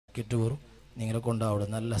ടൂറും നിങ്ങളെ കൊണ്ടാവിടെ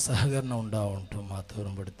നല്ല സഹകരണം ഉണ്ടാവുന്നുണ്ട്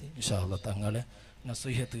മാത്രപ്പെടുത്തി ഇൻഷാ അല്ലാഹ് തങ്ങളെ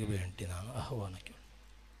നസീഹത്തിന് വേണ്ടി നാം ആഹ്വാനിക്കും.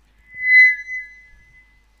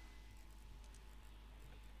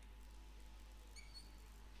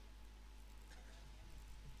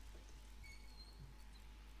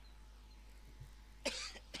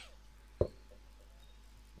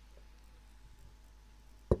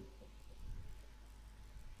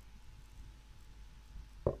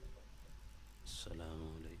 السلام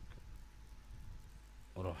عليكم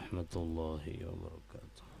ورحمة الله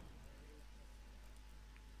وبركاته.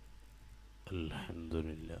 الحمد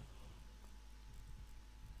لله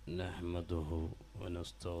نحمده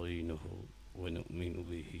ونستعينه ونؤمن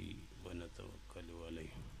به ونتوكل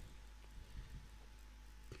عليه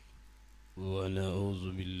ونعوذ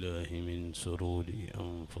بالله من شرور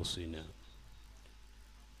أنفسنا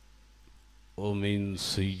ومن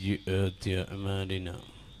سيئات أعمالنا.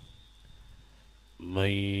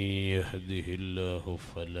 من يهده الله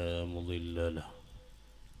فلا مضل له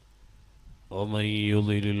ومن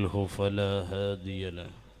يضلله فلا هادي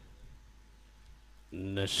له.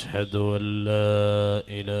 نشهد أن لا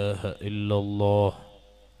إله إلا الله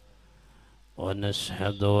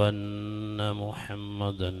ونشهد أن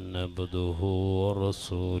محمدا عبده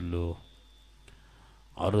ورسوله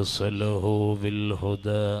أرسله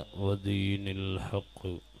بالهدى ودين الحق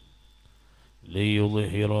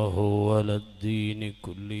ليظهره على الدين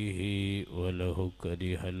كله ولو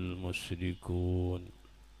كره المشركون.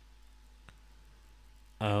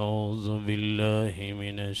 أعوذ بالله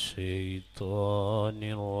من الشيطان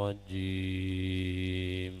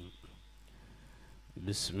الرجيم.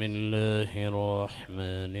 بسم الله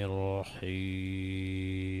الرحمن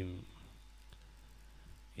الرحيم.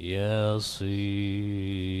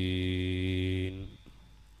 ياسين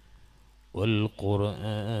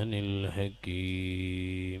والقرآن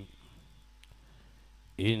الحكيم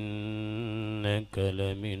إنك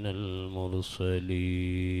لمن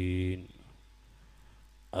المرسلين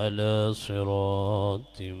على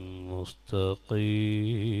صراط مستقيم.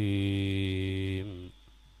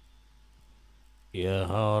 يا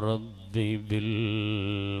ربي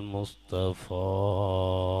بالمصطفى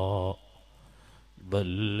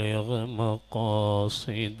بلغ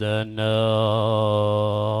مقاصدنا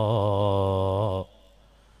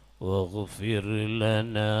واغفر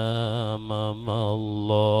لنا ما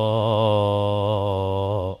مضى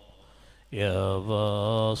يا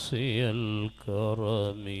واسع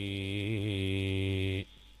الكرم.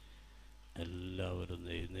 എല്ലാവരും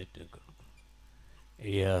എഴുന്നേറ്റ്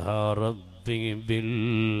يا ربي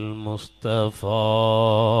بالمصطفى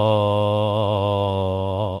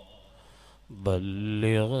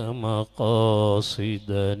بلغ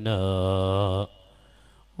مقاصدنا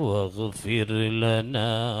واغفر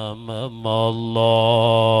لنا ما مضى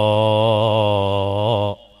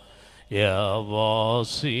يا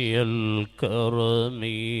واسع الكرم.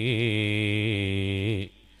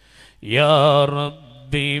 يا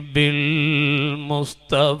ربي بالمصطفى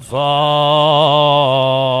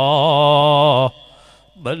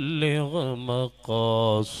بلغ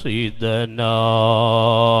مقاصدنا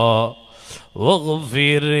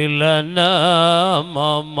واغفر لنا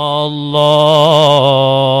ما مضى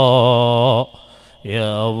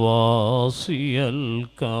يا واسع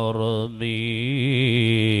الكرم.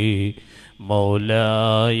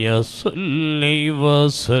 مولاي صل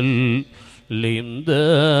وسلم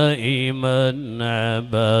دائما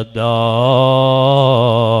أبدا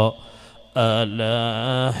على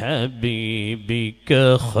حبيبك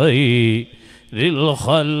خير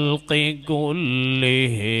للخلق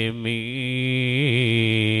كلهم.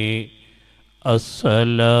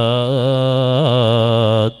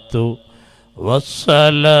 الصلاة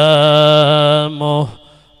والسلام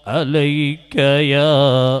عليك يا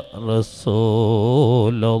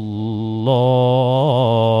رسول الله.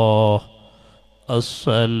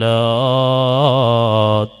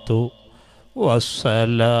 الصلاة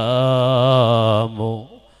والسلام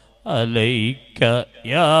عليك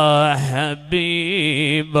يا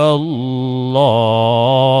حبيب الله.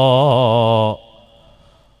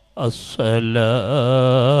 الصلاة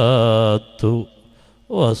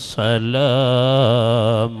والسلام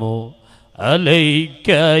عليك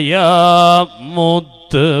يا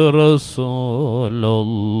مت رسول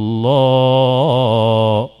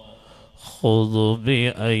الله. خذ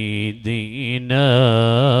بأيدينا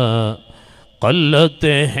قلت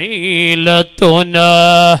حيلتنا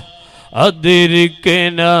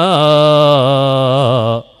أدركنا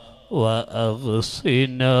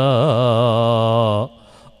وأغصنا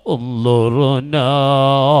انظرنا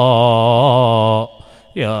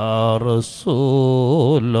يا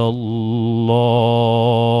رسول الله.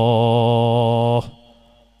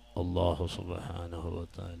 അല്ലാഹു സുബ്ഹാനഹു വ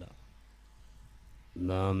തആല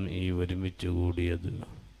നാം ഈ ഒരുമിച്ച് കൂടിയത്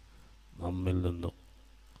നമ്മിൽ നിന്ന്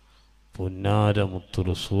പുന്നാരമുത്ത്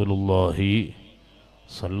റസൂലുള്ളാഹി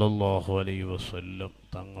സല്ലല്ലാഹു അലൈഹി വസല്ലം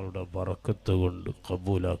തങ്ങളുടെ ബറക്കത്ത് കൊണ്ട്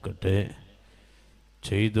ഖബൂലാക്കട്ടെ.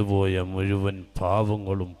 ചെയ്തു പോയ മുഴുവൻ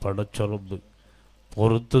പാവങ്ങളും പടച്ചറബ്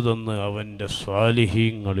പുറത്തു തന്ന് അവൻ്റെ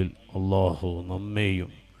സ്വാലിഹീങ്ങളിൽ അല്ലാഹു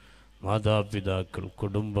നമ്മെയും മാതാപിതാക്കൾ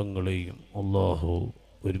കുടുംബങ്ങളെയും അല്ലാഹു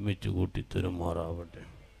ഒരുമിച്ച് കൂട്ടി തരുമാറാവട്ടെ.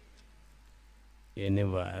 ഇനി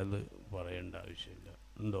വഅദ് പറയേണ്ട ആവശ്യമില്ല.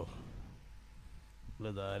 ഉണ്ടോ?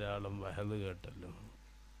 നിങ്ങൾ ധാരാളം വഅദ് കേട്ടല്ലോ.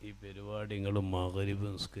 ഈ പരിപാടികൾ മഗ്‌രിബ്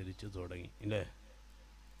നിസ്കരിച്ച് തുടങ്ങി അല്ലേ?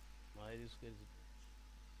 മഗ്‌രിബ് നിസ്കരിച്ച്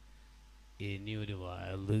ഇനി ഒരു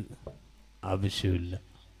വഅദ് ആവശ്യമില്ല.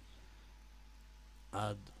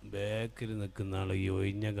 അത് ബാക്കിൽ നിൽക്കുന്ന ആൾ ഈ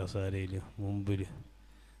ഒഴിഞ്ഞ കസാരയിൽ മുമ്പിൽ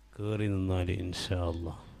കയറി നിന്നാൽ ഇൻഷാ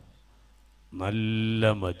അല്ലാഹ്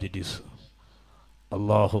നല്ല മജ്‌ലിസ്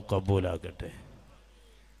അല്ലാഹു കബൂലാക്കട്ടെ.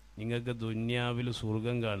 നിങ്ങൾക്ക് ദുനിയാവിൽ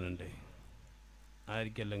സ്വർഗം കാണണ്ടേ?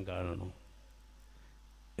 ആർക്കെല്ലാം കാണണോ?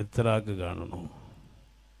 എത്ര ആൾക്ക് കാണണോ?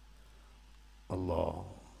 അല്ലാ,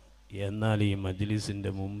 എന്നാൽ ഈ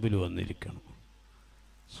മജ്‌ലിസിൻ്റെ മുമ്പിൽ വന്നിരിക്കണം.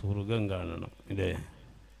 സ്വർഗം കാണണം ഇല്ലേ?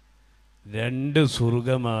 രണ്ട്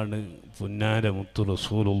സ്വർഗമാണ് പുന്നാരമുത്ത്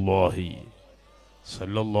റസൂലുള്ളാഹി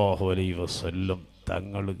സല്ലല്ലാഹു അലൈഹി വസല്ലം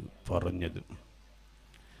തങ്ങൾ പറഞ്ഞത്.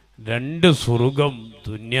 രണ്ട് സ്വർഗം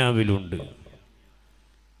ദുനിയാവിലുണ്ട്.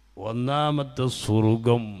 ഒന്നാമത്തെ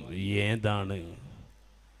സ്വർഗം ഏതാണ്?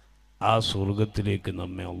 ആ സ്വർഗത്തിലേക്ക്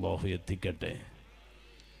നമ്മെ അല്ലാഹു എത്തിക്കട്ടെ.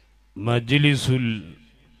 മജ്‌ലിസുൽ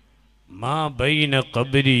മാ ബൈന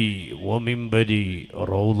ഖബ്രി വ മിൻബരി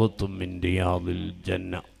റൗളത്തും മിൻ റിയാദിൽ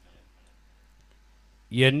ജന്ന.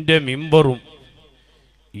 എൻ്റെ മിമ്പറും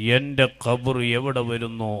എൻ്റെ ഖബർ എവിടെ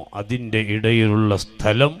വരുന്നോ അതിൻ്റെ ഇടയിലുള്ള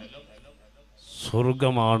സ്ഥലം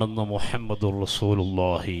സ്വർഗമാണെന്ന് മുഹമ്മദുർ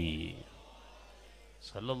റസൂലുള്ളാഹി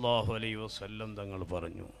സല്ലല്ലാഹു അലൈഹി വസല്ലം തങ്ങൾ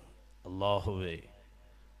പറഞ്ഞു. അല്ലാഹുവേ,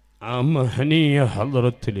 ആ മഹനീയ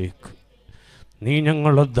ഹദ്റത്തിലേക്ക് നീ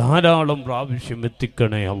ഞങ്ങളെ ധാരാളം പ്രാവശ്യം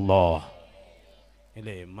എത്തിക്കണേ അല്ലാഹ്.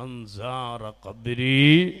 ഇല്ലേ? മൻ സാറ ഖബ്രി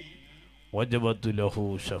വജബത് ലഹു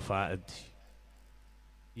ശഫാഅത്തി.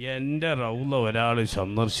 എൻ്റെ റൗള ഒരാൾ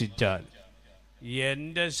സന്ദർശിച്ചാൽ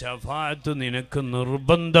എൻ്റെ ശഫാഅത്ത് നിനക്ക്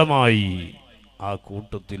നിർബന്ധമായി. ആ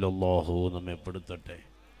കൂട്ടത്തിൽ അല്ലാഹു നമ്മെ പെടുത്തട്ടെ.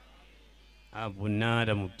 ആ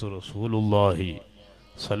പുന്നാരമുത്ത് റസൂലുള്ളാഹി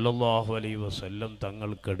സല്ലല്ലാഹു അലൈഹി വസല്ലം തങ്ങൾ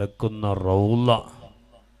കിടക്കുന്ന റൗള,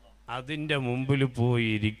 അതിൻ്റെ മുമ്പിൽ പോയി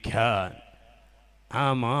ഇരിക്കാൻ ആ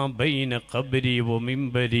മാ ബൈന ഖബ്രി വ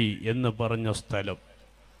മിൻബരി എന്ന് പറഞ്ഞ സ്ഥലം,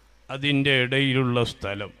 അതിൻ്റെ ഇടയിലുള്ള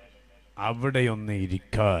സ്ഥലം, അവിടെയൊന്ന്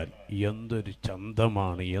ഇരിക്കാൻ എന്തൊരു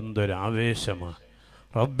ചന്തമാണ്, എന്തൊരു ആവേശമാണ്.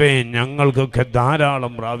 റബ്ബേ, ഞങ്ങൾക്കൊക്കെ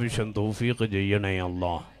ധാരാളം പ്രാവശ്യം തൗഫീഖ് ചെയ്യണേ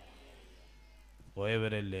അല്ലാഹ്.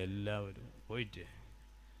 പോയവരല്ലേ എല്ലാവരും?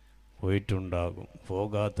 പോയിട്ടുണ്ടാകും.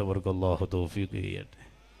 പോകാത്തവർക്ക് അല്ലാഹു തൗഫീഖ് ചെയ്യട്ടെ.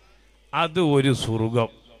 അത് ഒരു സ്വർഗം.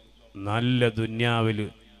 നല്ല ദുന്യാവിൽ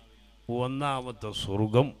ഒന്നാമത്തെ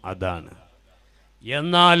സ്വർഗം അതാണ്.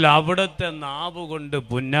 എന്നാൽ അവിടുത്തെ നാവ് കൊണ്ട്,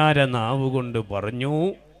 പുന്നാര നാവ് കൊണ്ട് പറഞ്ഞു,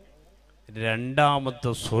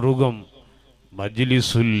 രണ്ടാമത്തെ സ്വർഗം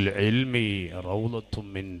മജ്‌ലിസുൽ ഇൽമി റൗളത്തും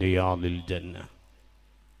മിൻ റിയാദിൽ ജന്ന.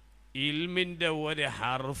 ഇൽമിൻ്റെ ഒരു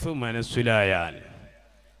ഹർഫ് മനസ്സിലായാൽ,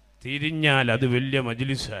 തിരിഞ്ഞാൽ അത് വലിയ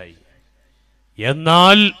മജ്‌ലിസായി.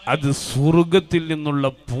 എന്നാൽ അത് സ്വർഗത്തിൽ നിന്നുള്ള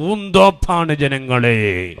പൂന്തോപ്പാണ് ജനങ്ങളെ.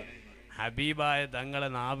 ഹബീബായ തങ്ങളെ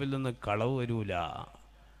നാവിൽ നിന്ന് കളവ് വരൂല.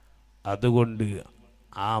 അതുകൊണ്ട്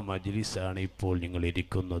ആ മജ്‌ലിസാണ് ഇപ്പോൾ നിങ്ങൾ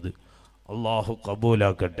ഇരിക്കുന്നത്. അല്ലാഹു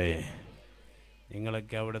കബൂലാക്കട്ടെ.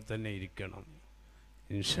 നിങ്ങളൊക്കെ അവിടെ തന്നെ ഇരിക്കണം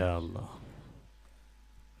ഇൻഷാ അല്ലാഹ്.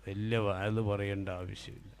 വലിയ വഅദ് പറയേണ്ട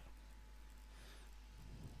ആവശ്യമില്ല.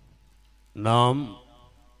 നാം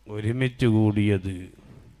ഒരുമിച്ച് കൂടിയത്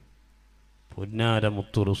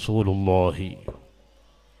പുന്നാരമുത്ത് റസൂലുള്ളാഹി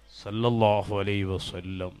സല്ലല്ലാഹു അലൈഹി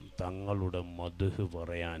വസല്ലം തങ്ങളുടെ മദ്ഹ്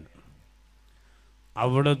പറയാൻ,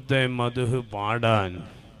 അവിടുത്തെ മദ്ഹ് പാടാൻ.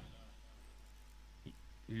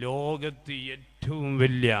 ലോകത്ത് ഏറ്റവും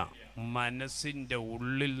വലിയ മനസ്സിൻ്റെ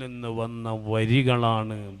ഉള്ളിൽ നിന്ന് വന്ന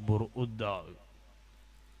വരികളാണ് ബുർദ.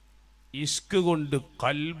 ഇഷ്ക് കൊണ്ട്,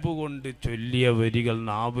 കൽബ് കൊണ്ട് ചൊല്ലിയ വരികൾ,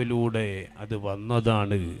 നാവിലൂടെ അത്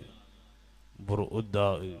വന്നതാണ് ബുർദ.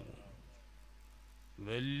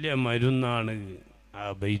 വലിയ മരുന്നാണ് ആ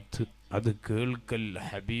ബൈത്ത്. അത് കേൾക്കൽ,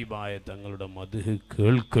 ഹബീബായ തങ്ങളുടെ മദ്ഹ്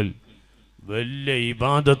കേൾക്കൽ വലിയ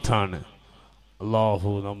ഇബാദത്താണ്.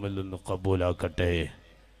 അല്ലാഹു നമ്മിൽ നിന്ന് കബൂലാക്കട്ടെ.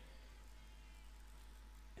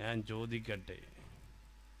 ഞാൻ ചോദിക്കട്ടെ,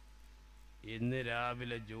 ഇന്ന്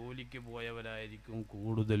രാവിലെ ജോലിക്ക് പോയവരായിരിക്കും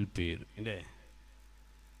കൂടുതൽ പേര് ഇല്ലേ?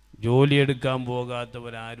 ജോലിയെടുക്കാൻ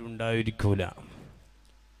പോകാത്തവരാരും ഉണ്ടായിരിക്കൂല.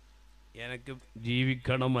 എനിക്ക്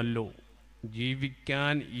ജീവിക്കണമല്ലോ,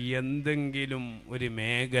 ജീവിക്കാൻ എന്തെങ്കിലും ഒരു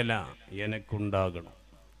മേഖല എനിക്കുണ്ടാകണം.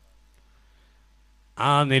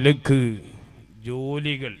 ആ നിലക്ക്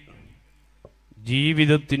ജോലികൾ,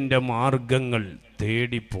 ജീവിതത്തിൻ്റെ മാർഗങ്ങൾ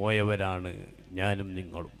തേടിപ്പോയവരാണ് ഞാനും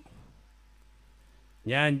നിങ്ങളും.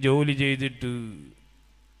 ഞാൻ ജോലി ചെയ്തിട്ട്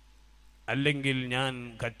അല്ലെങ്കിൽ ഞാൻ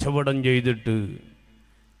കച്ചവടം ചെയ്തിട്ട്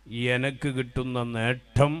എനിക്ക് കിട്ടുന്ന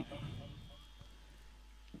നേട്ടം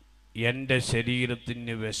എൻ്റെ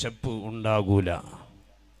ശരീരത്തിന് വിശപ്പ് ഉണ്ടാകൂല,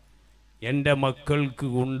 എൻ്റെ മക്കൾക്ക്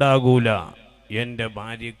ഉണ്ടാകൂല, എൻ്റെ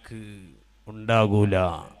ഭാര്യക്ക് ഉണ്ടാകൂല.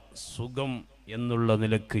 സുഖം എന്നുള്ള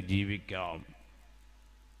നിലക്ക് ജീവിക്കാം.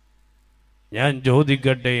 ഞാൻ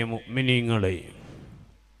ചോദിക്കട്ടെ മുഅ്മിനീങ്ങളെ,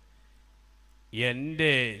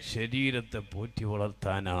 എൻ്റെ ശരീരത്തെ പോറ്റി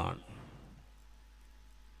വളർത്താനാണ്.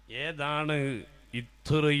 ഏതാണ്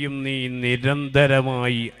ഇത്രയും നീ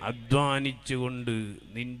നിരന്തരമായി അധ്വാനിച്ചുകൊണ്ട്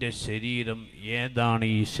നിന്റെ ശരീരം, ഏതാണ്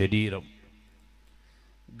ഈ ശരീരം?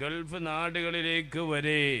 ഗൾഫ് നാടുകളിലേക്ക്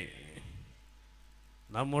വരെ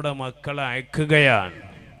നമ്മുടെ മക്കളെ അയക്കുകയാണ്,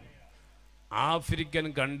 ആഫ്രിക്കൻ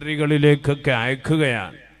കൺട്രികളിലേക്കൊക്കെ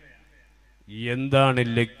അയക്കുകയാണ്. എന്താണ്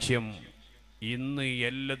ലക്ഷ്യം? ഇന്ന്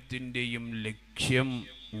എല്ലാത്തിൻ്റെയും ലക്ഷ്യം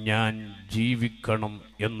ഞാൻ ജീവിക്കണം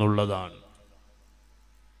എന്നുള്ളതാണ്,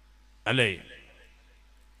 അല്ലേ?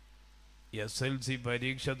 SLC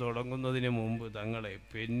പരീക്ഷ തുടങ്ങുന്നതിന് മുമ്പ് തങ്ങളെ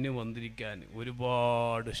പെണ്ണ് വന്നിരിക്കാൻ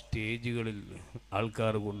ഒരുപാട് സ്റ്റേജുകളിൽ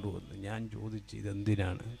ആൾക്കാർ കൊണ്ടുവന്നു. ഞാൻ ചോദിച്ചു,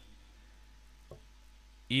 ഇതെന്തിനാണ്?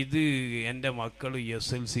 ഇത് എൻ്റെ മക്കൾ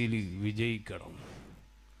SLCയിൽ വിജയിക്കണം.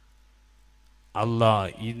 അല്ലാ,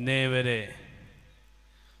 ഇന്നേ വരെ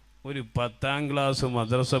ഒരു 10ാം ക്ലാസ്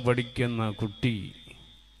മദ്രസ പഠിക്കുന്ന കുട്ടി,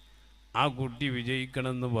 ആ കുട്ടി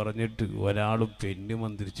വിജയിക്കണമെന്ന് പറഞ്ഞിട്ട് ഒരാളും പെണ്ണ്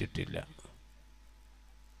മന്ത്രിച്ചിട്ടില്ല.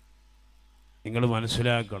 നിങ്ങൾ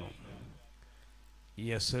മനസ്സിലാക്കണം,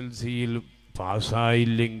 SLCയിൽ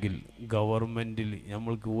പാസ്സായില്ലെങ്കിൽ ഗവൺമെൻറ്റിൽ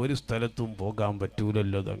നമ്മൾക്ക് ഒരു സ്ഥലത്തും പോകാൻ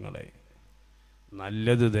പറ്റൂലല്ലോ തങ്ങളെ.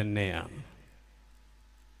 നല്ലത് തന്നെയാണ്.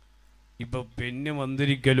 ഇപ്പം പെണ്ണ്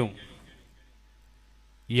മന്ത്രിക്കലും,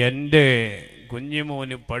 എൻ്റെ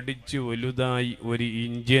കുഞ്ഞുമോന് പഠിച്ച് വലുതായി ഒരു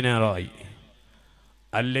എഞ്ചിനീയറായി,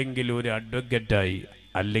 അല്ലെങ്കിൽ ഒരു അഡ്വക്കേറ്റായി,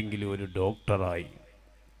 അല്ലെങ്കിൽ ഒരു ഡോക്ടറായി,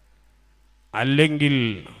 അല്ലെങ്കിൽ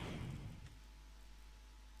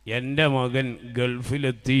എൻ്റെ മകൻ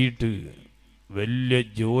ഗൾഫിലെത്തിയിട്ട് വലിയ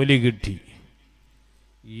ജോലി കിട്ടി,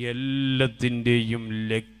 എല്ലാത്തിൻ്റെയും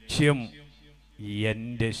ലക്ഷ്യം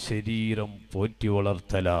എൻ്റെ ശരീരം പോറ്റി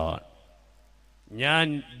വളർത്തലാണ്, ഞാൻ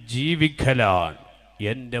ജീവിക്കലാണ്,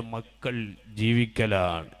 എൻ്റെ മക്കൾ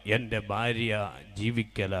ജീവിക്കലാണ്, എൻ്റെ ഭാര്യ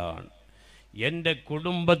ജീവിക്കലാണ്, എൻ്റെ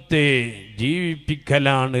കുടുംബത്തെ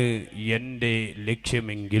ജീവിപ്പിക്കലാണ് എൻ്റെ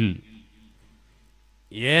ലക്ഷ്യമെങ്കിൽ,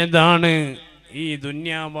 ഏതാണ് ഈ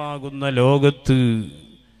ദുന്യാവാകുന്ന ലോകത്ത്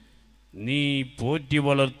നീ പോറ്റി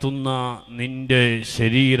വളർത്തുന്ന നിന്റെ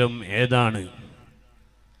ശരീരം? ഏതാണ്?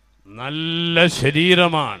 നല്ല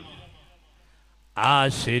ശരീരമാണ്. ആ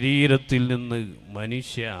ശരീരത്തിൽ നിന്ന്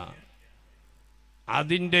മനുഷ്യ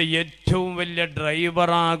അതിൻ്റെ ഏറ്റവും വലിയ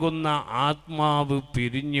ഡ്രൈവറാകുന്ന ആത്മാവ്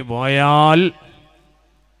പിരിഞ്ഞു പോയാൽ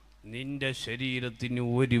നിന്റെ ശരീരത്തിന്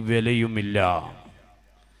ഒരു വിലയുമില്ല.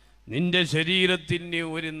 നിന്റെ ശരീരത്തിന്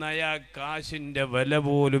ഒരു നയാ കാശിൻ്റെ വില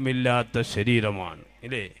പോലുമില്ലാത്ത ശരീരമാണ്,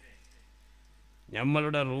 ഇല്ലേ?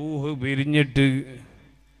 നമ്മളുടെ റൂഹ് പിരിഞ്ഞിട്ട്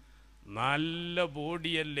നല്ല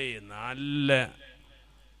ബോഡിയല്ലേ, നല്ല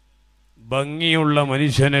ഭംഗിയുള്ള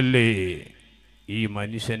മനുഷ്യനല്ലേ, ഈ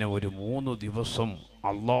മനുഷ്യനെ ഒരു 3 ദിവസം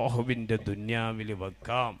അള്ളാഹുവിൻ്റെ ദുന്യാവിൽ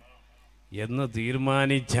വെക്കാം എന്ന്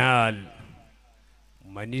തീരുമാനിച്ചാൽ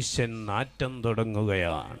മനുഷ്യൻ നാറ്റം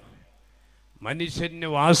തുടങ്ങുകയാണ്, മനുഷ്യന്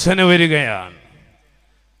വാസന വരികയാണ്.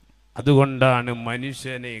 അതുകൊണ്ടാണ്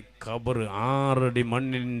മനുഷ്യനെ ഖബർ 6 അടി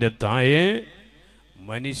മണ്ണിൻ്റെ താഴെ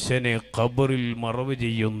മനുഷ്യനെ ഖബറിൽ മറവ്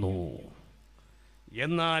ചെയ്യുന്നു.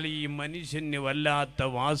 എന്നാൽ ഈ മനുഷ്യന് വല്ലാത്ത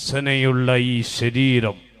വാസനയുള്ള ഈ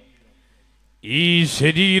ശരീരം, ഈ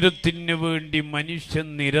ശരീരത്തിന് വേണ്ടി മനുഷ്യൻ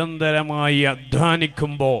നിരന്തരമായി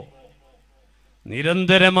അധ്വാനിക്കുമ്പോൾ,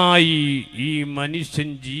 നിരന്തരമായി ഈ മനുഷ്യൻ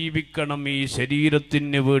ജീവിക്കണം, ഈ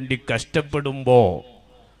ശരീരത്തിന് വേണ്ടി കഷ്ടപ്പെടുമ്പോൾ,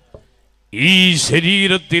 ഈ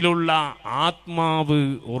ശരീരത്തിലുള്ള ആത്മാവ്,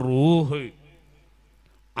 റൂഹ്,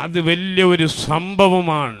 അത് വലിയൊരു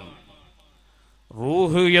സംഭവമാണ്.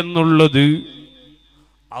 റൂഹ് എന്നുള്ളത്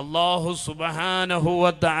അല്ലാഹു സുബ്ഹാനഹു വ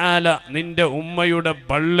തആല നിന്റെ ഉമ്മയുടെ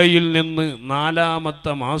പള്ളയിൽ നിന്ന്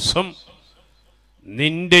 4ാമത്തെ മാസം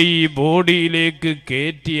നിന്റെ ഈ ബോഡിയിലേക്ക്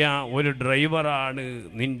കയറ്റിയ ഒരു ഡ്രൈവറാണ്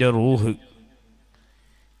നിന്റെ റൂഹ്.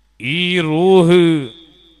 ഈ റൂഹ്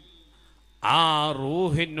ആ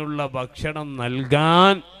റൂഹിനുള്ള ഭക്ഷണം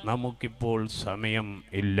നൽകാൻ നമുക്കിപ്പോൾ സമയം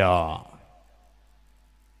ഇല്ല.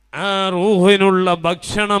 ആ റൂഹിനുള്ള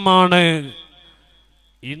ഭക്ഷണമാണ്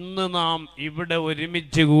ഇന്ന് നാം ഇവിടെ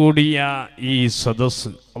ഒരുമിച്ച് കൂടിയ ഈ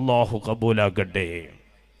സദസ്സ്. അല്ലാഹു കബൂലാക്കട്ടെ.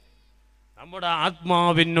 നമ്മുടെ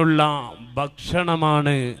ആത്മാവിനുള്ള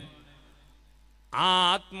ഭക്ഷണമാണ്. ആ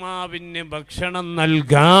ആത്മാവിന് ഭക്ഷണം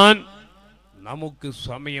നൽകാൻ നമുക്ക്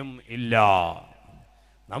സമയം ഇല്ല.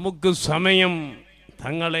 നമുക്ക് സമയം,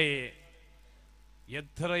 തങ്ങളെ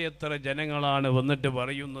എത്ര ജനങ്ങളാണ് വന്നിട്ട്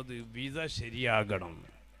പറയുന്നത് വിധ ശരിയാകണം.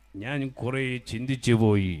 ഞാൻ കുറേ ചിന്തിച്ചു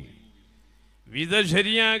പോയി. വിധ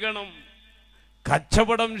ശരിയാകണം,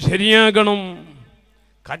 കച്ചവടം ശരിയാകണം,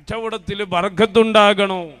 കച്ചവടത്തിൽ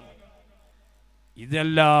ബർക്കത്തുണ്ടാകണം.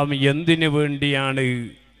 ഇതെല്ലാം എന്തിനു വേണ്ടിയാണ്?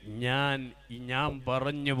 ഞാൻ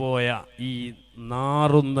പറഞ്ഞു പോയ ഈ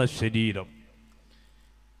നാറുന്ന ശരീരം,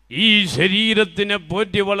 ഈ ശരീരത്തിനെ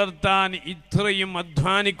പോറ്റി വളർത്താൻ ഇത്രയും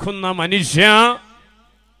അധ്വാനിക്കുന്ന മനുഷ്യ,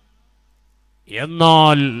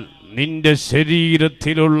 എന്നാൽ നിന്റെ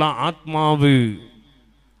ശരീരത്തിലുള്ള ആത്മാവ്,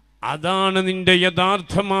 അതാണ് നിന്റെ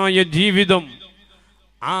യഥാർത്ഥമായ ജീവിതം.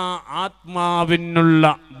 ആ ആത്മാവിനുള്ള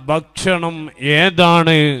ഭക്ഷണം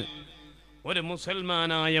ഏതാണ്? ഒരു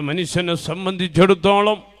മുസൽമാനായ മനുഷ്യനെ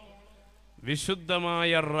സംബന്ധിച്ചിടത്തോളം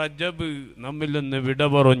വിശുദ്ധമായ റജബ് നമ്മിൽ നിന്ന് വിട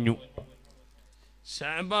പറഞ്ഞു.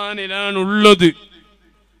 ശഅബാനിലാണുള്ളത്.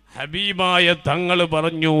 ഹബീബായ തങ്ങൾ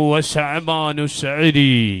പറഞ്ഞു, വശഅബാനു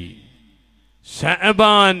ശഅരി,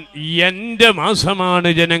 ശഅബാൻ എൻ്റെ മാസമാണ്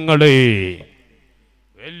ജനങ്ങളെ.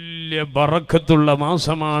 വലിയ ബറക്കത്തുള്ള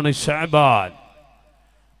മാസമാണ് ശഅബാൻ.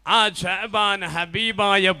 ആ ശഅബാൻ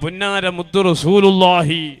ഹബീബായ പുന്നാര മുത്തു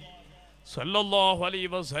റസൂലുള്ളാഹി സല്ലല്ലാഹു അലൈഹി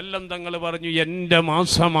വസല്ലം തങ്ങൾ പറഞ്ഞു എൻ്റെ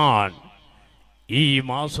മാസമാണ്. ഈ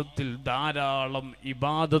മാസത്തിൽ ധാരാളം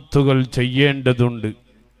ഇബാദത്തുകൾ ചെയ്യേണ്ടതുണ്ട്.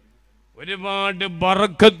 ഒരുപാട്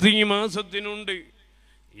ബറക്കത്ത് ഈ മാസത്തിനുണ്ട്.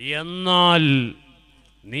 എന്നാൽ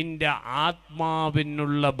നിന്റെ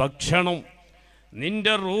ആത്മാവിനുള്ള ഭക്ഷണം,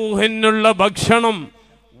 നിന്റെ റൂഹിനുള്ള ഭക്ഷണം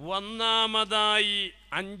ഒന്നാമതായി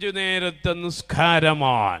 5 നേരത്തെ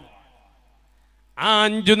നിസ്കാരമാണ്. ആ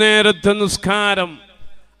 5 നേരത്തെ നിസ്കാരം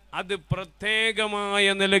അത് പ്രത്യേകമായ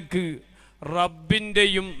നിലക്ക്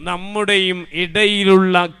റബ്ബിൻ്റെയും നമ്മുടെയും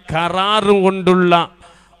ഇടയിലുള്ള കരാറ് കൊണ്ടുള്ള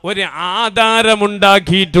ഒരു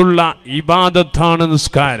ആധാരമുണ്ടാക്കിയിട്ടുള്ള ഇബാദത്താണ്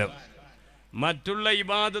നിസ്കാരം. മറ്റുള്ള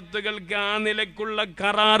ഇബാദത്തുകൾക്ക് ആ നിലക്കുള്ള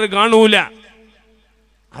കരാറ് കാണൂല.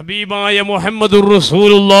 ഹബീബായ മുഹമ്മദുർ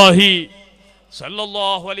റസൂലുള്ളാഹി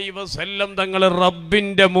സല്ലല്ലാഹു അലൈഹി വസല്ലം തങ്ങൾ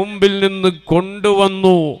റബ്ബിൻ്റെ മുമ്പിൽ നിന്ന്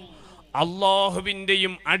കൊണ്ടുവന്നു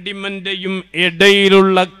അള്ളാഹുവിൻ്റെയും അടിമൻ്റെയും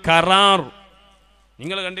ഇടയിലുള്ള കരാർ.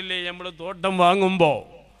 നിങ്ങൾ കണ്ടില്ലേ, നമ്മൾ തോട്ടം വാങ്ങുമ്പോൾ,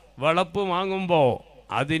 വളപ്പ് വാങ്ങുമ്പോൾ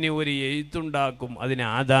അതിന് ഒരു എഴുത്തുണ്ടാക്കും. അതിന്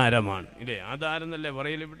ആധാരമാണ് ഇല്ലേ? ആധാരം എന്നല്ലേ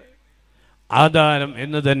പറയല് ഇവിടെ? ആധാരം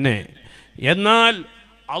എന്ന് തന്നെ. എന്നാൽ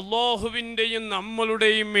അള്ളാഹുവിൻ്റെയും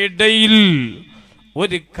നമ്മളുടെയും ഇടയിൽ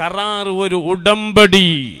ഒരു കരാർ, ഒരു ഉടമ്പടി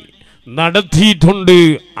നടത്തിയിട്ടുണ്ട്.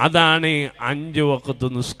 അതാണ് 5 വഖത്ത്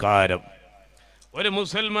നിസ്കാരം. ഒരു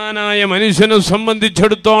മുസൽമാനായ മനുഷ്യനെ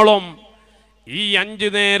സംബന്ധിച്ചിടത്തോളം ഈ 5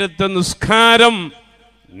 നേരത്തെ നിസ്കാരം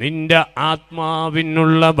നിന്റെ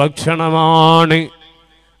ആത്മാവിനുള്ള ഭക്ഷണമാണ്,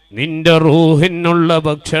 നിന്റെ റൂഹിനുള്ള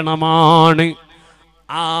ഭക്ഷണമാണ്.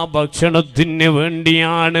 ആ ഭക്ഷണത്തിന്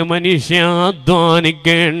വേണ്ടിയാണ് മനുഷ്യ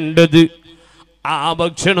അധ്വാനിക്കേണ്ടത്. ആ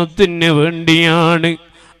ഭക്ഷണത്തിന് വേണ്ടിയാണ്,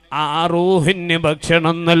 ആ റൂഹിന്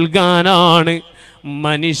ഭക്ഷണം നൽകാനാണ്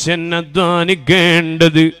മനുഷ്യൻ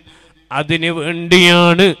അധ്വാനിക്കേണ്ടത്. അതിനു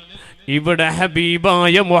വേണ്ടിയാണ് ഇവിടെ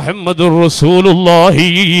ഹബീബായ മുഹമ്മദുർ റസൂലുള്ളാഹി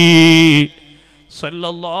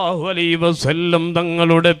സല്ലല്ലാഹു അലൈഹി വസല്ലം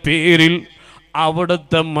തങ്ങളുടെ പേരിൽ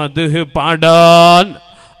അവിടുത്തെ മദ്ഹ് പാടാൻ,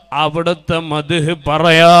 അവിടുത്തെ മദ്ഹ്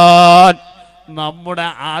പറയാൻ നമ്മുടെ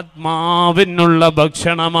ആത്മാവിനുള്ള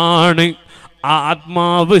ഭക്ഷണമാണ്.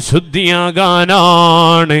 ആത്മാവ്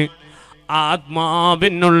ശുദ്ധിയാകാനാണ്,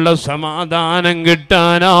 ആത്മാവിനുള്ള സമാധാനം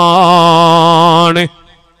കിട്ടാനാണ്.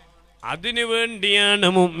 അതിനു വേണ്ടിയാണ്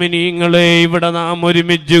മുഅ്മിനീങ്ങളെ ഇവിടെ നാം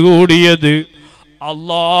ഒരുമിച്ച് കൂടിയത്.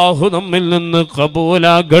 അല്ലാഹു നമ്മിൽ നിന്ന്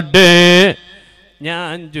ഖബൂലാക്കട്ടെ.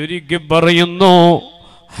 ഞാൻ ചുരുക്കി പറയുന്നു,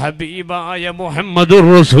 ഹബീബായ മുഹമ്മദുർ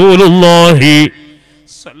റസൂലുള്ളാഹി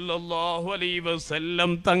സല്ലല്ലാഹു അലൈഹി വസല്ലം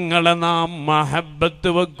തങ്ങളെ നാം മഹബ്ബത്ത്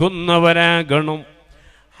വെക്കുന്നവരാകണം.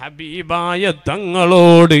 ഹബീബായ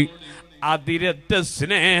തങ്ങളോട് അതിരറ്റ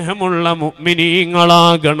സ്നേഹമുള്ള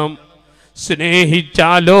മുഅ്മിനീങ്ങളാകണം.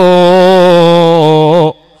 സ്നേഹിച്ചാലോ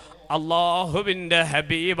അല്ലാഹുവിൻ്റെ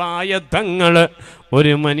ഹബീബായ തങ്ങള്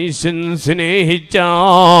ഒരു മനുഷ്യൻ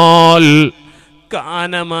സ്നേഹിച്ചാൽ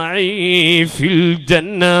കാന മഈ ഫിൽ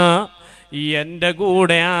ജന്ന എൻ്റെ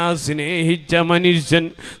കൂടെ ആ സ്നേഹിച്ച മനുഷ്യൻ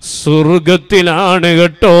സ്വർഗത്തിലാണ്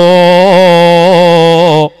കേട്ടോ.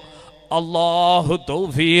 അല്ലാഹു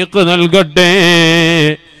തൗഫീഖ് നൽകട്ടെ.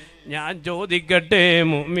 ഞാൻ ചോദിക്കട്ടെ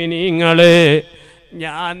മുഅ്മിനീങ്ങളെ,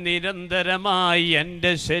 ഞാൻ നിരന്തരമായി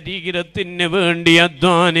എൻ്റെ ശരീരത്തിന് വേണ്ടി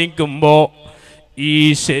അധ്വാനിക്കുമ്പോൾ ഈ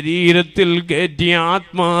ശരീരത്തിൽ കയറ്റിയ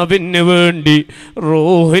ആത്മാവിന് വേണ്ടി,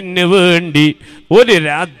 റൂഹിന് വേണ്ടി ഒരു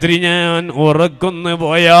രാത്രി ഞാൻ ഉറക്കൊന്നു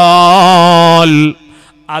പോയാൽ,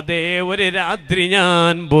 അതേ ഒരു രാത്രി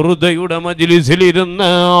ഞാൻ ബുർദയുടെ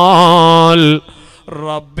മജ്ലിസിലിരുന്നാൽ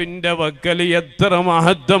റബ്ബിൻ്റെ വക്കൽ എത്ര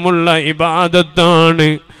മഹത്വമുള്ള ഇബാദത്താണ്.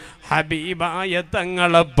 ഹബീബായ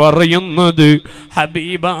തങ്ങളെ പറയുന്നത്,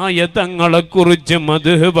 ഹബീബായ തങ്ങളെക്കുറിച്ച്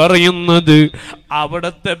മദ്ഹ് പറയുന്നത്,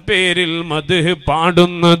 അവിടുത്തെ പേരിൽ മദ്ഹ്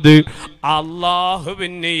പാടുന്നത്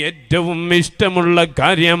അല്ലാഹുവിന് ഏറ്റവും ഇഷ്ടമുള്ള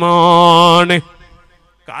കാര്യമാണ്.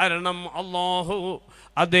 കാരണം അല്ലാഹു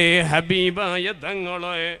അതേ ഹബീബായ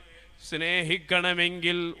തങ്ങളെ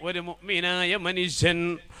സ്നേഹിക്കണമെങ്കിൽ ഒരു മുഅ്മിനായ മനുഷ്യൻ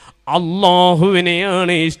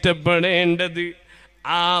അല്ലാഹുവിനെയാണ് ഇഷ്ടപ്പെടേണ്ടത്.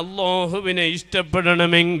 ആ അല്ലാഹുവിനെ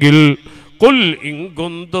ഇഷ്ടപ്പെടണമെങ്കിൽ ഖുൽ ഇൻ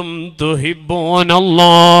കുന്തും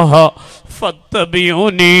തുഹിബ്ബൂനല്ലാഹ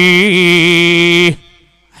ഫത്തബിഊനി.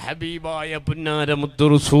 ഹബീബായ പുന്നാരമുത്ത്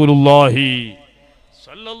റസൂലുള്ളാഹി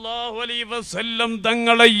സല്ലല്ലാഹു അലൈഹി വസല്ലം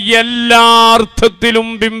തങ്ങളെ എല്ലാ അർത്ഥത്തിലും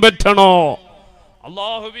പിൻപറ്റണോ?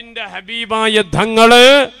 അല്ലാഹുവിൻ്റെ ഹബീബായ തങ്ങള്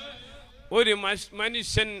ഒരു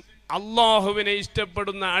മനുഷ്യൻ അല്ലാഹുവിനെ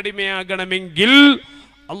ഇഷ്ടപ്പെടുന്ന അടിമയാകണമെങ്കിൽ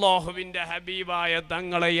അല്ലാഹുവിൻ്റെ ഹബീബായ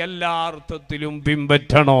തങ്ങളെ എല്ലാ അർത്ഥത്തിലും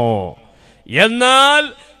പിൻപറ്റണോ? എന്നാൽ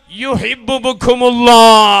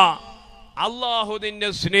യുഹിബ്ബുകുമുല്ലാഹ്, അല്ലാഹു നിന്നെ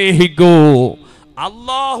സ്നേഹിക്കൂ,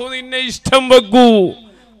 അല്ലാഹു നിന്നെ ഇഷ്ടം വെക്കൂ.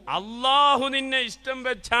 അല്ലാഹു നിന്നെ ഇഷ്ടം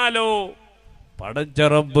വെച്ചാലോ പടച്ച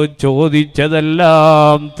റബ്ബ്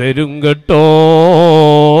ചോദിച്ചതെല്ലാം തരും കേട്ടോ.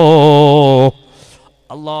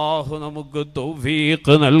 അല്ലാഹു നമുക്ക്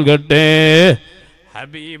തൗഫീഖ് നൽകട്ടെ.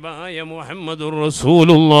 ഹബീബായ മുഹമ്മദുർ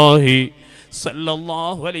റസൂലുള്ളാഹി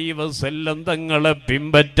സല്ലല്ലാഹു അലൈഹി വസല്ലം തങ്ങളെ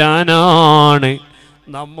പിൻപറ്റാനാണ്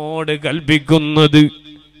നമ്മോട് കൽപ്പിക്കുന്നത്.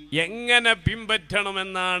 എങ്ങനെ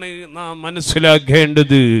പിൻപറ്റണമെന്നാണ് നാം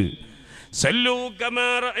മനസ്സിലാക്കേണ്ടത്. സല്ലൂ കമാ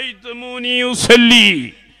റഅയ്തുമൂനി ഉസല്ലി,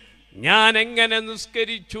 ഞാൻ എങ്ങനെ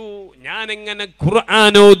നിസ്കരിച്ചു, ഞാൻ എങ്ങനെ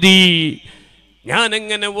ഖുർആൻ ഓതി, ഞാൻ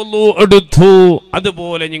എങ്ങനെ വുളു എടുത്തു,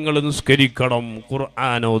 അതുപോലെ നിങ്ങൾ നിസ്കരിക്കണം,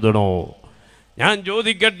 ഖുർആൻ ഓതണോ? ഞാൻ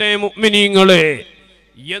ചോദിക്കട്ടെ മുഅ്മിനീങ്ങളെ,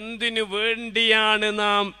 എന്തിനു വേണ്ടിയാണ്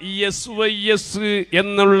നാം SYS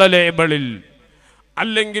എന്നുള്ള ലേബിളിൽ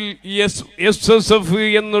അല്ലെങ്കിൽ SSF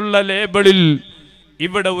എന്നുള്ള ലേബിളിൽ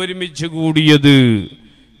ഇവിടെ ഒരുമിച്ച് കൂടിയത്?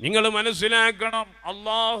 നിങ്ങൾ മനസ്സിലാക്കണം,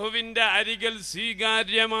 അല്ലാഹുവിൻ്റെ അരികിൽ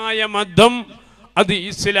സ്വീകാര്യമായ മതം അത്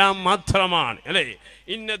ഇസ്ലാം മാത്രമാണ്, അല്ലേ?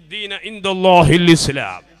 ഇന്നദ്ദീന ഇൻദല്ലാഹിൽ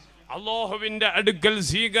ഇസ്ലാം. അല്ലാഹുവിൻ്റെ അടുക്കൽ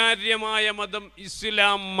സ്വീകാര്യമായ മതം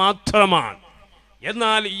ഇസ്ലാം മാത്രമാണ്.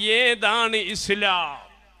 എന്നാൽ ഏതാണ് ഇസ്ലാം?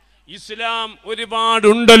 ഇസ്ലാം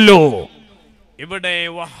ഒരുപാടുണ്ടല്ലോ. ഇവിടെ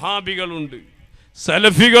വഹാബികളുണ്ട്,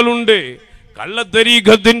 സലഫികളുണ്ട്,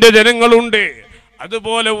 കള്ളത്തരീഖത്തിന്റെ ജനങ്ങളുണ്ട്,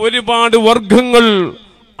 അതുപോലെ ഒരുപാട് വർഗങ്ങൾ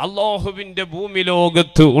അല്ലാഹുവിൻ്റെ ഭൂമി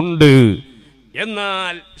ലോകത്ത് ഉണ്ട്.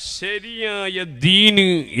 എന്നാൽ ശരിയായ ദീന്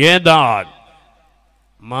ഏതാണ്?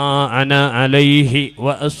 മാ അന അലൈഹി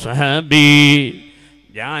വഅസ്ഹാബി,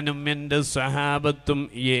 ഞാനും എൻ്റെ സഹാബത്തും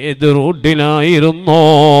ഏത് റൂട്ടിലായിരുന്നോ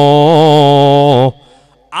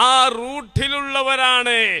ആ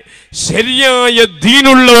റൂട്ടിലുള്ളവരാണ് ശരിയായ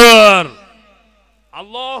ദീനുള്ളവർ.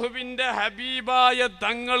 അല്ലാഹുവിൻ്റെ ഹബീബായ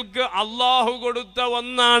തങ്ങൾക്ക് അല്ലാഹു കൊടുത്ത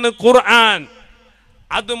ഒന്നാണ് ഖുർആൻ.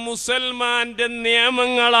 അത് മുസൽമാന്റെ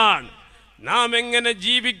നിയമങ്ങളാണ്. നാം എങ്ങനെ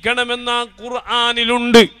ജീവിക്കണമെന്ന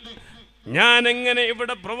ഖുർആനിലുണ്ട്. ഞാൻ എങ്ങനെ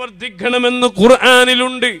ഇവിടെ പ്രവർത്തിക്കണമെന്ന്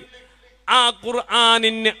ഖുർആനിലുണ്ട്. ആ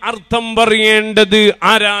ഖുർആനിന് അർത്ഥം പറയേണ്ടത്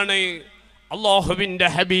ആരാണ്? അല്ലാഹുവിൻ്റെ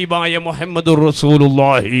ഹബീബായ മുഹമ്മദുർ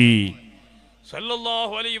റസൂലുള്ളാഹി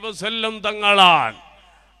സല്ലല്ലാഹു അലൈഹി വസല്ലം തങ്ങളാണ്.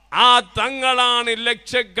 ആ തങ്ങളാണ്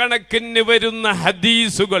ലക്ഷക്കണക്കിന് വരുന്ന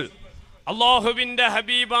ഹദീസുകൾ. അല്ലാഹുവിൻ്റെ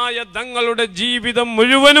ഹബീബായ തങ്ങളുടെ ജീവിതം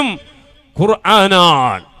മുഴുവനും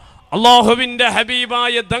ഖുർആനാണ്. അല്ലാഹുവിൻ്റെ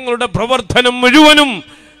ഹബീബായ തങ്ങളുടെ പ്രവർത്തനം മുഴുവനും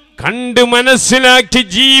കണ്ട് മനസ്സിലാക്കി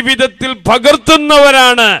ജീവിതത്തിൽ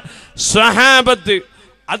പകർത്തുന്നവരാണ് സ്വഹാബത്ത്.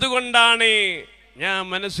 അതുകൊണ്ടാണ് ഞാൻ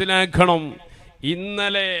മനസ്സിലാക്കണം,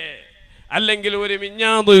 ഇന്നലെ അല്ലെങ്കിൽ ഒരു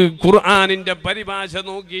മിഞ്ഞാന്ന് ഖുർആനിന്റെ പരിഭാഷ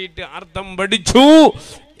നോക്കിയിട്ട് അർത്ഥം പഠിച്ചു,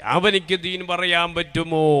 അവനിക്ക് ദീൻ പറയാൻ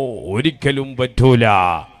പറ്റുമോ? ഒരിക്കലും പറ്റൂല.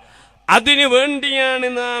 അതിനു വേണ്ടിയാണ്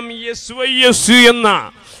നാം SYS എന്ന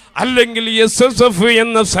അല്ലെങ്കിൽ SSF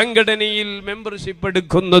എന്ന സംഘടനയിൽ മെമ്പർഷിപ്പ്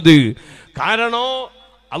എടുക്കുന്നത്. കാരണം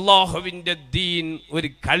അല്ലാഹുവിൻ്റെ ദീൻ ഒരു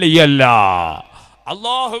കളിയല്ല.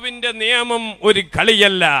 അല്ലാഹുവിൻ്റെ നിയമം ഒരു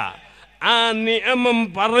കളിയല്ല. ആ നിയമം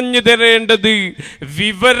പറഞ്ഞു തരേണ്ടത്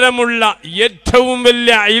വിവരമുള്ള ഏറ്റവും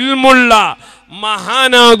വലിയ ഇൽമുള്ള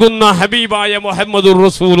മഹാനാകുന്ന ഹബീബായ മുഹമ്മദുർ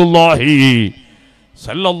റസൂലുള്ളാഹി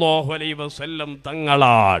സല്ലല്ലാഹു അലൈഹി വസല്ലം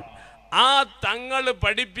തങ്ങളാണ്. ആ തങ്ങൾ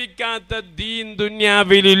പഠിപ്പിക്കാത്ത ദീൻ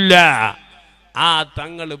ദുനിയാവിലില്ല. ആ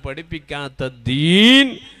തങ്ങൾ പഠിപ്പിക്കാത്ത ദീൻ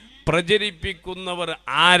പ്രചരിപ്പിക്കുന്നവർ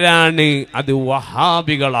ആരാണ്? അത്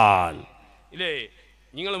വഹാബികളാണ്. ഇല്ലേ?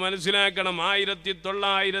 നിങ്ങൾ മനസ്സിലാക്കണം,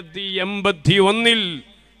 1981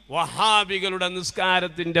 വഹാബികളുടെ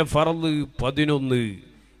നിസ്കാരത്തിൻ്റെ ഫർള് 11,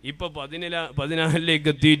 ഇപ്പൊ 14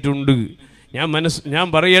 എത്തിയിട്ടുണ്ട്. ഞാൻ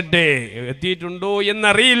പറയട്ടെ, എത്തിയിട്ടുണ്ടോ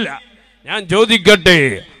എന്നറിയില്ല. ഞാൻ ചോദിക്കട്ടെ,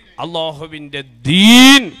 അല്ലാഹുവിൻ്റെ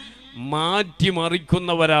ദീൻ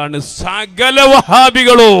മാറ്റിമറിക്കുന്നവരാണ് സകല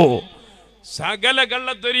വഹാബികളോ, സകല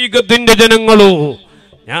കള്ളത്വരീഖത്തിന്റെ ജനങ്ങളോ.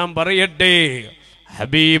 ഞാൻ പറയട്ടെ,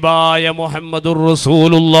 ഹബീബായ മുഹമ്മദുർ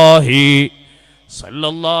റസൂലുള്ളാഹി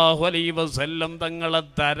സല്ലല്ലാഹു അലൈഹി വസല്ലം തങ്ങളെ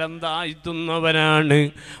തരം താഴ്ത്തുന്നവനാണ്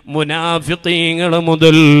മുനാഫിഖീങ്ങൾ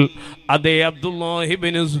മുതൽ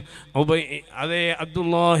അബ്ദുല്ലാഹിബ്നു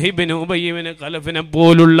ഉബയ്യിബ്നു ഖലഫിനെ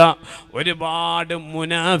പോലുള്ള ഒരുപാട്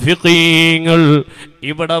മുനാഫിഖീങ്ങൾ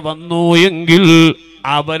ഇവിടെ വന്നു എങ്കിൽ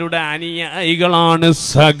അവരുടെ അനുയായികളാണ്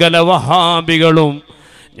സകല വഹാബികളും.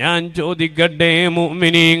 ഞാൻ ചോദിക്കട്ടെ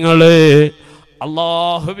മുഅ്മിനീങ്ങളെ,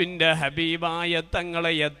 അല്ലാഹുവിൻ്റെ ഹബീബായ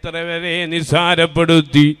തങ്ങളെ എത്ര വരെ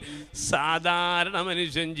നിസാരപ്പെടുത്തി? സാധാരണ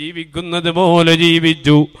മനുഷ്യൻ ജീവിക്കുന്നത് പോലെ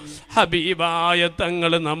ജീവിച്ചു. ഹബീബായ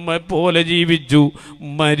തങ്ങൾ നമ്മെപ്പോലെ ജീവിച്ചു,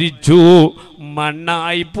 മരിച്ചു,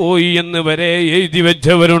 മണ്ണായി പോയി എന്ന് വരെ എഴുതി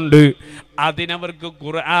വെച്ചവരുണ്ട്. അതിനവർക്ക്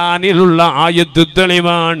ഖുർആനിലുള്ള ആയത്ത്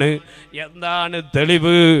തെളിവാണ്. എന്താണ്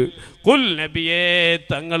തെളിവ്? ഖുൽ നബിയേ,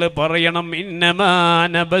 തങ്ങൾ പറയണം, ഇന്നമാ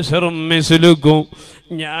അന ബശറും മിസ്ലുക്കും,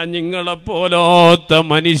 ഞാൻ നിങ്ങളെപ്പോലത്തെ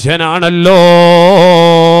മനുഷ്യനാണല്ലോ,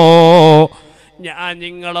 ഞാൻ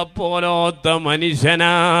നിങ്ങളെപ്പോലത്തെ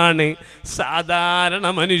മനുഷ്യനാണ്, സാധാരണ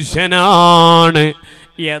മനുഷ്യനാണ്.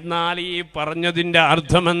 എന്നാൽ ഈ പറഞ്ഞതിൻ്റെ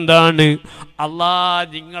അർത്ഥം എന്താണ്? അല്ലാഹ്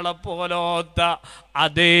നിങ്ങളെപ്പോലത്തെ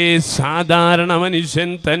അതേ സാധാരണ മനുഷ്യൻ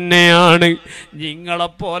തന്നെയാണ്,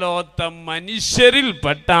 നിങ്ങളെപ്പോലത്തെ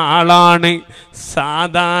മനുഷ്യരിൽപ്പെട്ട ആളാണ്.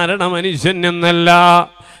 സാധാരണ മനുഷ്യൻ എന്നല്ല,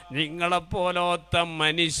 നിങ്ങളെപ്പോലത്തെ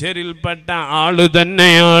മനുഷ്യരിൽപ്പെട്ട ആള്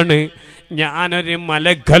തന്നെയാണ്. ഞാനൊരു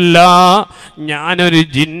മലക്കല്ല, ഞാനൊരു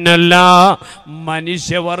ജിന്നല്ല,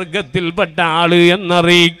 മനുഷ്യവർഗത്തിൽപ്പെട്ട ആള്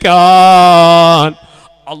എന്നറിയിക്കാൻ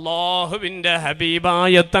അല്ലാഹുവിൻ്റെ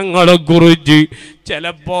ഹബീബായ തങ്ങളെ കുറിച്ച്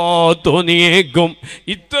ചിലപ്പോ തോന്നിയേക്കും,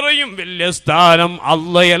 ഇത്രയും വലിയ സ്ഥാനം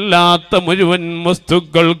അല്ലാത്ത മുഴുവൻ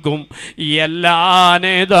വസ്തുക്കൾക്കും എല്ലാ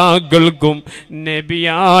നേതാക്കൾക്കും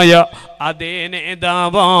നബിയായ അതേ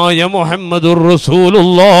നേതാവായ മുഹമ്മദുർ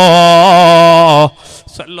റസൂലുള്ളാഹ്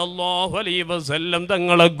സല്ലല്ലാഹു അലൈഹി വസല്ലം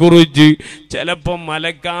തങ്ങളെ കുറിച്ച് ചിലപ്പോൾ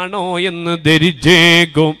മലക്കാണോ എന്ന്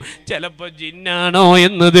ധരിച്ചേക്കും, ചിലപ്പോൾ ജിന്നാണോ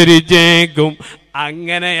എന്ന് ധരിച്ചേക്കും.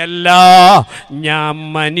 അങ്ങനെയല്ല, ഞാൻ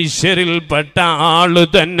മനുഷ്യരിൽപ്പെട്ട ആള്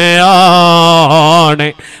തന്നെയാണ്.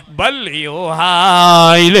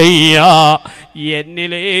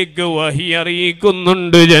 എന്നിലേക്ക് വഹി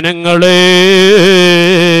അറിയിക്കുന്നുണ്ട് ജനങ്ങളെ.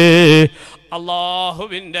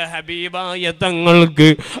 അല്ലാഹുവിൻ്റെ ഹബീബായ തങ്ങൾക്ക്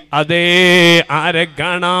അതേ ആരെ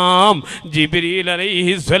കാണാം? ജിബ്രീൽ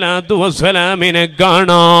അലൈഹിസ്സലാത്തു വസ്സലാമിനെ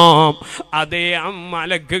കാണാം. അതേ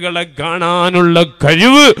മലക്കുകളെ കാണാനുള്ള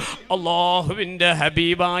കഴിവ് അല്ലാഹുവിൻ്റെ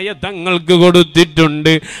ഹബീബായ തങ്ങൾക്ക്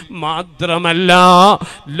കൊടുത്തിട്ടുണ്ട്. മാത്രമല്ല,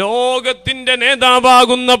 ലോകത്തിൻ്റെ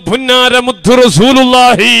നേതാവാകുന്ന പുന്നാര മുത്ത്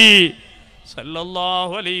റസൂലുള്ളാഹി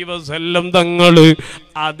സല്ലല്ലാഹു അലൈഹി വസല്ലം തങ്ങൾ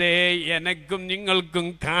അതേ എനക്കും നിങ്ങൾക്കും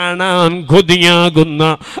കാണാൻ കൊതിയാകുന്ന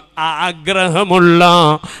ആഗ്രഹമുള്ള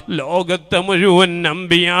ലോകത്തെ മുഴുവൻ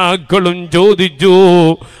അമ്പിയാക്കളും ചോദിച്ചു,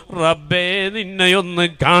 റബ്ബേ നിന്നെയൊന്ന്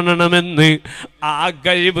കാണണമെന്ന്. ആ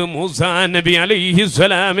കഴിവ് മൂസാ നബി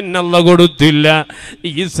അലൈഹിസ്സലാമിന് അല്ലാഹു കൊടുത്തില്ല,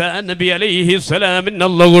 ഈസാ നബി അലൈഹിസ്സലാമിന്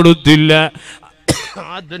അല്ലാഹു കൊടുത്തില്ല,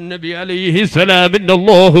 ആദം നബി അലൈഹിസ്സലാമിന്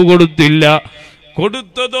അല്ലാഹു കൊടുത്തില്ല.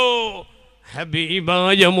 കൊടുത്തതോ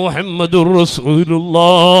ഹബീബായ മുഹമ്മദുർ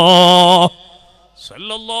റസൂലുള്ളാഹ്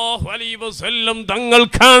സല്ലല്ലാഹു അലൈഹി വസല്ലം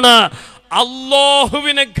തങ്ങൾക്കാണ്.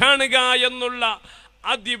 അല്ലാഹുവിനെ കാണുക എന്നുള്ള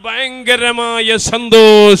അതിഭയങ്കരമായ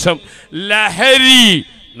സന്തോഷം, ലഹരി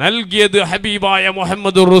നൽകിയത് ഹബീബായ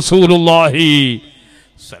മുഹമ്മദുർ റസൂലുള്ളാഹി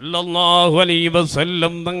സല്ലല്ലാഹു അലൈഹി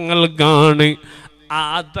വസല്ലം തങ്ങൾക്കാണ്. ആ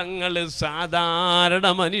തങ്ങൾ സാധാരണ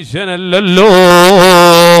മനുഷ്യനല്ലല്ലോ.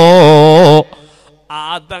 ആ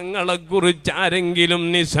തങ്ങളെ കുറിച്ച് ആരെങ്കിലും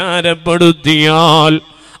നിസാരപ്പെടുത്തിയാൽ,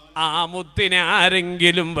 ആ മുത്തിനെ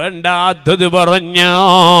ആരെങ്കിലും വേണ്ടാത്തത്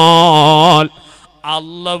പറഞ്ഞാൽ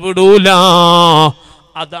അല്ലാഹു വിടൂല,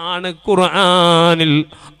 അതാണ് ഖുർആനിൽ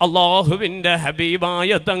അല്ലാഹുവിൻ്റെ ഹബീബായ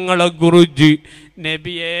തങ്ങളെ കുറിച്ച്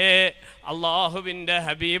നബിയെ അല്ലാഹുവിൻ്റെ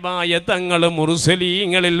ഹബീബായ തങ്ങൾ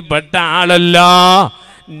മുർസലീങ്ങളിൽ പെട്ട ആളല്ല,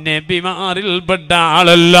 നബിമാരിൽ പെട്ട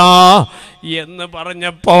ആളല്ല എന്ന്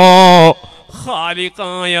പറഞ്ഞപ്പോ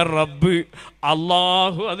ഖാലിഖായ റബ്ബ്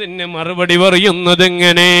അല്ലാഹു അതിന് മറുപടി പറയുന്നത്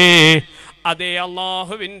എങ്ങനെ? അതേ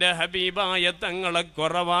അല്ലാഹുവിൻ്റെ ഹബീബായ തങ്ങളെ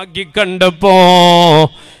കുറവാക്കി കണ്ടപ്പോ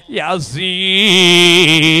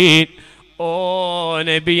യാസീൻ ഓ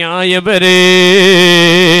നബിയായവരെ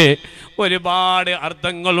ഒരുപാട്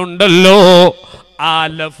അർത്ഥങ്ങളുണ്ടല്ലോ. ആ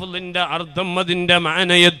ലഫ്ളിന്റെ അർത്ഥം അതിൻ്റെ മാന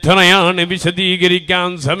എത്രയാണ് വിശദീകരിക്കാൻ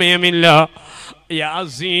സമയമില്ല.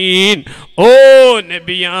 യാസീൻ ഓ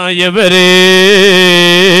നബിയായവരെ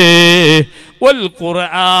വൽ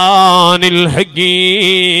ഖുർആനിൽ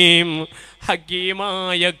ഹകീം,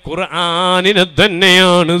 ഹകീമായ ഖുർആനിനെ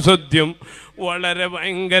തന്നെയാണ് സത്യം. വളരെ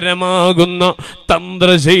ഭയങ്കരമാകുന്ന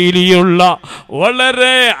തന്ത്രശൈലിയുള്ള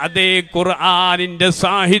വളരെ അതേ ഖുർആനിൻ്റെ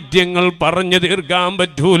സാഹിത്യങ്ങൾ പറഞ്ഞു തീർക്കാൻ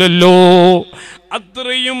പറ്റൂലല്ലോ.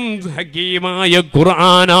 അത്രയും ഹകീമായ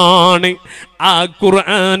ഖുർആനാണ്. ആ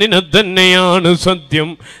ഖുർആനിനെ തന്നെയാണ് സത്യം.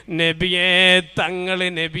 നബിയെ തങ്ങൾ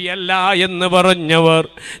നബിയല്ല എന്ന് പറഞ്ഞവർ,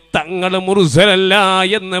 തങ്ങൾ മുർസലല്ല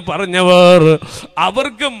എന്ന് പറഞ്ഞവർ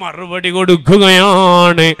അവർക്ക് മറുപടി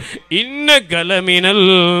കൊടുക്കുകയാണ്, ഇന്നക ലമിനൽ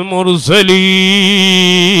മുർസലീൻ.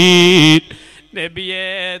 നബിയെ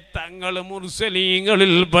തങ്ങൾ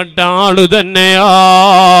മുർസലീങ്ങളിൽ പെട്ട ആള്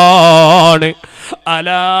തന്നെയാണ്.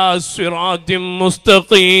 അലാ സിറാത്തിൻ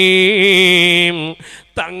മുസ്തഖീം,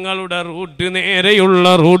 തങ്ങളുടെ റൂട്ട് നേരെയുള്ള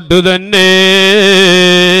റൂട്ട് തന്നെ.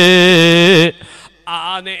 ആ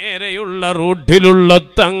നേരെയുള്ള റൂട്ടിലുള്ള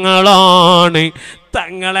തങ്ങളാണ്.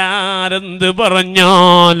 തങ്ങളാരെന്ത്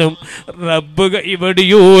പറഞ്ഞാലും റബ്ബ്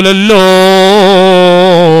കൈവടിയൂലല്ലോ,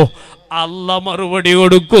 അല്ല മറുപടി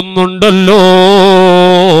കൊടുക്കുന്നുണ്ടല്ലോ.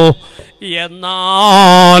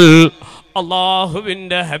 എന്നാൽ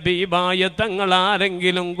അല്ലാഹുവിൻ്റെ ഹബീബായ തങ്ങൾ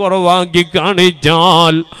ആരെങ്കിലും കുറവാക്കി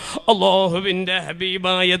കാണിച്ചാൽ, അല്ലാഹുവിൻ്റെ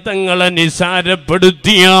ഹബീബായ തങ്ങളെ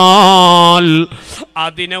നിസാരപ്പെടുത്തിയാൽ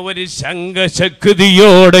അതിനെ ഒരു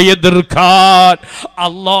ശംഖശക്തിയോടെ എതിർക്കാൻ,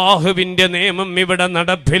 അല്ലാഹുവിൻ്റെ നിയമം ഇവിടെ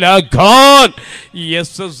നടപ്പിലാക്കാൻ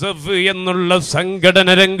SSF എന്നുള്ള സംഘടന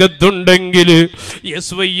രംഗത്തുണ്ടെങ്കിൽ,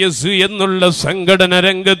 SYS എന്നുള്ള സംഘടന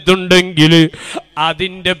രംഗത്തുണ്ടെങ്കിൽ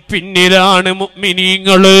അതിൻ്റെ പിന്നിലാണ്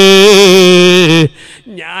മുഅ്മിനീങ്ങള്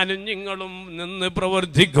ഞാനും നിങ്ങളും നിന്ന്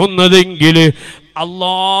പ്രവർത്തിക്കുന്നതെങ്കിൽ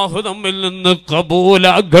അല്ലാഹു നമ്മിൽ നിന്ന്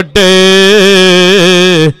കബൂലാക്കട്ടെ.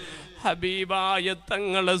 ഹബീബായ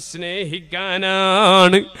തങ്ങളെ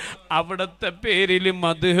സ്നേഹിക്കാനാണ്, അവിടത്തെ പേരിൽ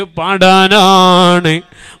മദ്ഹ് പാടാനാണ്,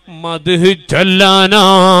 മദ്ഹ്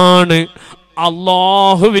ചൊല്ലാനാണ്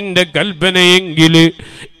അല്ലാഹുവിൻ്റെ കൽപ്പനയെങ്കിൽ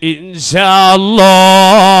ഇൻഷാ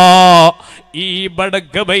അല്ലാഹ് ഈ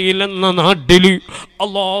ബഡക്കബൈൽ എന്ന നാട്ടിൽ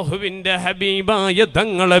അല്ലാഹുവിൻ്റെ ഹബീബായ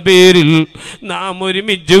തങ്ങളെ പേരിൽ നാം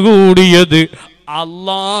ഒരുമിച്ച് കൂടിയത്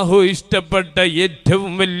അല്ലാഹു ഇഷ്ടപ്പെട്ട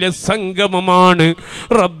ഏറ്റവും വലിയ സംഗമമാണ്.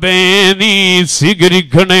 റബ്ബേ നീ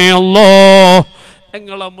സ്വീകരിക്കണേ അല്ലാ,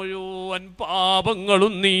 ഞങ്ങളെ മുഴുവൻ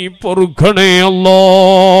പാപങ്ങളും നീ പൊറുക്കണേ അല്ലാ.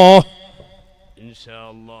 ഇൻഷാ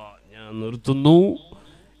അല്ലാഹ് ഞാൻ നിർത്തുന്നു.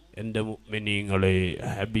 എൻ്റെ മുഅ്മിനീങ്ങളെ,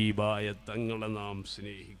 ഹബീബായ തങ്ങളെ നാം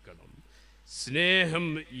സ്നേഹിക്കണം. സ്നേഹം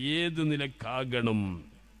ഏത് നിലക്കാകണം?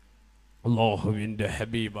 അല്ലാഹുവിൻ്റെ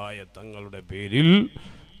ഹബീബായ തങ്ങളുടെ പേരിൽ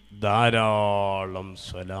ധാരാളം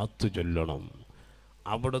സ്വലാത്ത് ചൊല്ലണം,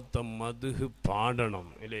 അവിടുത്തെ മദ്ഹ് പാടണം.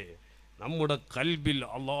 അല്ലേ? നമ്മുടെ കൽബിൽ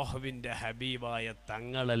അല്ലാഹുവിൻ്റെ ഹബീബായ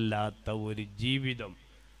തങ്ങളല്ലാത്ത ഒരു ജീവിതം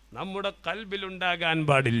നമ്മുടെ കൽബിലുണ്ടാകാൻ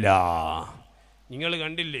പാടില്ല. നിങ്ങൾ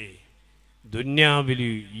കണ്ടില്ലേ, ദുന്യാവിൽ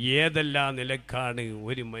ഏതെല്ലാം നിലക്കാണ്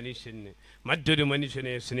ഒരു മനുഷ്യന് മറ്റൊരു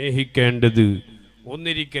മനുഷ്യനെ സ്നേഹിക്കേണ്ടത്?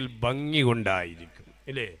 ഒന്നിരിക്കൽ ഭംഗി കൊണ്ടായിരിക്കും.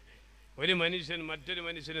 ഇല്ലേ? ഒരു മനുഷ്യൻ മറ്റൊരു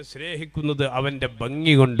മനുഷ്യനെ സ്നേഹിക്കുന്നത് അവൻ്റെ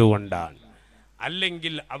ഭംഗി കൊണ്ടുകൊണ്ടാണ്,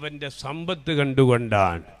 അല്ലെങ്കിൽ അവൻ്റെ സമ്പത്ത്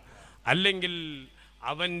കണ്ടുകൊണ്ടാണ്, അല്ലെങ്കിൽ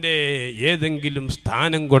അവൻ്റെ ഏതെങ്കിലും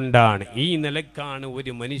സ്ഥാനം കൊണ്ടാണ്. ഈ നിലക്കാണ്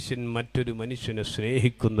ഒരു മനുഷ്യൻ മറ്റൊരു മനുഷ്യനെ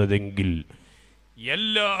സ്നേഹിക്കുന്നതെങ്കിൽ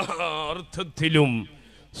എല്ലാ അർത്ഥത്തിലും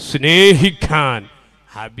സ്നേഹിക്കാൻ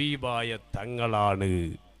ഹബീബായ തങ്ങളാണ്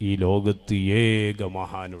ഈ ലോകത്ത് ഏക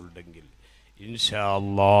മഹാനുണ്ടെങ്കിൽ. ഇൻഷാ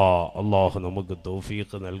അല്ലാഹ് അല്ലാഹു നമുക്ക്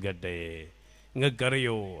തൗഫീഖ് നൽകട്ടെ.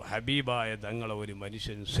 നിങ്ങൾക്കറിയോ, ഹബീബായ തങ്ങളെ ഒരു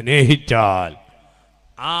മനുഷ്യൻ സ്നേഹിച്ചാൽ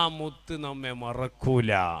ആ മുത്ത് നമ്മെ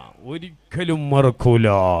മറക്കൂല, ഒരിക്കലും മറക്കൂല.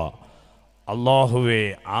 അല്ലാഹുവേ,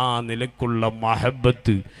 ആ നിലക്കുള്ള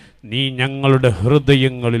മഹബത്ത് നീ ഞങ്ങളുടെ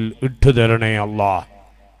ഹൃദയങ്ങളിൽ ഇട്ടുതരണേ അല്ലാ.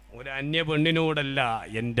 ഒരു അന്യ പെണ്ണിനോടല്ല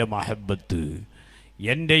എൻ്റെ മഹബത്ത്,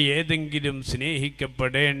 എൻ്റെ ഏതെങ്കിലും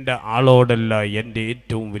സ്നേഹിക്കപ്പെടേണ്ട ആളോടല്ല എൻ്റെ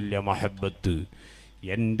ഏറ്റവും വലിയ മഹബത്ത്.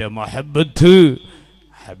 എൻ്റെ മഹബത്ത്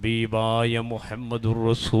ഹബീബായ മുഹമ്മദുർ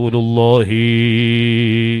റസൂലുള്ളാഹി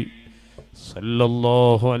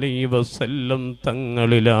സല്ലല്ലാഹു അലൈഹി വസല്ലം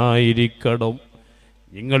തങ്ങളിലായിരിക്കണം.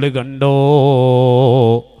 നിങ്ങൾ കണ്ടോ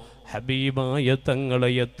ഹബീബായ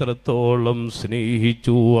തങ്ങളെ എത്രത്തോളം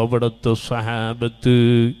സ്നേഹിച്ചു അവിടുത്തെ സ്വഹാബത്ത്.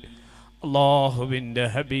 അല്ലാഹുവിൻ്റെ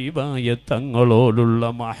ഹബീബായ തങ്ങളോടുള്ള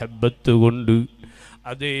മഹബത്ത് കൊണ്ട്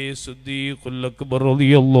അതേ സിദ്ദീഖുൽ അക്ബർ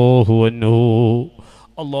റളിയല്ലാഹു അൻഹു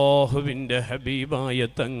അല്ലാഹുവിൻ്റെ ഹബീബായ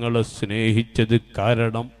തങ്ങളെ സ്നേഹിച്ചത്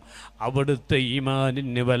കാരണം അവിടുത്തെ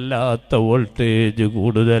ഈമാനിന് വല്ലാത്ത വോൾട്ടേജ്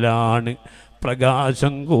കൂടുതലാണ്,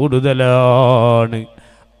 പ്രകാശം കൂടുതലാണ്.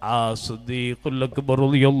 ആ സിദ്ദീഖുൽ അക്ബർ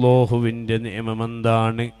റളിയല്ലാഹുവിൻ്റെ നിയമം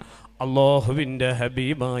എന്താണ്? അല്ലാഹുവിൻ്റെ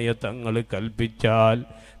ഹബീബായ തങ്ങൾ കൽപ്പിച്ചാൽ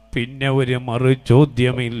പിന്നെ ഒരു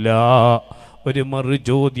മറുചോദ്യമില്ല. ഒരു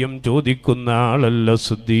മറുചോദ്യം ചോദിക്കുന്ന ആളല്ല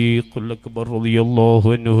സിദ്ദീഖുൽ അക്ബർ റളിയല്ലാഹു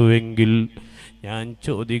അൻഹു എങ്കിൽ ഞാൻ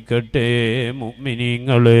ചോദിക്കട്ടെ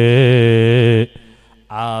മുഅ്മിനീങ്ങളെ,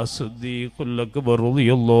 ആ സിദ്ദീഖുൽ അക്ബർ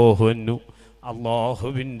റളിയല്ലാഹു അൻഹു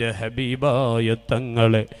അല്ലാഹുവിൻ്റെ ഹബീബായ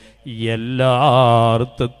തങ്ങളെ എല്ലാ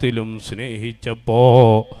അർത്ഥത്തിലും സ്നേഹിച്ചപ്പോൾ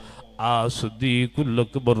ആ സിദ്ദീഖുൽ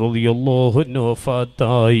അക്ബർ റളിയല്ലാഹു അൻഹു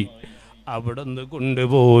വഫാത്തായി. അവിടെ നിന്ന്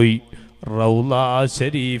കൊണ്ടുപോയി റൗള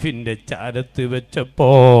ശരീഫിൻ്റെ ചാരത്ത്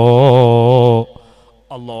വെച്ചപ്പോൾ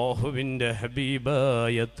അല്ലാഹുവിൻ്റെ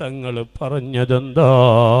ഹബീബായ തങ്ങൾ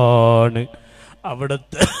പറഞ്ഞതെന്താണ്?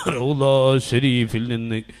 അവിടുത്തെ റൗള ശരീഫിൽ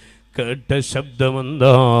നിന്ന് കേട്ട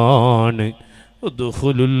ശബ്ദമെന്താണ്?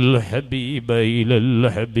 ഉദ്ഖുലുൽ ഹബീബ ഇലൽ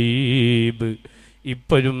ഹബീബ്.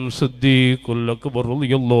 ഇപ്പോഴും സിദ്ദീഖുൽ അക്ബർ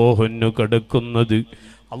റളിയല്ലാഹു അൻഹു കിടക്കുന്നത്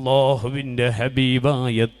അല്ലാഹുവിൻ്റെ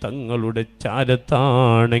ഹബീബായ തങ്ങളുടെ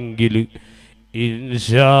ചാരത്താണെങ്കിൽ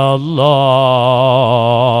ഇൻഷാ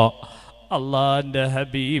അല്ലാഹ് അള്ളാൻ്റെ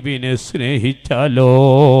ഹബീബിനെ സ്നേഹിച്ചാലോ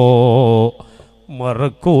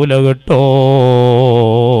മറക്കൂല കേട്ടോ.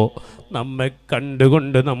 നമ്മെ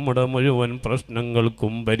കണ്ടുകൊണ്ട് നമ്മുടെ മുഴുവൻ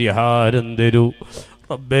പ്രശ്നങ്ങൾക്കും പരിഹാരം തരൂ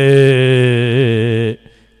റബ്ബേ.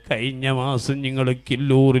 കഴിഞ്ഞ മാസം നിങ്ങൾ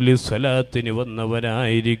കില്ലൂറിൽ സ്വലാത്തിന്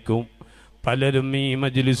വന്നവരായിരിക്കും. പലരും ഈ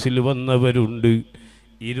മജ്ലിസിൽ വന്നവരുണ്ട്.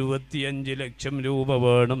 25 ലക്ഷം രൂപ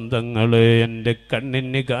വേണം തങ്ങളെ എൻ്റെ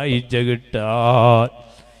കണ്ണിന് കാഴ്ച കിട്ടാൻ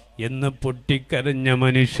എന്ന് പൊട്ടിക്കരഞ്ഞ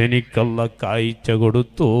മനുഷ്യനിക്കല്ല കാഴ്ച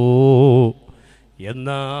കൊടുത്തു.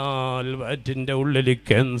 എന്നാൽ വയറ്റിൻ്റെ ഉള്ളിൽ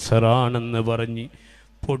ക്യാൻസറാണെന്ന് പറഞ്ഞ്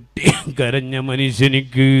പൊട്ടിക്കരഞ്ഞ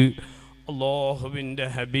മനുഷ്യനിക്ക് അല്ലാഹുവിൻ്റെ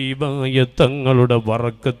ഹബീബായ തങ്ങളുടെ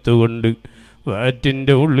ബറക്കത്ത് കൊണ്ട്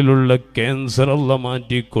വയറ്റിൻ്റെ ഉള്ളിലുള്ള ക്യാൻസർ അല്ലാഹ്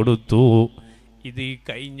മാറ്റിക്കൊടുത്തു. ഇത് ഈ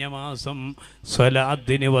കഴിഞ്ഞ മാസം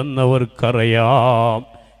സ്വലാത്തിന് വന്നവർക്കറിയാം.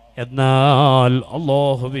 എന്നാൽ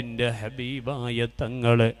അല്ലാഹുവിൻ്റെ ഹബീബായ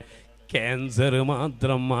തങ്ങളെ ക്യാൻസർ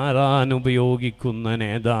മാത്രം മാറാൻ ഉപയോഗിക്കുന്ന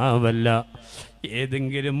നേതാവല്ല,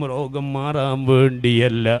 ഏതെങ്കിലും രോഗം മാറാൻ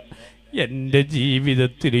വേണ്ടിയല്ല. എൻ്റെ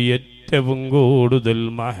ജീവിതത്തിൽ ഏറ്റവും കൂടുതൽ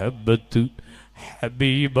മഹബത്ത്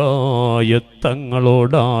ഹബീബായ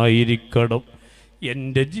തങ്ങളോടായിരിക്കണം.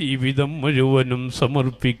 എൻ്റെ ജീവിതം മുഴുവനും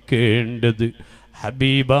സമർപ്പിക്കേണ്ടത്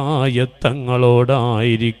ഹബീബായ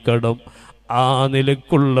തങ്ങളോടായിരിക്കണം. ആ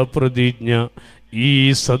നിലക്കുള്ള പ്രതിജ്ഞ ഈ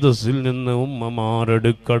സദസ്സിൽ നിന്ന്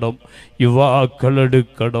ഉമ്മമാരെടുക്കണം,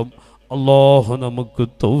 യുവാക്കളെടുക്കണം. അല്ലാഹു നമുക്ക്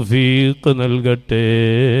തൗഫീഖ് നൽകട്ടെ.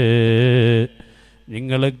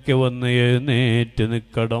 നിങ്ങളൊക്കെ വന്ന് എഴുന്നേറ്റ്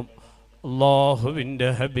നിൽക്കണം. അല്ലാഹുവിൻ്റെ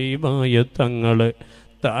ഹബീബായ തങ്ങളെ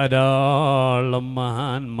ധാരാളം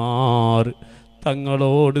മഹാന്മാർ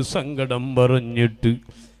തങ്ങളോട് സങ്കടം പറഞ്ഞിട്ട്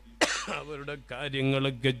അവരുടെ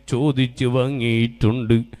കാര്യങ്ങളൊക്കെ ചോദിച്ചു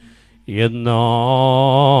വാങ്ങിയിട്ടുണ്ട്. എന്നാൽ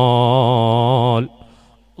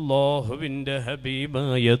അല്ലാഹുവിൻ്റെ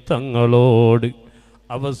ഹബീബായ തങ്ങളോട്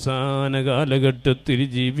അവസാന കാലഘട്ടത്തിൽ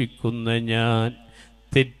ജീവിക്കുന്ന ഞാൻ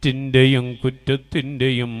തെറ്റിൻ്റെയും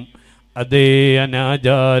കുറ്റത്തിൻ്റെയും അതേ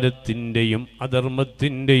അനാചാരത്തിൻ്റെയും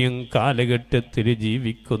അധർമ്മത്തിൻ്റെയും കാലഘട്ടത്തിൽ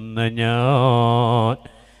ജീവിക്കുന്ന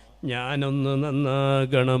ഞാനൊന്ന്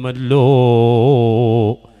നന്നാകണമല്ലോ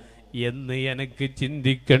എന്ന് എനിക്ക്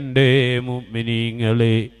ചിന്തിക്കണ്ടേ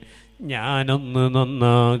മുഅ്മിനീങ്ങളെ? ഞാനൊന്ന്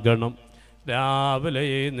നന്നാകണം. രാവിലെ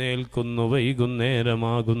എഴുന്നേൽക്കുന്നു,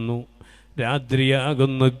 വൈകുന്നേരമാകുന്നു,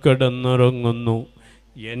 രാത്രിയാകുന്നു, കിടന്നുറങ്ങുന്നു.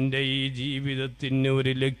 എൻ്റെ ഈ ജീവിതത്തിന്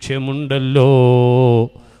ഒരു ലക്ഷ്യമുണ്ടല്ലോ,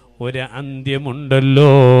 ഒരു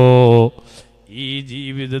അന്ത്യമുണ്ടല്ലോ. ഈ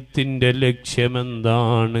ജീവിതത്തിൻ്റെ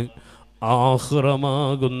ലക്ഷ്യമെന്താണ്?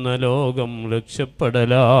 ആഖിറമാകുന്ന ലോകം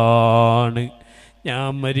രക്ഷപ്പെടലാണ്. ഞാൻ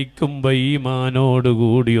മരിക്കുമ്പോൾ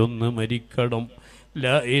ഈമാനോടുകൂടി ഒന്ന് മരിക്കണം.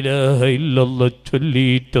 ലാ ഇലാഹ ഇല്ലല്ലാഹ്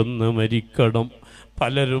ചൊല്ലിയിട്ടൊന്ന് മരിക്കണം.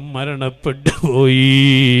 പലരും മരണപ്പെട്ടു പോയി.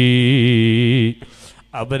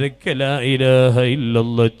 അവരൊക്കെ ലാ ഇലാഹ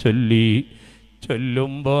ഇല്ലല്ലാഹ് ചൊല്ലി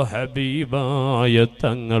ചൊല്ലുമ്പോൾ ഹബീബായ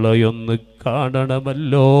തങ്ങളെയൊന്ന്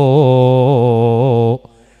കാണണമല്ലോ,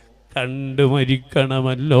 കണ്ടു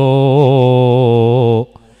മരിക്കണമല്ലോ.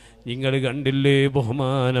 നിങ്ങൾ കണ്ടില്ലേ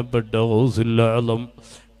ബഹുമാനപ്പെട്ട ഗൗസുൽ ആലം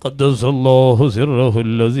ഖദ്ദസല്ലാഹു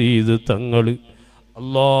സിർറഹുൽ അസീസ് തങ്ങൾ,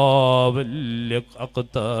 വലിയ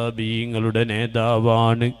അഖ്താബീങ്ങളുടെ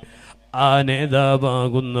നേതാവാണ്. ആ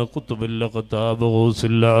നേതാവാകുന്ന ഖുത്ബുൽ അഖ്താബ്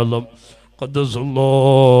ഗൗസുൽ ആലം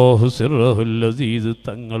ഖദ്ദസല്ലാഹു സിർറഹുൽ അസീസ്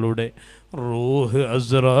തങ്ങളുടെ റൂഹ്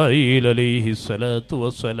അസ്റായീൽ അലൈഹി സ്വലാത്തു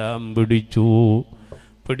വസ്സലാം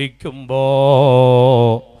പിടിക്കുമ്പോൾ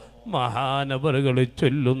മഹാനവറുകൾ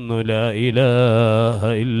ചൊല്ലുന്നു ലാ ഇലാഹ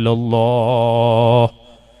ഇല്ലല്ലാഹ്,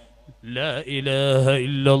 ലാ ഇലാഹ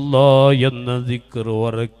ഇല്ലല്ലാഹ് എന്ന ദിക്ർ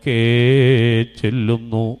ഉറക്കെ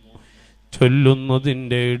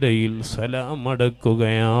ചൊല്ലുന്നതിൻ്റെ ഇടയിൽ സലാം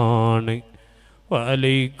അടക്കുകയാണ്.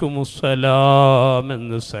 വഅലൈക്കുമുസ്സലാം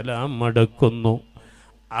എന്ന് സലാം അടക്കുന്നു.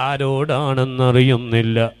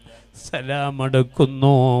 ആരോടാണെന്നറിയുന്നില്ല, സലാം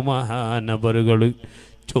അടക്കുന്നു. മഹാനവറുകൾ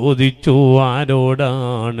ചോദിച്ചു,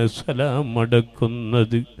 ആരോടാണ് സലാം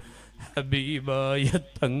അടക്കുന്നത്? ഹബീബായ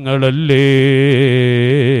തങ്ങളല്ലേ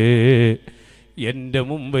എൻ്റെ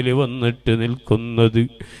മുമ്പിൽ വന്നിട്ട് നിൽക്കുന്നത്,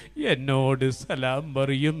 എന്നോട് സലാം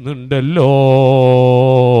പറയുന്നുണ്ടല്ലോ.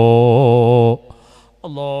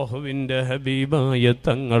 അല്ലാഹുവിൻ്റെ ഹബീബായ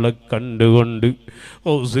തങ്ങളെ കണ്ടുകൊണ്ട്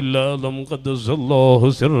ഗൗസുൽ ആലം ഖദ്ദസല്ലാഹു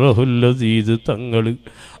സിർറഹുൽ അസീസ് തങ്ങൾ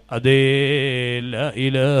അതേ ലാ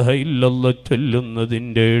ഇലാഹ ഇല്ലല്ലാഹ്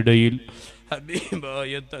ചൊല്ലുന്നതിൻ്റെ ഇടയിൽ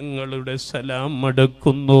ഹബീബായ തങ്ങളുടെ സലാം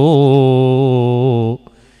അടക്കുന്നു.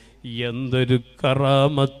 എന്തൊരു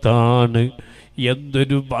കറാമത്താണ്,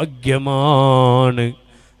 എന്തൊരു ഭാഗ്യമാണ്.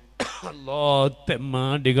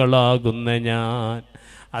 തെമ്മാടികളാകുന്ന ഞാൻ,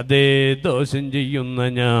 അതേ ദോഷം ചെയ്യുന്ന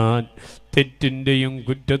ഞാൻ, തെറ്റിൻ്റെയും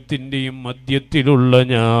കുറ്റത്തിൻ്റെയും മധ്യത്തിലുള്ള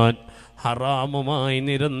ഞാൻ, ഹറാമുമായി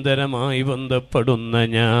നിരന്തരമായി ബന്ധപ്പെടുന്ന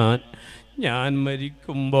ഞാൻ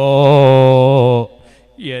മരിക്കുമ്പോൾ,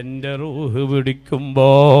 എൻ്റെ റൂഹ്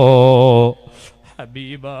പിടിക്കുമ്പോൾ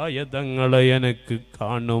ഹബീബായ തങ്ങളെ എനിക്ക്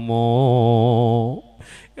കാണുമോ?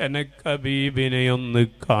 എനിക്ക് ഹബീബിനെ ഒന്ന്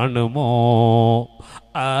കാണുമോ?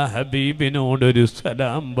 ആ ഹബീബിനോടൊരു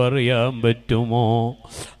സലാം പറയാൻ പറ്റുമോ?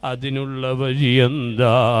 അതിനുള്ള വഴി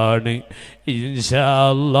എന്താണ്? ഇൻഷാ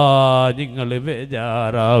അല്ലാഹ് നിങ്ങൾ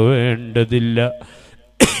ബേജാറാവേണ്ടതില്ല.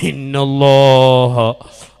 ഇന്നല്ലാഹ,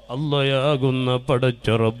 അല്ലാഹയാകുന്ന പടച്ച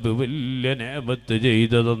റബ്ബ്, വലിയ നേമത്ത്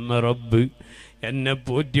ചെയ്തു തന്ന റബ്ബ്, എന്നെ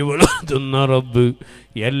പോറ്റി വളർത്തുന്ന റബ്ബ്,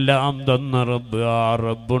 എല്ലാം തന്ന റബ്ബ്, ആ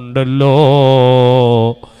റബ്ബുണ്ടല്ലോ.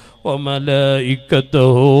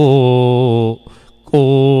 വമലായികതഹു,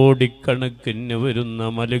 കോടിക്കണക്കിന് വരുന്ന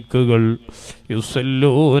മലക്കുകൾ,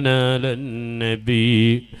 യുസല്ലൂന അലൻ നബി,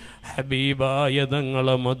 ഹബീബായ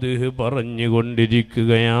തങ്ങളെ മദ്ഹ്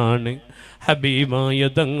പറഞ്ഞുകൊണ്ടിരിക്കുകയാണ്. ഹബീബായ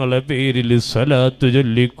തങ്ങളെ പേരിൽ സ്വലാത്ത്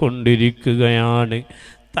ചൊല്ലിക്കൊണ്ടിരിക്കുകയാണ്.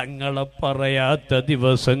 തങ്ങളെ പറയാത്ത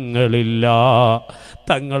ദിവസങ്ങളില്ല,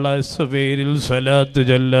 തങ്ങളെ പേരിൽ സ്വലാത്ത്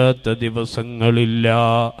ചൊല്ലാത്ത ദിവസങ്ങളില്ല.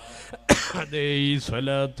 അതേ ഈ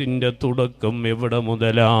സ്വലാത്തിൻ്റെ തുടക്കം എവിടെ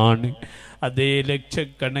മുതലാണ്? അതേ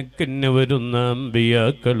ലക്ഷക്കണക്കിന് വരുന്ന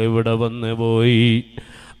അമ്പിയാക്കൾ ഇവിടെ വന്നു പോയി,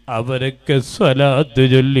 അവരൊക്കെ സ്വലാത്ത്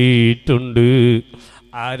ചൊല്ലിയിട്ടുണ്ട്.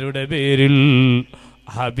 ആരുടെ പേരിൽ?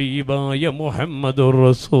 ഹബീബായ മുഹമ്മദുർ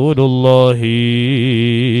റസൂലുള്ളാഹി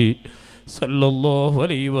സല്ലല്ലാഹു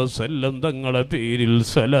അലൈഹി വസല്ലം തങ്ങളെ പേരിൽ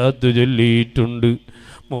സ്വലാത്ത് ചൊല്ലിയിട്ടുണ്ട്.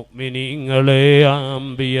 മുഅ്മിനീങ്ങളെ,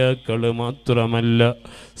 അമ്പിയാക്കൾ മാത്രമല്ല,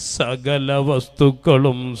 സകല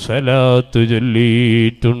വസ്തുക്കളും സ്വലാത്ത്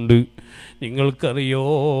ചൊല്ലിയിട്ടുണ്ട്. നിങ്ങൾക്കറിയോ,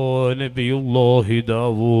 നബിയുല്ലാഹി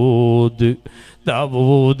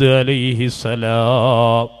ദാവൂദ്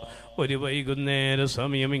അലൈഹിസ്സലാം ഒരു വൈകുന്നേര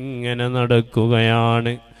സമയം ഇങ്ങനെ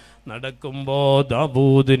നടക്കുകയാണ്. നടക്കുമ്പോൾ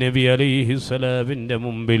ദാവൂദ് നബി അലൈഹിസ്സലാമിൻ്റെ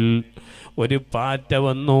മുമ്പിൽ ഒരു പാറ്റ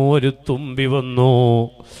വന്നു, ഒരു തുമ്പി വന്നു.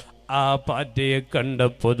 ആ പാറ്റയെ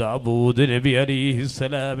കണ്ടപ്പോൾ ദാവൂദ് നബി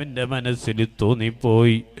അലൈഹിസ്സലാമിൻ്റെ മനസ്സിൽ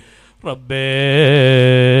തോന്നിപ്പോയി, റബ്ബേ,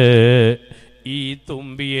 ഈ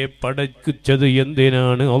തുമ്പിയെ പടച്ചത്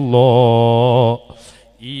എന്തിനാണ് അല്ലാഹ്?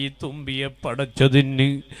 ഈ തുമ്പിയെ പടച്ചതിന്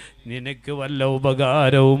നിനക്ക് വല്ല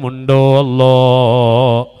ഉപകാരവുമുണ്ടോ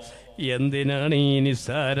അല്ലാഹ്? എന്തിനാണ് ഈ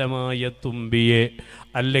നിസ്സാരമായ തുമ്പിയെ,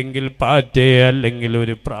 അല്ലെങ്കിൽ പാറ്റയെ, അല്ലെങ്കിൽ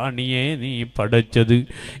ഒരു പ്രാണിയെ നീ പടച്ചത്?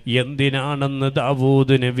 എന്തിനാണെന്ന്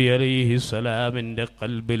ദാവൂദ് നബി അലൈഹിസ്സലാമിൻ്റെ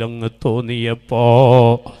ഖൽബിലങ്ങ് തോന്നിയപ്പോ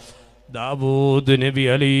ദാവൂദ് നബി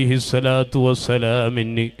അലൈഹിസ്സലാത്തു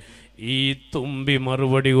വസ്സലാമിന് ഈ തുമ്പി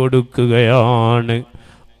മറുപടി കൊടുക്കുകയാണ്,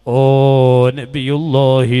 ഓ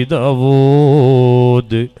നബിയുല്ലാഹി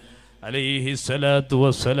ദാവൂദ്, അലൈഹിസ്സലാത്തു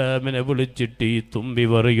വസ്സലാമിനെ വിളിച്ചിട്ട് ഈ തുമ്പി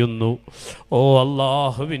പറയുന്നു, ഓ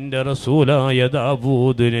അല്ലാഹുവിൻ്റെ റസൂലായ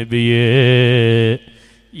ദാവൂദ് നബിയേ,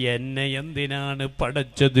 എന്നെ എന്തിനാണ്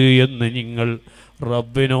പടച്ചത് എന്ന് നിങ്ങൾ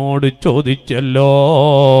റബ്ബിനോട് ചോദിച്ചല്ലോ,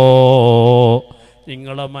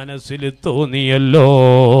 നിങ്ങളെ മനസ്സിൽ തോന്നിയല്ലോ.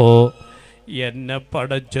 എന്നെ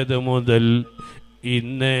പടച്ചത് മുതൽ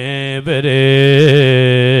ഇന്നേ വരെ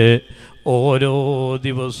ഓരോ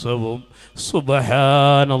ദിവസവും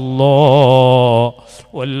സുബ്ഹാനല്ലാഹ്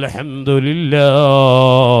വൽഹംദുലില്ലാഹ്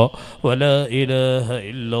വലാ ഇലാഹ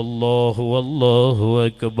ഇല്ലല്ലാഹു വല്ലാഹു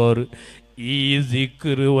അക്ബർ ഈ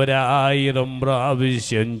സിക്ർ 1000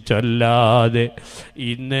 പ്രാവശ്യം ചൊല്ലാതെ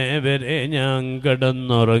ഇന്നേ വരെ ഞാൻ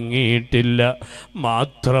കിടന്നുറങ്ങിയിട്ടില്ല.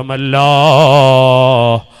 മാത്രമല്ല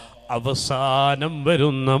അവസാനം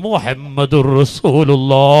വരുന്ന മുഹമ്മദുർ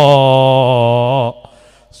റസൂലുള്ളാഹ്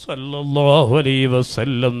സല്ലല്ലാഹു അലൈഹി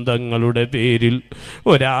വസല്ലം തങ്ങളുടെ പേരിൽ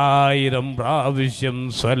 1000 പ്രാവശ്യം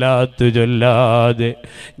സ്വലാത്ത് ചൊല്ലാതെ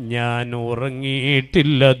ഞാൻ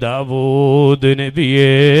ഉറങ്ങിയിട്ടില്ല ദാവൂദ്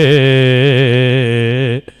നബിയേ.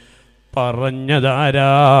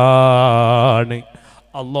 പറഞ്ഞതാരാണ്?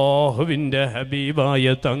 അല്ലാഹുവിൻ്റെ ഹബീബായ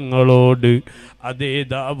തങ്ങളോട്, അതേ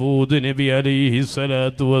ദാവൂദ് നബി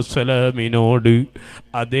അലൈഹിസ്സലാത്തു വസ്സലാമിനോട്,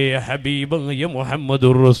 അതേ ഹബീബായ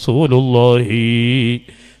മുഹമ്മദുർ റസൂലുള്ളാഹി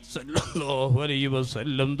സല്ലല്ലാഹു അലൈഹി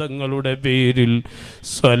വസല്ലം തങ്ങളുടെ പേരിൽ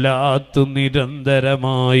സ്വലാത്ത്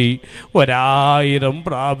നിരന്തരമായി 1000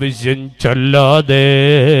 പ്രാവശ്യം ചൊല്ലാതെ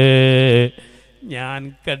ഞാൻ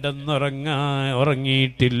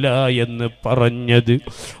ഉറങ്ങിയിട്ടില്ല എന്ന് പറഞ്ഞത്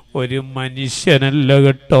ഒരു മനുഷ്യനല്ല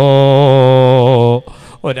കേട്ടോ,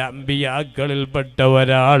 ഒരമ്പിയാക്കളിൽപ്പെട്ട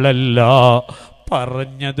ഒരാളല്ല.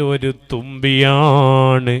 പറഞ്ഞത് ഒരു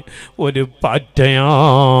തുമ്പിയാണ്, ഒരു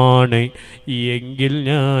പാറ്റയാണ്. എങ്കിൽ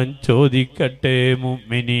ഞാൻ ചോദിക്കട്ടെ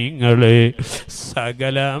മുഅ്മിനീങ്ങളെ,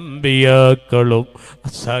 സകല അമ്പിയാക്കളും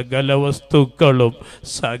സകല വസ്തുക്കളും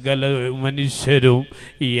സകല മനുഷ്യരും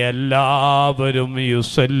എല്ലാവരും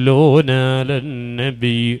യുസല്ലൂന അലൻ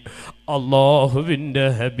നബി, അല്ലാഹുവിൻ്റെ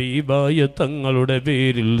ഹബീബായ തങ്ങളുടെ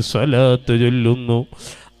പേരിൽ സ്വലാത്ത് ചൊല്ലുന്നു.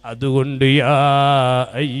 അതുകൊണ്ട് യാ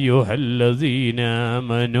അയ്യുഹല്ലദീന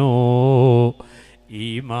ആമനൂ,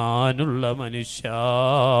 ഈമാനുള്ള മനുഷ്യ,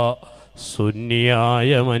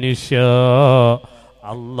 സുന്നിയായ മനുഷ്യ,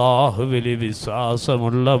 അല്ലാഹുവിൽ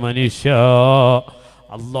വിശ്വാസമുള്ള മനുഷ്യ,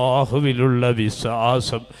 അല്ലാഹുവിലുള്ള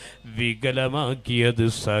വിശ്വാസം വികലമാക്കിയത്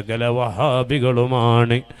സകല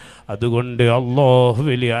വഹാബികളുമാണ്. അതുകൊണ്ട്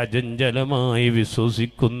അല്ലാഹുവിൽ അചഞ്ചലമായി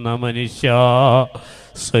വിശ്വസിക്കുന്ന മനുഷ്യ,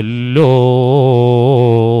 സല്ലോ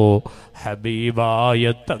ഹബീബായ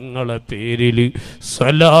തങ്ങളെ പേരിൽ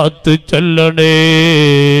സ്വലാത്ത് ചൊല്ലണേ.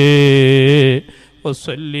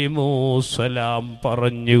 വസല്ലിമൂ, സലാം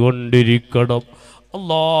പറഞ്ഞുകൊണ്ടിരിക്കണം.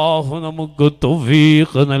 അല്ലാഹു നമുക്ക്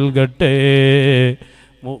തൗഫീഖ് നൽകട്ടെ.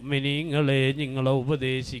 മുഅ്മിനീങ്ങളെ, നിങ്ങളെ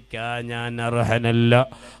ഉപദേശിക്കാൻ ഞാൻ അർഹനല്ല.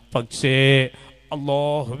 പക്ഷേ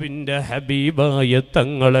അല്ലാഹുവിൻ്റെ ഹബീബായ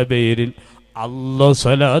തങ്ങളെ പേരിൽ അല്ലാഹു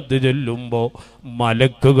സ്വലാത്ത് ചൊല്ലുമ്പോൾ,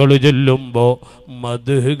 മലക്കുകൾ ചൊല്ലുമ്പോൾ,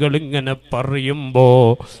 മദ്ഹുകൾ ഇങ്ങനെ പറയുമ്പോൾ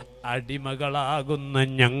അടിമകളാകുന്ന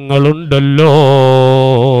ഞങ്ങളുണ്ടല്ലോ,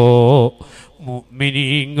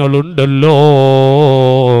 മുഅ്മിനീങ്ങളുണ്ടല്ലോ,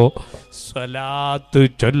 സ്വലാത്ത്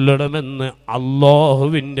ചൊല്ലണമെന്ന്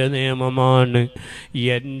അല്ലാഹുവിൻ്റെ നിയമമാണ്,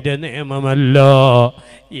 എൻ്റെ നിയമമല്ല.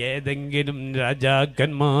 ഏതെങ്കിലും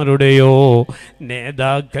രാജാക്കന്മാരുടെയോ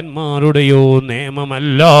നേതാക്കന്മാരുടെയോ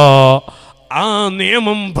നിയമമല്ല. ആ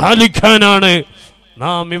നിയമം പാലിക്കാനാണ്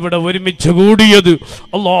നാം ഇവിടെ ഒരുമിച്ച് കൂടിയത്.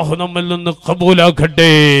 അല്ലാഹു നമ്മിൽ നിന്ന്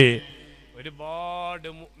ഖബൂലാക്കട്ടെ. ഒരുപാട്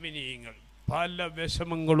മുഅ്മിനീങ്ങൾ പല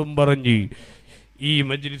വിഷമങ്ങളും പറഞ്ഞ് ഈ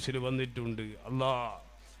മജ്ലിസിൽ വന്നിട്ടുണ്ട്. അല്ലാഹ്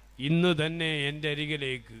ഇന്ന് തന്നെ എൻ്റെ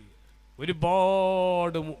അരികിലേക്ക്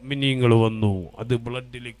ഒരുപാട് മുഅ്മിനീങ്ങൾ വന്നു. അത്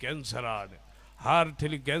ബ്ലഡിൽ ക്യാൻസറാണ്,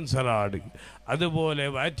 ഹാർട്ടിൽ ക്യാൻസറാണ്, അതുപോലെ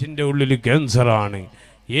വാറ്റിൻ്റെ ഉള്ളിൽ ക്യാൻസറാണ്,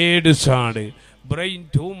 എയ്ഡ്സാണ്, ബ്രെയിൻ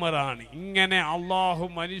ട്യൂമറാണ്. ഇങ്ങനെ അള്ളാഹു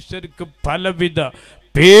മനുഷ്യർക്ക് പലവിധ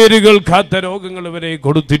പേരുകൾ കാത്ത രോഗങ്ങൾ വരെ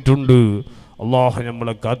കൊടുത്തിട്ടുണ്ട്. അള്ളാഹു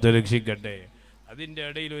നമ്മളെ കാത്ത് രക്ഷിക്കട്ടെ. അതിൻ്റെ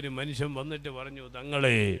ഇടയിൽ ഒരു മനുഷ്യൻ വന്നിട്ട് പറഞ്ഞു,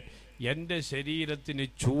 തങ്ങളെ എൻ്റെ ശരീരത്തിന്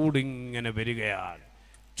ചൂടിങ്ങനെ വരികയാണ്.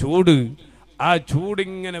 ആ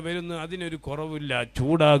ചൂടിങ്ങനെ വരുന്നു, അതിനൊരു കുറവില്ല,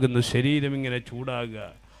 ചൂടാകുന്നു, ശരീരം ഇങ്ങനെ ചൂടാകുക.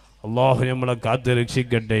 അള്ളാഹു നമ്മളെ കാത്ത്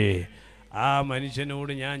രക്ഷിക്കട്ടെ. ആ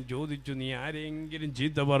മനുഷ്യനോട് ഞാൻ ചോദിച്ചു, നീ ആരെങ്കിലും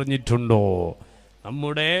ചീത്ത പറഞ്ഞിട്ടുണ്ടോ?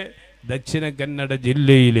 നമ്മുടെ ദക്ഷിണ കന്നഡ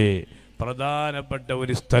ജില്ലയിലെ പ്രധാനപ്പെട്ട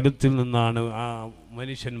ഒരു സ്ഥലത്തിൽ നിന്നാണ് ആ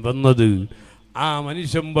മനുഷ്യൻ വന്നത്. ആ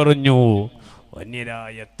മനുഷ്യൻ പറഞ്ഞു,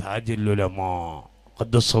 വന്യരായ താജുൽ ഉലമാ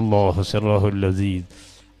ഖദ്ദസല്ലാഹു സിർറഹുൽ അസീസ്,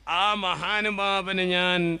 ആ മഹാനുഭാവനെ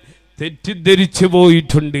ഞാൻ തെറ്റിദ്ധരിച്ചു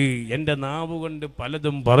പോയിട്ടുണ്ട്, എൻ്റെ നാവ് കൊണ്ട്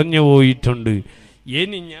പലതും പറഞ്ഞു പോയിട്ടുണ്ട്.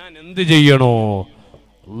 ഇനി ഞാൻ എന്ത് ചെയ്യണോ?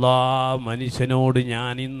 അല്ലാ, മനുഷ്യനോട്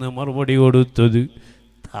ഞാൻ ഇന്ന് മറുപടി കൊടുത്തത്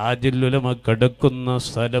താജുൽ ഉലമ കിടക്കുന്ന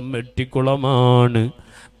സ്ഥലം വെട്ടിക്കുളമാണ്.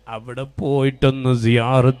 അവിടെ പോയിട്ടൊന്ന്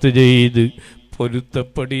സിയാറത്ത് ചെയ്ത്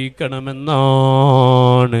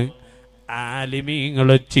പൊരുത്തപ്പെടിക്കണമെന്നാണ്.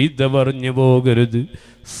 ആലിമീങ്ങളെ ചീത്ത പറഞ്ഞു പോകരുത്,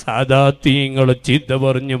 സാദാത്തീങ്ങളെ ചീത്ത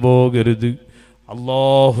പറഞ്ഞു പോകരുത്.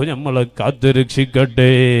 അല്ലാഹു നമ്മളെ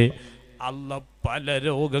കാത്തുരക്ഷിക്കട്ടെ. അല്ല പല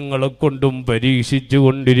രോഗങ്ങളെ കൊണ്ടും പരീക്ഷിച്ചു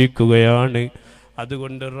കൊണ്ടിരിക്കുകയാണ്.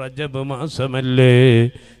 അതുകൊണ്ട് റജബ് മാസമല്ലേ,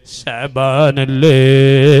 ശഅബാനല്ലേ,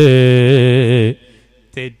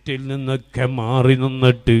 തെറ്റിൽ നിന്നൊക്കെ മാറി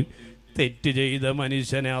നിന്നിട്ട് തെറ്റ് ചെയ്ത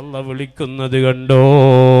മനുഷ്യനെ അല്ല വിളിക്കുന്നത് കണ്ടോ?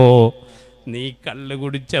 നീ കള്ള്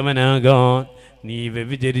കുടിച്ചവനാകാം, നീ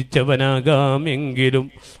വ്യഭിചരിച്ചവനാകാം, എങ്കിലും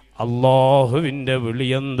അല്ലാഹുവിൻ്റെ വിളി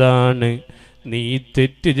എന്താണ്? നീ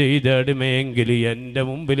തെറ്റ് ചെയ്ത അടിമയെങ്കിൽ എൻ്റെ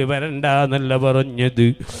മുമ്പിൽ വരണ്ടെന്നല്ല പറഞ്ഞത്.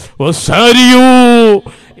 വസാരിയൂ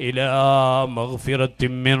ഇലാ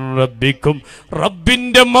മഗ്ഫിറത്തിൻ മിൻ റബ്ബിക്കും,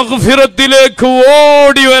 റബ്ബിൻ്റെ മഗ്ഫിറത്തിലേക്ക്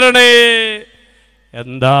ഓടി വരണേ.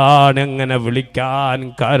 എന്താണ് എങ്ങനെ വിളിക്കാൻ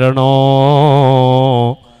കാരണോ?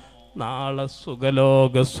 നാളെ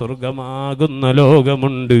സുഖലോക സ്വർഗമാകുന്ന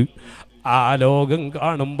ലോകമുണ്ട്. ആ ലോകം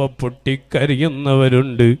കാണുമ്പോൾ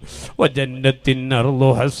പൊട്ടിക്കരിയുന്നവരുണ്ട്. വജന്നത്തിൻ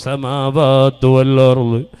അർളുഹസ് സമാവാതു വൽ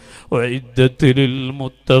അർള് ഉഇദ്ദത്ത് ലിൽ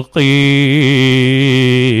മുത്തഖീൻ.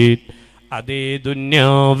 അതേ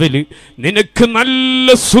ദുന്യാവിൽ നിനക്ക് നല്ല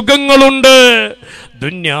സുഖങ്ങളുണ്ട്,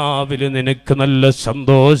 ദുന്യാവിൽ നിനക്ക് നല്ല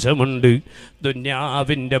സന്തോഷമുണ്ട്.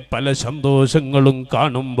 ദുന്യാവിൻ്റെ പല സന്തോഷങ്ങളും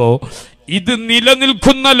കാണുമ്പോൾ ഇത്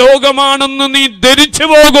നിലനിൽക്കുന്ന ലോകമാണെന്ന് നീ ധരിച്ചു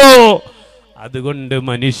പോകോ? അതുകൊണ്ട്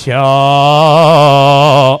മനുഷ്യ,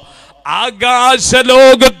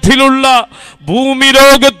 ആകാശലോകത്തിലുള്ള ഭൂമി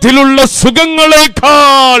ലോകത്തിലുള്ള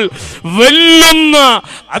സുഖങ്ങളെക്കാൾ വെല്ലുന്ന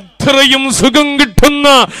അത്രയും സുഖം കിട്ടുന്ന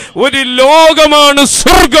ഒരു ലോകമാണ്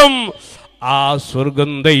സ്വർഗം. ആ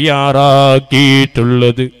സ്വർഗം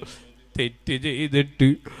തയ്യാറാക്കിയിട്ടുള്ളത് തെറ്റ് ചെയ്തിട്ട്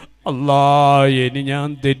അല്ലാ ഇനി ഞാൻ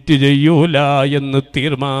തെറ്റ് ചെയ്യൂല എന്ന്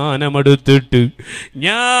തീർമാനമെടുത്തിട്ട്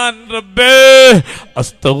ഞാൻ റബ്ബേ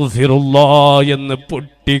അസ്തഗ്ഫിറുല്ലാഹ് എന്ന്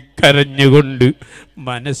പൊട്ടിക്കരഞ്ഞുകൊണ്ട്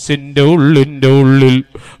മനസ്സിൻ്റെ ഉള്ളിൽ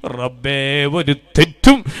റബ്ബേ ഒരു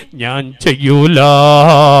തെറ്റും ഞാൻ ചെയ്യൂല,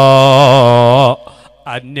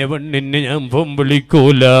 അന്യപെണ്ണിന് ഞാൻ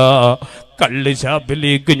വിളിക്കൂല, കള്ള്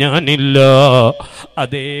ഷാപ്പിലേക്ക് ഞാനില്ല,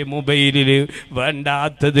 അതേ മൊബൈലിൽ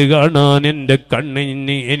വേണ്ടാത്തത് കാണാൻ എൻ്റെ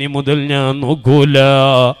കണ്ണിന് ഇനി മുതൽ ഞാൻ നോക്കൂല.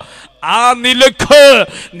 ആ നിലക്ക്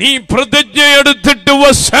നീ പ്രതിജ്ഞയെടുത്തിട്ട്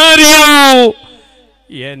വസാരിയൂ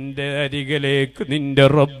എൻ്റെ അരികിലേക്ക്, നിന്റെ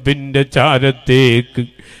റബ്ബിൻ്റെ ചാരത്തേക്ക്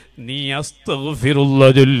നീ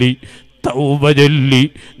അസ്തഗ്ഫിറുല്ലാഹ് ചൊല്ലി തൗബ ചൊല്ലി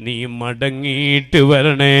നീ മടങ്ങിയിട്ട്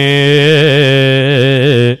വരണേ.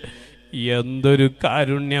 എന്തൊരു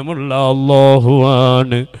കാരുണ്യമുള്ള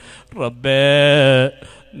അല്ലാഹുവാണ് റബ്ബേ,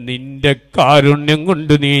 നിന്റെ കാരുണ്യം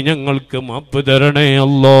കൊണ്ട് നീ ഞങ്ങൾക്ക് മാപ്പ് തരണേ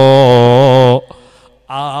അല്ലാ.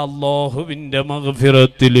 ആ അല്ലാഹുവിൻ്റെ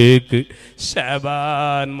മഗ്ഫിറത്തിലേക്ക്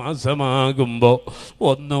ശഅബാൻ മാസമാകുമ്പോൾ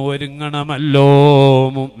ഒന്ന് ഒരുങ്ങണമല്ലോ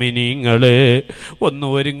മുഅ്മിനീങ്ങളെ, ഒന്ന്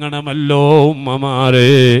ഒരുങ്ങണമല്ലോ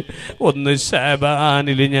ഉമ്മമാരെ. ഒന്ന്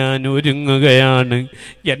ശഅബാനിൽ ഞാൻ ഒരുങ്ങുകയാണ്,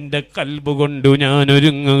 എൻ്റെ ഖൽബ് കൊണ്ട് ഞാൻ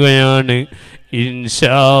ഒരുങ്ങുകയാണ്.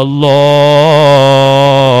 ഇൻഷാ അല്ലാഹ്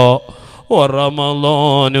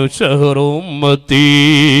വറമളാനു ശഹ്റു ഉമ്മത്തി.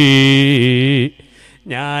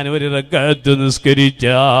 ഞാനൊരു റക്അത്ത്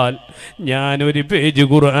നിസ്കരിച്ചാൽ, ഞാനൊരു പേജ്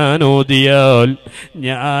ഖുർആൻ ഓതിയാൽ,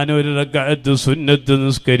 ഞാനൊരു റക്അത്ത് സുന്നത്ത്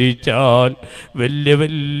നിസ്കരിച്ചാൽ വലിയ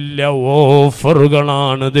വലിയ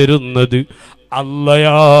ഓഫറുകളാണ് തരുന്നത്,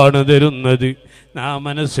 അള്ളയാണ് തരുന്നത്. നാം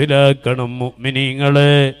മനസ്സിലാക്കണം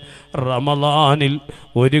മുഅ്മിനീങ്ങളെ, റമളാനിൽ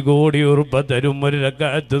 1 കോടി ഉറുപ്പ തരും ഒരു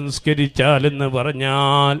റക്അത്ത് നിസ്കരിച്ചാലെന്ന്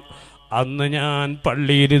പറഞ്ഞാൽ അന്ന് ഞാൻ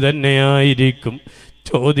പള്ളിയിൽ തന്നെയായിരിക്കും.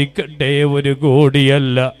 ചോദിക്കട്ടെ, 1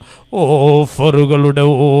 കോടിയല്ല, ഓഫറുകളുടെ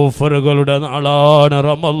നാളാണ്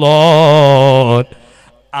റമളാൻ.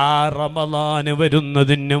 ആ റമളാന്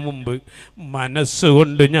വരുന്നതിന് മുമ്പ്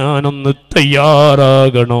മനസ്സുകൊണ്ട് ഞാനൊന്ന്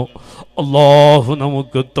തയ്യാറാകണോ? അല്ലാഹു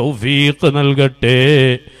നമുക്ക് തൗഫീഖ് നൽകട്ടെ.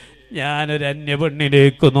 ഞാനൊരു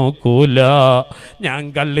അന്യപെണ്ണിലേക്ക് നോക്കൂല, ഞാൻ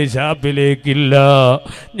കള്ളി ഷാപ്പിലേക്കില്ല,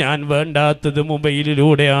 ഞാൻ വേണ്ടാത്തത്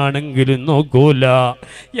മൊബൈലിലൂടെ ആണെങ്കിലും നോക്കൂല.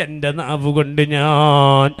 എൻ്റെ നാവ് കൊണ്ട്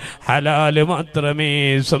ഞാൻ ഹലാല് മാത്രമേ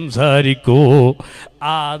സംസാരിക്കൂ.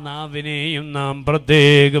 ആ നാവിനെയും നാം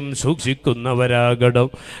പ്രത്യേകം സൂക്ഷിക്കുന്നവരാകണം.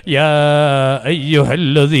 യാ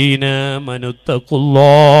അയ്യുഹല്ലദീന ആമനുത്തഖുല്ലാഹ്,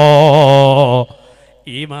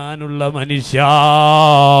 ഈമാനുള്ള മനുഷ്യ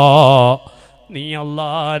നീ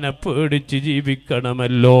അല്ലാഹനെ പേടിച്ച്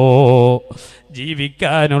ജീവിക്കണമല്ലോ.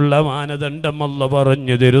 ജീവിക്കാനുള്ള മാനദണ്ഡം അല്ലാഹ്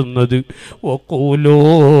പറഞ്ഞു തരുന്നത് വഖൂലൂ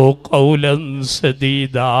ഖൗലൻ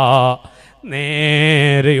സദീദാ,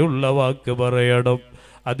 നേരെയുള്ള വാക്ക് പറയണം.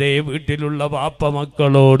 അതേ വീട്ടിലുള്ള വാപ്പ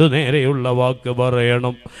മക്കളോട് നേരെയുള്ള വാക്ക്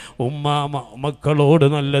പറയണം. ഉമ്മ മക്കളോട്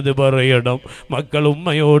നല്ലത് പറയണം. മക്കൾ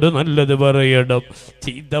ഉമ്മയോട് നല്ലത് പറയണം.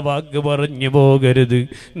 ചീത്ത വാക്ക് പറഞ്ഞു പോകരുത്.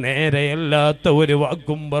 നേരെയല്ലാത്ത ഒരു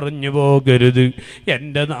വാക്കും പറഞ്ഞു പോകരുത്.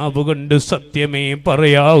 എൻ്റെ നാവ് കൊണ്ട് സത്യമേ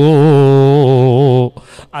പറയാവൂ.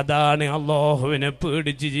 അതാണ് അല്ലാഹുവിനെ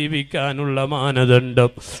പേടിച്ച് ജീവിക്കാനുള്ള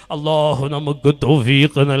മാനദണ്ഡം. അല്ലാഹു നമുക്ക്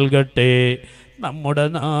തൗഫീഖ് നൽകട്ടെ. നമ്മുടെ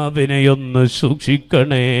നാവിനെയൊന്ന്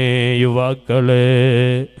സൂക്ഷിക്കണേ യുവാക്കളെ.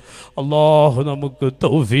 അല്ലാഹു നമുക്ക്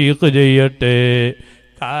തൗഫീഖ് ചെയ്യട്ടെ.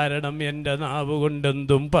 കാരണം എൻ്റെ നാവ്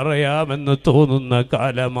കൊണ്ടെന്തും പറയാമെന്ന് തോന്നുന്ന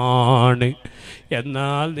കാലമാണ്.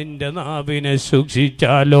 എന്നാൽ നിൻ്റെ നാവിനെ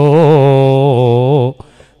സൂക്ഷിച്ചാലോ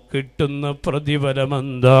കിട്ടുന്ന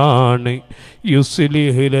പ്രതിഫലമെന്താണ്?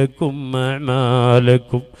 യുസ്ലിഹ് ലക്കും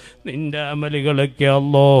അഅമാലക്കും, നിൻ്റെ അമലുകളൊക്കെ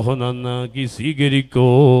അല്ലാഹു നന്നാക്കി സ്വീകരിക്കൂ.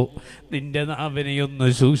 നിൻ്റെ നാവിനെയൊന്ന്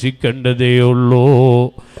സൂക്ഷിക്കേണ്ടതേ ഉള്ളൂ.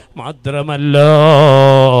 മാത്രമല്ല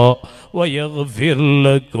വയഗ്ഫിർ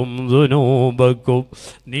ലക്കും ദുനൂബക്കും,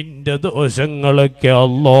 നിൻ്റെ ദോഷങ്ങളൊക്കെ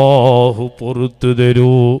അല്ലാഹു പുറത്തു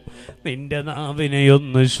തരൂ. നിൻ്റെ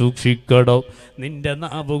നാവിനെയൊന്ന് സൂക്ഷിക്കണം. നിൻ്റെ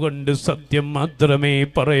നാവ് കൊണ്ട് സത്യം മാത്രമേ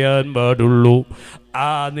പറയാൻ പാടുള്ളൂ.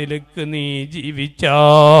 ആ നിലക്ക് നീ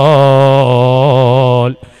ജീവിച്ചാൽ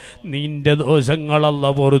നിന്റെ ദോഷങ്ങൾ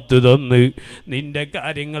അല്ലാഹു പുറത്തു തന്ന് നിന്റെ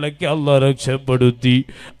കാര്യങ്ങളൊക്കെ അല്ലാഹു രക്ഷപ്പെടുത്തി.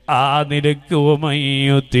 ആ നിലക്ക്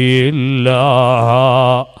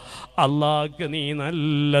അല്ലാഹ്ക്ക് നീ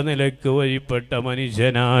നല്ല നിലക്ക് വഴിപ്പെട്ട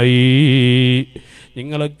മനുഷ്യനായി.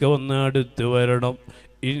 നിങ്ങളൊക്കെ ഒന്ന് അടുത്ത് വരണം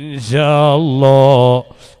ഇൻഷാ അല്ലാഹ്.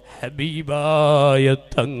 ഹബീബായ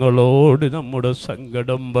തങ്ങളോട് നമ്മുടെ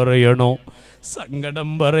സങ്കടം പറയണോ? സങ്കടം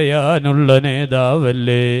പറയാനുള്ള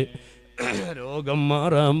നേതാവല്ലേ? രോഗം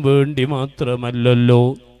മാറാൻ വേണ്ടി മാത്രമല്ലല്ലോ.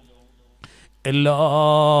 എല്ലാ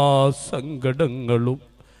സങ്കടങ്ങളും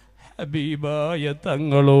ഹബീബായ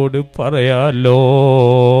തങ്ങളോട് പറയാലോ.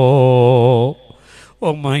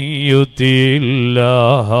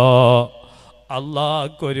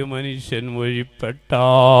 അല്ലാഹ്ക്കൊരു മനുഷ്യൻ വഴിപ്പെട്ടാൽ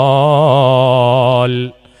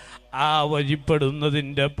ആ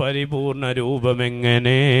വഴിപ്പെടുന്നതിൻ്റെ പരിപൂർണ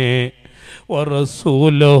രൂപമെങ്ങനെ?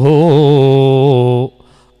 വറസൂലഹു,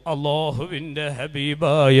 അല്ലാഹുവിൻ്റെ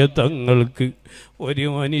ഹബീബായ തങ്ങൾക്ക് ഒരു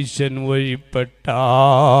മനുഷ്യൻ വഴിപ്പെട്ടാൽ,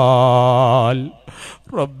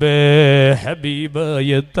 റബ്ബേ ഹബീബായ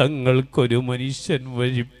തങ്ങൾക്കൊരു മനുഷ്യൻ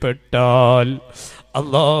വഴിപ്പെട്ടാൽ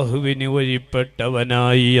അല്ലാഹുവിന്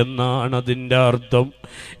വഴിപ്പെട്ടവനായി എന്നാണ് അതിൻ്റെ അർത്ഥം.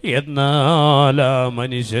 എന്നാൽ ആ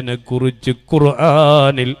മനുഷ്യനെ കുറിച്ച്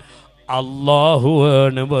ഖുർആനിൽ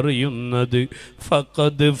അല്ലാഹുവാണ് പറയുന്നത്,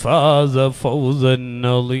 ഫഖദ് ഫാസ ഫൗസൻ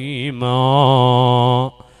അളീമാ,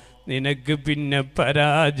 നിനക്ക് പിന്നെ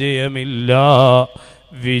പരാജയമില്ല,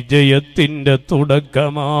 വിജയത്തിൻ്റെ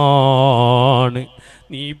തുടക്കമാണ്.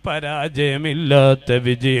 നീ പരാജയമില്ലാത്ത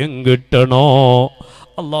വിജയം കിട്ടണോ?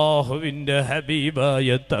 അല്ലാഹുവിൻ്റെ ഹബീബായ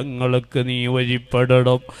തങ്ങൾക്ക് നീ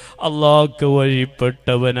വഴിപ്പെടണം. അല്ലാഹ്ക്ക്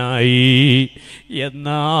വഴിപ്പെട്ടവനായി.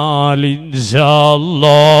 എന്നാൽ ഇൻഷാ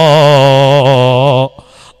അല്ലാഹ്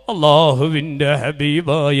അല്ലാഹുവിൻ്റെ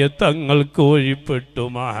ഹബീബായ തങ്ങൾക്ക് വഴിപ്പെട്ടു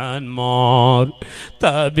മഹാന്മാർ,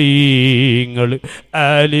 താബീങ്ങൾ,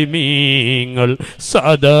 ആലിമീങ്ങൾ,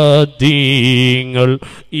 സാദാതീങ്ങൾ.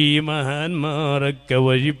 ഈ മഹാന്മാരൊക്കെ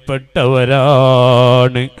വഴിപ്പെട്ടവരാണ്.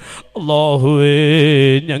 അല്ലാഹുവേ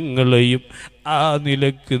ഞങ്ങളെയും ആ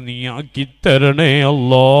നിലക്ക് നീ ആക്കിത്തരണേ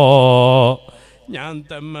അല്ലാഹ്. ഞാൻ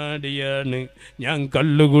തമ്മാടിയാണ്, ഞാൻ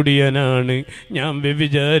കള്ളുകുടിയനാണ്, ഞാൻ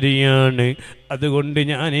വ്യഭിചാരിയാണ്, അതുകൊണ്ട്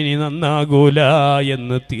ഞാനിനി നന്നാകൂല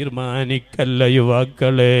എന്ന് തീർമാനിക്കല്ല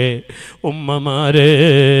യുവാക്കളെ, ഉമ്മമാരെ.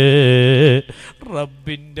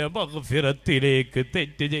 റബ്ബിൻ്റെ മഗ്ഫിറത്തിലേക്ക്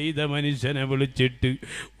തെറ്റ് ചെയ്ത മനുഷ്യനെ വിളിച്ചിട്ട്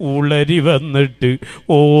ഉളരി വന്നിട്ട്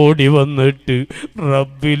ഓടി വന്നിട്ട്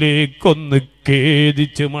റബ്ബിലേക്കൊന്ന്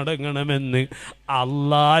ഖേദിച്ച് മടങ്ങണമെന്ന്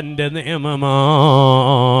അള്ളാൻ്റെ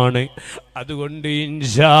നിയമമാണ്. അതുകൊണ്ട്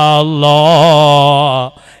ഇൻഷാ അല്ലാഹ്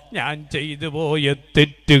ഞാൻ ചെയ്തു പോയ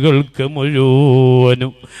തെറ്റുകൾക്ക്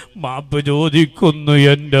മുഴുവനും മാപ്പ് ചോദിക്കുന്നു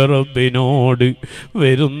എൻ്റെ റബ്ബിനോട്.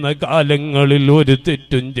 വരുന്ന കാലങ്ങളിൽ ഒരു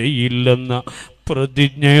തെറ്റും ചെയ്യില്ലെന്ന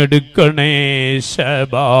പ്രതിജ്ഞയെടുക്കണേ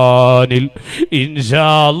ശബാനിൽ ഇൻഷാ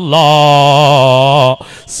അല്ലാഹ്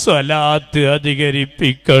സ്വലാത്ത്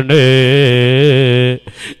അധികരിപ്പിക്കണേ.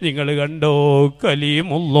 നിങ്ങൾ കണ്ടോ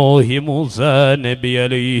കലീമുല്ലാഹി മൂസാ നബി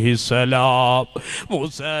അലൈഹിസ്സലാം.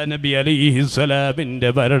 മൂസാ നബി അലൈഹിസ്സലാമിൻ്റെ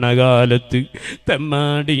ഭരണകാലത്ത്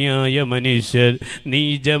തെമ്മാടിയായ മനുഷ്യൻ,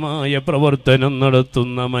 നീചമായ പ്രവർത്തനം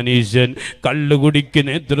നടത്തുന്ന മനുഷ്യൻ, കള്ളുകുടിക്ക്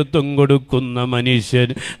നേതൃത്വം കൊടുക്കുന്ന മനുഷ്യൻ,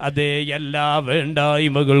 അതേ എല്ലാ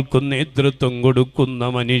വേണ്ടായ്മകൾക്കും നേതൃത്വം കൊടുക്കുന്ന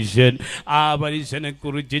മനുഷ്യൻ, ആ മനുഷ്യനെ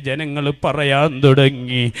കുറിച്ച് ജനങ്ങൾ പറയാൻ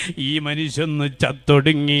തുടങ്ങി. ഈ മനുഷ്യന്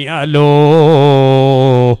ചത്തൊടുങ്ങിയാലോ,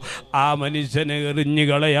 ആ മനുഷ്യനെ എറിഞ്ഞു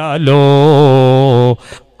കളയാലോ,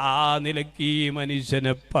 ആ നിലയ്ക്ക് ഈ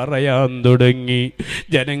മനുഷ്യനെ പറയാൻ തുടങ്ങി.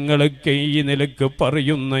 ജനങ്ങളൊക്കെ ഈ നിലക്ക്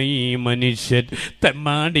പറയുന്ന ഈ മനുഷ്യൻ,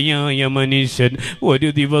 തെമ്മാടിയായ മനുഷ്യൻ, ഒരു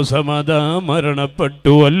ദിവസം അതാ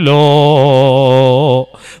മരണപ്പെട്ടുവല്ലോ.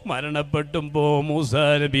 മരണപ്പെട്ടുമ്പോൾ മൂസാ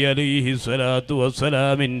നബി അലൈഹി സ്വലാത്തു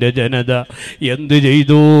വസ്സലാമിൻ്റെ ജനത എന്തു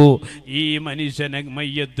ചെയ്തു? ഈ മനുഷ്യനെ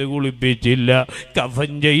മയ്യത്ത് കുളിപ്പിച്ചില്ല,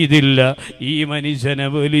 കഫൻ ചെയ്തില്ല, ഈ മനുഷ്യനെ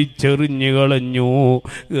വലിച്ചെറിഞ്ഞു കളഞ്ഞു.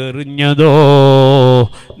 എറിഞ്ഞതോ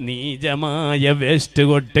നീചമായ വേസ്റ്റ്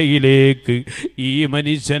കൊട്ടയിലേക്ക് ഈ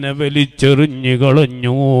മനുഷ്യനെ വലിച്ചെറിഞ്ഞു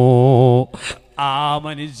കളഞ്ഞു. ആ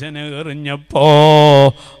മനുഷ്യനെ എറിഞ്ഞപ്പോ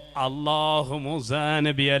അല്ലാഹു മൂസാ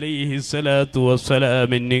നബി അലൈഹിസ്സലാത്തു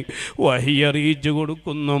വസ്സലാമിന് വഹി അറിയിച്ചു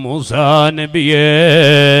കൊടുക്കുന്നു. മൂസാ നബിയേ,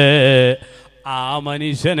 ആ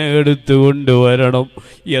മനുഷ്യനെ എടുത്തു കൊണ്ടുവരണം,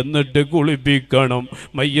 എന്നിട്ട് കുളിപ്പിക്കണം,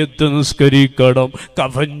 മയ്യത്ത് നിസ്കരിക്കണം,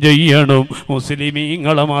 കഫൻ ചെയ്യണം,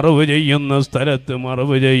 മുസ്ലിമീങ്ങളെ മറവ് ചെയ്യുന്ന സ്ഥലത്ത്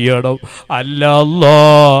മറവ് ചെയ്യണം. അല്ലാ,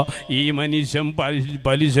 ഈ മനുഷ്യൻ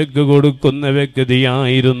പലിശക്ക് കൊടുക്കുന്ന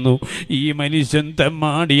വ്യക്തിയായിരുന്നു, ഈ മനുഷ്യൻ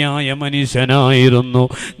തെമ്മാടിയായ മനുഷ്യനായിരുന്നു.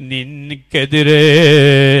 നിനക്കെതിരെ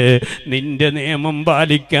നിന്റെ നിയമം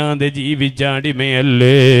പാലിക്കാതെ ജീവിച്ച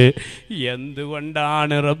അടിമയല്ലേ?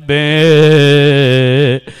 എന്തുകൊണ്ടാണ് റബ്ബേ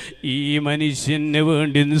ഈ മനുഷ്യന്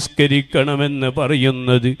വേണ്ടി നിസ്കരിക്കണമെന്ന്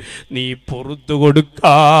പറയുന്നത്? നീ പുറത്തു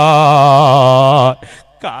കൊടുക്കാൻ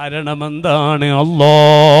കാരണമെന്താണ്?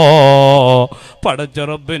 അല്ലാഹ് പടച്ച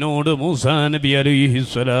റബ്ബിനോട് മൂസാ നബി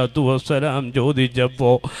അലൈഹിസ്സലാത്തു വസ്സലാം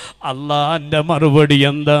ചോദിച്ചപ്പോൾ അള്ളാന്റെ മറുപടി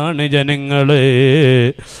എന്താണ് ജനങ്ങളെ?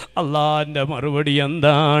 അള്ളാന്റെ മറുപടി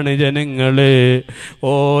എന്താണ് ജനങ്ങളെ?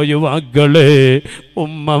 ഓ യുവാക്കളെ,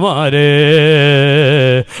 ഉമ്മമാരെ,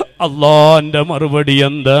 അള്ളാന്റെ മറുപടി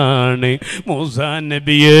എന്താണ്? മൂസാ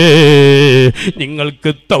നബിയേ,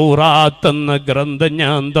 നിങ്ങൾക്ക് തൗറാത്ത് എന്ന ഗ്രന്ഥം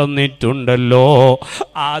ഞാൻ തന്നിട്ടുണ്ടല്ലോ.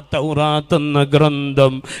 ആ തൗറാത്ത് എന്ന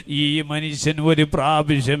ഗ്രന്ഥം ഈ മനുഷ്യൻ ഒരു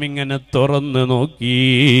പ്രാവശ്യം ഇങ്ങനെ തുറന്നു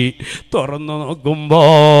നോക്കുമ്പോ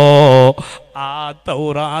ആ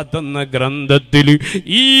തൗറാത്ത് എന്ന ഗ്രന്ഥത്തിൽ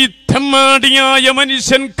ഈ തെമ്മാടിയായ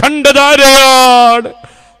മനുഷ്യൻ കണ്ടതാരെയാണ്?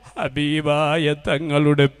 ഹബീബായ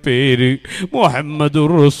തങ്ങളുടെ പേര്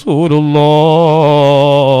മുഹമ്മദുർ റസൂലുള്ളാഹ്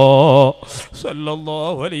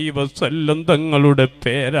സല്ലല്ലാഹു അലൈഹി വസല്ലം തങ്ങളുടെ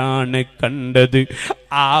പേരാണ് കണ്ടത്.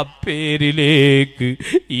 ആ പേരിലേക്ക്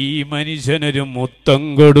ഈ മനുഷ്യനൊരു മുത്തം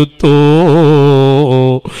കൊടുത്തു,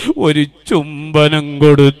 ഒരു ചുംബനം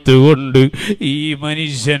കൊടുത്തുകൊണ്ട് ഈ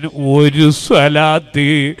മനുഷ്യൻ ഒരു സ്വലാത്ത്,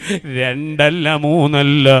 രണ്ടല്ല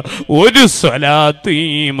മൂന്നല്ല, ഒരു സ്വലാത്ത്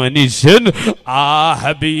ഈ മനുഷ്യൻ ആ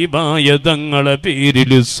ഹബീബായ തങ്ങളെ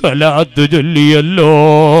പേരിൽ സ്വലാത്ത് ചൊല്ലിയല്ലോ.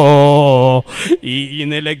 ഈ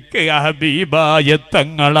നിലക്ക് ഹബീബായ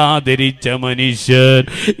തങ്ങളാദരിച്ച മനുഷ്യൻ,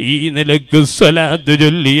 ഈ നിലക്ക് സ്വലാത്ത്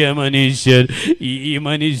ചൊല്ലിയ മനുഷ്യൻ, ഈ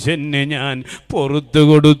മനുഷ്യന് ഞാൻ പുറത്തു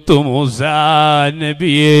കൊടുത്തു. മൂസാ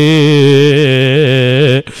നബിയേ,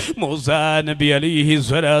 മൂസാ നബി അലൈഹി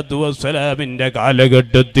സ്വലാത്തു വസ്സലാമിന്റെ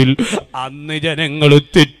കാലഘട്ടത്തിൽ അന്ന് ജനങ്ങൾ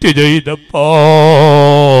തെറ്റ് ചെയ്തപ്പോ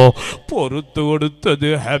പുറത്തു കൊടുത്തത്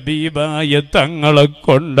ഹബീബായ തങ്ങളെ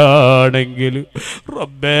കൊണ്ടാണെങ്കിൽ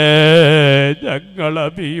റബ്ബേ, ഞങ്ങൾ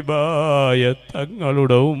ഹബീബായ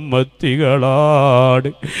തങ്ങളുടെ ഉമ്മത്തികളാണ്.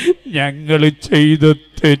 ഞങ്ങൾ ചെയ്ത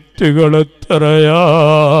തെറ്റുകൾ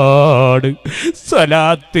എത്രയാണ്?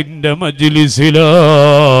 സലാത്തിന്റെ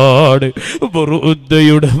മജ്ലിസിലാണ്,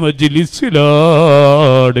 ബുർദയുടെ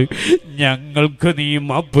മജ്ലിസിലാണ്. ഞങ്ങൾക്ക് നീ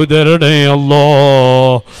മാപ്പ് തരണേ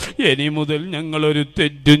അല്ലാഹ്. ഇനി മുതൽ ഞങ്ങളൊരു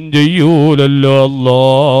തെറ്റും ചെയ്യൂലല്ലോ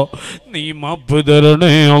അല്ലാഹ്. നീ മാപ്പ്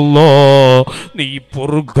തരണേ അല്ലാഹ്, നീ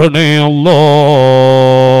പൊറുക്കണേ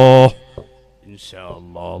അല്ലാഹ്. ഇൻഷാ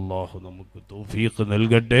അല്ലാഹ് അല്ലാഹു നമുക്ക് തൗഫീഖ്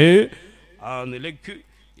നൽകട്ടെ. ആ നിലയ്ക്ക്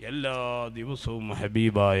എല്ലാ ദിവസവും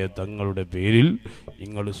ഹബീബായ തങ്ങളുടെ പേരിൽ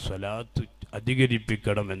നിങ്ങൾ സ്വലാത്ത്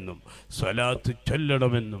അധികരിപ്പിക്കണമെന്നും സ്വലാത്ത്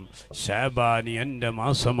ചൊല്ലണമെന്നും ശഅബാനി എൻ്റെ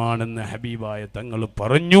മാസമാണെന്ന് ഹബീബായ തങ്ങൾ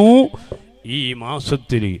പറഞ്ഞു. ഈ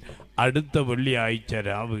മാസത്തിൽ അടുത്ത വെള്ളിയാഴ്ച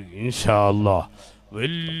രാവ് ഇൻഷാ അല്ലാഹ്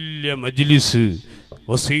വലിയ മജ്ലിസ്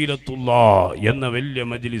വസീലത്തുള്ള എന്ന വലിയ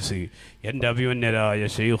മജ്ലിസ് എൻ്റെ അഭിമന്യരായ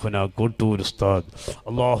ശൈഖുന കോട്ടൂർ ഉസ്താദ്,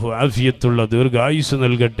 അള്ളാഹു ആഫിയത്തുള്ള ദീർഘായുസ്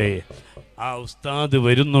നൽകട്ടെ. ആ ഉസ്താദ്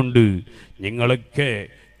വരുന്നുണ്ട്. നിങ്ങളൊക്കെ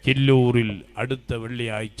കില്ലൂറിൽ അടുത്ത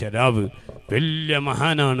വെള്ളിയാഴ്ച രാവ് വലിയ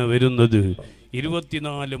മഹാനാണ് വരുന്നത്.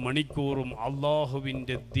 24 മണിക്കൂറും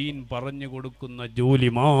അള്ളാഹുവിൻ്റെ ദീൻ പറഞ്ഞു കൊടുക്കുന്ന ജോലി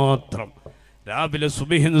മാത്രം. രാവിലെ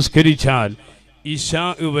സുബഹി നിസ്കരിച്ചാൽ ഇശാ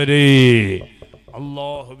വരെ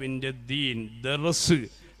അള്ളാഹുവിൻ്റെ ദീൻ ദർസ്,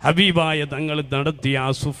 ഹബീബായ തങ്ങൾ നടത്തിയ ആ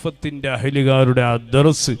സുഫത്തിൻ്റെ അഹലുകാരുടെ ആ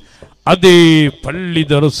ദർസ്, അതേ പള്ളി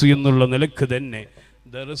ദർസ് എന്നുള്ള നിലക്ക് തന്നെ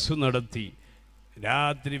ദർസ് നടത്തി.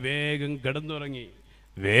 രാത്രി വേഗം കിടന്നുറങ്ങി,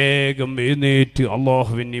 വേഗം എഴുന്നേറ്റ്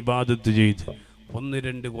അള്ളാഹുവിന് ഇബാദത്ത് ചെയ്ത്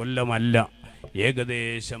 1-2 കൊല്ലമല്ല,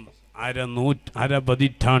 ഏകദേശം അര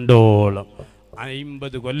പതിറ്റാണ്ടോളം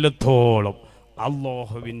 50 കൊല്ലത്തോളം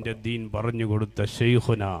അള്ളാഹുവിൻ്റെ ദീൻ പറഞ്ഞു കൊടുത്ത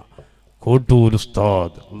ശൈഖുന കോട്ടൂർ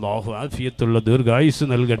ഉസ്താദ്, അള്ളാഹു ആഫിയത്തുള്ള ദീർഘായുസ്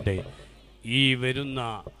നൽകട്ടെ. ഈ വരുന്ന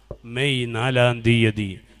മെയ് 4-ാം തീയതി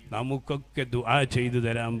നമുക്കൊക്കെ ദുആ ചെയ്തു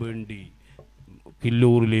തരാൻ വേണ്ടി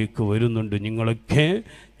കില്ലൂറിലേക്ക് വരുന്നുണ്ട്. നിങ്ങളൊക്കെ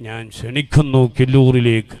ഞാൻ ക്ഷണിക്കുന്നു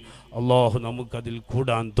കില്ലൂറിലേക്ക്. അള്ളാഹു നമുക്കതിൽ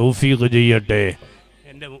കൂടാൻ തൗഫീഖ് ചെയ്യട്ടെ.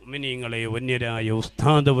 എൻ്റെ മുഅ്മിനീങ്ങളെ, വന്യരായ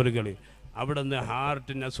ഉസ്താദ് അവറുകൾ, അവിടെ നിന്ന്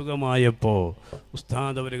ഹാർട്ടിന് അസുഖമായപ്പോൾ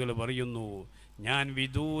ഉസ്താദ് അവറുകൾ പറയുന്നു, ഞാൻ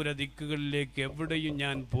വിദൂര ദിക്കുകളിലേക്ക് എവിടെയും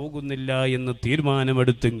ഞാൻ പോകുന്നില്ല എന്ന്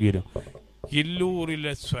തീരുമാനമെടുത്തെങ്കിലും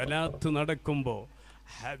കില്ലൂറിലെ സ്വലാത്ത് നടക്കുമ്പോൾ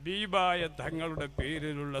ഹബീബായ തങ്ങളുടെ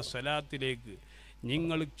പേരിലുള്ള സ്വലാത്തിലേക്ക്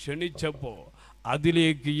നിങ്ങൾ ക്ഷണിച്ചപ്പോൾ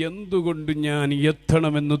അതിലേക്ക് എന്തുകൊണ്ട് ഞാൻ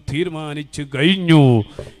എത്തണമെന്ന് തീരുമാനിച്ചു കഴിഞ്ഞു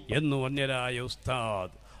എന്ന് വന്യരായ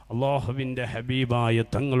ഉസ്താദ് അള്ളാഹുവിൻ്റെ ഹബീബായ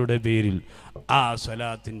തങ്ങളുടെ പേരിൽ ആ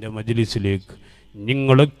സ്വലാത്തിൻ്റെ മജ്ലിസിലേക്ക്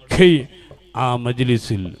നിങ്ങളൊക്കെ ആ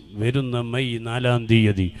മജ്ലിസിൽ വരുന്ന മെയ് 4-ാം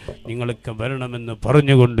തീയതി നിങ്ങളൊക്കെ വരണമെന്ന്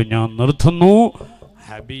പറഞ്ഞുകൊണ്ട് ഞാൻ നിർത്തുന്നു.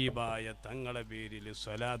 ഹബീബായ തങ്ങളുടെ പേരിൽ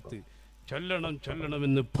സ്വലാത്ത്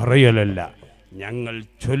ചൊല്ലണമെന്ന് പറയലല്ല, ഞങ്ങൾ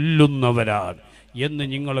ചൊല്ലുന്നവരാണ് എന്ന്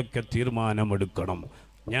നിങ്ങളൊക്കെ തീരുമാനമെടുക്കണം.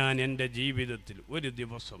 ഞാൻ എൻ്റെ ജീവിതത്തിൽ ഒരു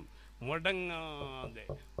ദിവസം മുടങ്ങാതെ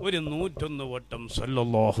 101 വട്ടം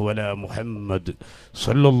സല്ലല്ലാഹു അലാ മുഹമ്മദ്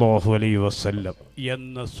സല്ലല്ലാഹു അലൈഹി വസല്ലം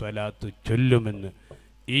എന്ന സ്വലാത്ത് ചൊല്ലുമെന്ന്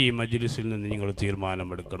ഈ മജ്ലിസിൽ നിന്ന് നിങ്ങൾ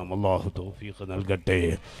തീരുമാനമെടുക്കണം. അല്ലാഹു തൗഫീഖ് നൽകട്ടെ.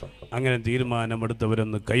 അങ്ങനെ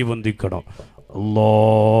തീരുമാനമെടുത്തവരൊന്ന് കൈവന്തിക്കണം.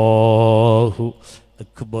 അല്ലാഹു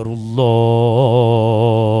അക്ബർ, അല്ലാഹു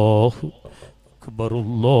അക്ബർ,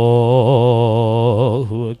 അല്ലാഹു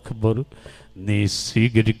അക്ബർ. നീ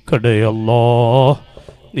സ്വീകരിക്കണേ അല്ലാഹ്,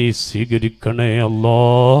 നീ സ്വീകരിക്കണേ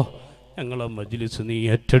അല്ലാഹ്. ഞങ്ങളെ മജ്ലിസ് നീ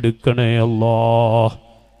ഏറ്റെടുക്കണേ അല്ലാഹ്.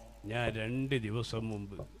 ഞാൻ 2 ദിവസം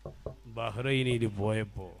മുമ്പ് ബഹ്റൈനിൽ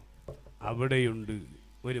പോയപ്പോൾ അവിടെയുണ്ട്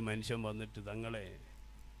ഒരു മനുഷ്യൻ വന്നിട്ട്, തങ്ങളെ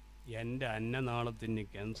എൻ്റെ അന്നനാളത്തിന്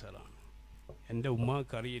ക്യാൻസറാണ്, എൻ്റെ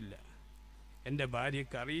ഉമ്മാക്കറിയില്ല, എൻ്റെ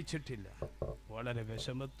ഭാര്യയ്ക്ക് അറിയിച്ചിട്ടില്ല. വളരെ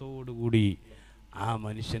വിഷമത്തോടുകൂടി ആ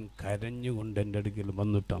മനുഷ്യൻ കരഞ്ഞുകൊണ്ട് എൻ്റെ അടുക്കൽ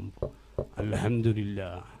വന്നിട്ടാകുമ്പോൾ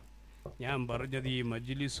അൽഹംദുലില്ലാഹ്, ഞാൻ പറഞ്ഞത് ഈ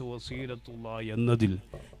മജ്ലിസ് വസീലത്തുള്ള എന്നതിൽ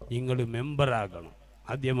നിങ്ങൾ മെമ്പറാകണം.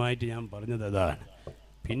 ആദ്യമായിട്ട് ഞാൻ പറഞ്ഞത് അതാണ്.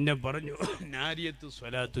 പിന്നെ പറഞ്ഞു നാരിയത്ത്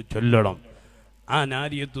സ്വലാത്ത് ചൊല്ലണം. ആ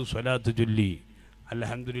നാരിയത്ത് സ്വലാത്ത് ചൊല്ലി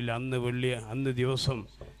അൽഹംദുലില്ലാഹ്. അന്ന് ദിവസം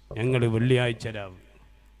ഞങ്ങൾ വെള്ളിയാഴ്ച രാവ്,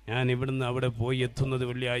 ഞാൻ ഇവിടുന്ന് അവിടെ പോയി എത്തുന്നത്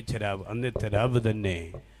വെള്ളിയാഴ്ച രാവ്. അന്നത്തെ രാവ് തന്നെ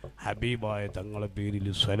ഹബീബായ തങ്ങളെ പേരിൽ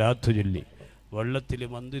സ്വലാത്ത് ചൊല്ലി വെള്ളത്തിൽ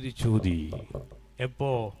മന്ത്രിച്ചൂതി.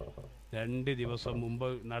 എപ്പോൾ? 2 ദിവസം മുമ്പ്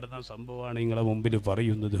നടന്ന സംഭവമാണ് നിങ്ങളെ മുമ്പിൽ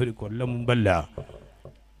പറയുന്നത്. ഒരു കൊല്ലം മുമ്പല്ല.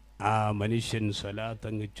 ആ മനുഷ്യൻ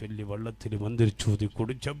സ്വലാത്തങ്ങ് ചൊല്ലി വെള്ളത്തിൽ മന്ത്രിച്ചൂതി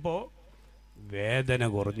കുടിച്ചപ്പോൾ വേദന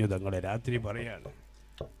കുറഞ്ഞു. തങ്ങളെ രാത്രി പറയാണ്,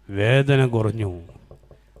 വേദന കുറഞ്ഞു.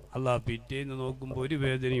 അല്ലാ, പിറ്റേന്ന് നോക്കുമ്പോൾ ഒരു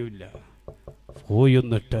വേദനയുമില്ല. പോയി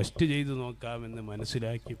ഒന്ന് ടെസ്റ്റ് ചെയ്ത് നോക്കാമെന്ന്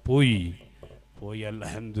മനസ്സിലാക്കി പോയി.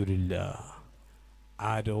 അൽഹംദുലില്ലാഹ്,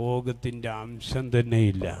 ആ രോഗത്തിൻ്റെ അംശം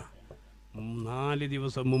തന്നെയില്ല. 4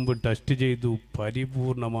 ദിവസം മുമ്പ് ടെസ്റ്റ് ചെയ്തു,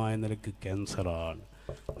 പരിപൂർണമായ നിലക്ക് ക്യാൻസറാണ്.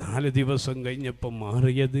 4 ദിവസം കഴിഞ്ഞപ്പോൾ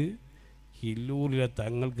മാറിയത് കില്ലൂരിലെ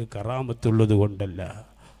തങ്ങൾക്ക് കറാമത്തുള്ളത് കൊണ്ടല്ല,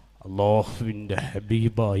 അല്ലാഹുവിൻ്റെ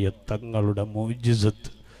ഹബീബായ തങ്ങളുടെ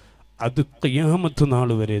മുഅ്ജിസത്ത്. അത് ഖിയാമത്ത് നാൾ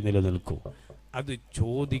വരെ നിലനിൽക്കും. അത്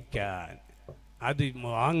ചോദിക്കാൻ, അത്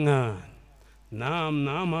വാങ്ങാൻ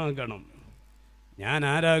നാമാകണം. ഞാൻ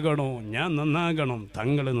ആരാകണോ? ഞാൻ നന്നാകണം,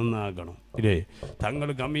 തങ്ങൾ നന്നാകണം. ഇല്ലേ? തങ്ങൾ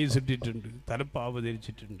കമ്മീസ് ഇട്ടിട്ടുണ്ട്, തലപ്പാവ്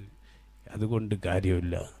ധരിച്ചിട്ടുണ്ട്, അതുകൊണ്ട്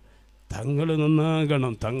കാര്യമില്ല. തങ്ങൾ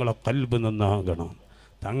നന്നാകണം, തങ്ങളെ കൽബ് നന്നാകണം,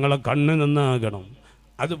 തങ്ങളെ കണ്ണ് നന്നാകണം.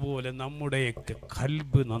 അതുപോലെ നമ്മുടെയൊക്കെ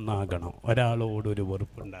കൽബ് നന്നാകണം. ഒരാളോടൊരു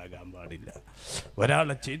വെറുപ്പുണ്ടാകാൻ പാടില്ല.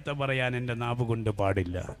 ഒരാളെ ചീത്ത പറയാൻ എൻ്റെ നാവ് കൊണ്ട്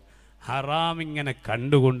പാടില്ല. ഹറാമിങ്ങനെ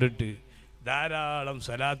കണ്ടുകൊണ്ടിട്ട് ധാരാളം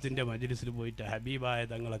സ്വലാത്തിൻ്റെ മജ്ലിസിൽ പോയിട്ട് ഹബീബായ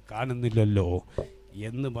തങ്ങളെ കാണുന്നില്ലല്ലോ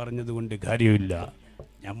എന്ന് പറഞ്ഞതുകൊണ്ട് കാര്യമില്ല.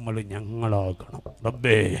 ഞങ്ങളാകണം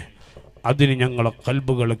റബ്ബേ. അതിന് ഞങ്ങളെ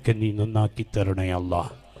കൽബുകളൊക്കെ നീ നന്നാക്കി തരണേ അല്ലാ.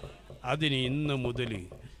 അതിന് ഇന്ന് മുതൽ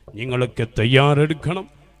നിങ്ങളൊക്കെ തയ്യാറെടുക്കണം.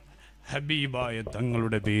 ഹബീബായ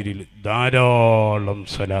തങ്ങളുടെ പേരിൽ ധാരാളം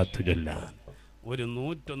സ്വലാത്ത് ചൊല്ലാൻ, ഒരു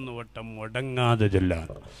 101 വട്ടം മുടങ്ങാതെ ചൊല്ലാൻ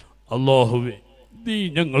അല്ലാഹുവേ നീ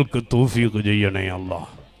ഞങ്ങൾക്ക് തൗഫീഖ് ചെയ്യണേ അല്ലാ.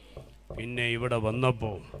 പിന്നെ ഇവിടെ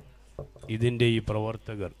വന്നപ്പോൾ ഇതിൻ്റെ ഈ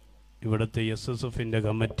പ്രവർത്തകർ, ഇവിടുത്തെ SSFൻ്റെ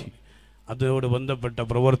കമ്മിറ്റി, അതോട് ബന്ധപ്പെട്ട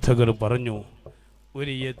പ്രവർത്തകർ പറഞ്ഞു,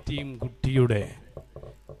 ഒരു യതീം കുട്ടിയുടെ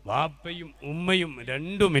വാപ്പയും ഉമ്മയും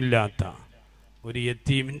രണ്ടുമില്ലാത്ത ഒരു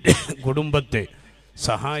യതീമിൻ്റെ കുടുംബത്തെ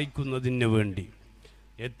സഹായിക്കുന്നതിന് വേണ്ടി,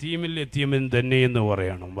 യതീമിൻ തന്നെയെന്ന്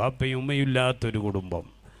പറയണം, വാപ്പയും ഉമ്മയില്ലാത്തൊരു കുടുംബം,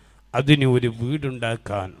 അതിന് ഒരു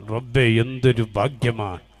വീടുണ്ടാക്കാൻ റബ്ബേ എന്തൊരു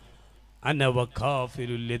ഭാഗ്യമാണ്. അന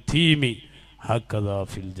വഖാഫിലുൽ യതീമി ഹക്കദാ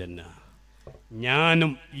ഫിൽ ജന്ന.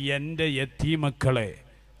 ഞാനും എൻ്റെ യതീമക്കളെ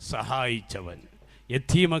സഹായിച്ചവൻ,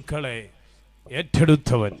 യതീമക്കളെ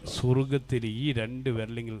ഏറ്റെടുത്തവൻ സ്വർഗത്തിൽ ഈ 2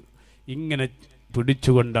 വിരലിൽ ഇങ്ങനെ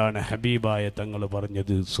പിടിച്ചുകൊണ്ടാണ് ഹബീബായ തങ്ങൾ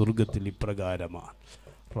പറഞ്ഞത്, സ്വർഗത്തിൽ ഇപ്രകാരമാണ്.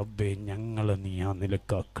 റബ്ബേ ഞങ്ങളെ നീ ആ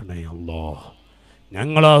നിലക്കാക്കണേ അല്ലാ,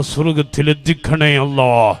 ഞങ്ങളാ സ്വർഗത്തിലെത്തിക്കണേ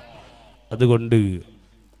അല്ലാ. അതുകൊണ്ട്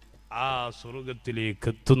ആ സ്വർഗത്തിലേക്ക്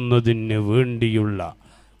എത്തുന്നതിന് വേണ്ടിയുള്ള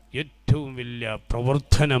ഏറ്റവും വലിയ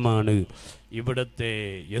പ്രവർത്തനമാണ് ഇവിടുത്തെ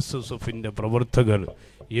SSFൻ്റെ പ്രവർത്തകർ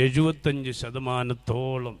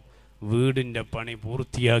 75% വീടിൻ്റെ പണി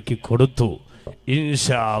പൂർത്തിയാക്കി കൊടുത്തു.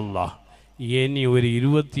 ഇൻഷാ അല്ലാഹ് ഇനി ഒരു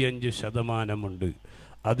 25%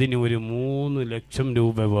 അതിന് ഒരു 3 ലക്ഷം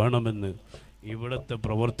രൂപ വേണമെന്ന് ഇവിടുത്തെ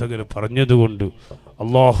പ്രവർത്തകർ പറഞ്ഞതുകൊണ്ട്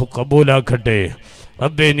അല്ലാഹു കബൂലാക്കട്ടെ.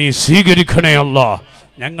 റബ്ബേ നീ സ്വീകരിക്കണേ അല്ലാ,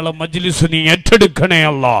 ഞങ്ങളെ മജ്ലിസ് നീ ഏറ്റെടുക്കണേ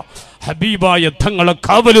അല്ലാ, ഹബീബായ തങ്ങളെ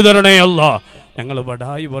കാവല് തരണേ അല്ലാ. ഞങ്ങൾ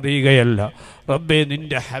വടായി പറയുകയല്ല റബ്ബേ,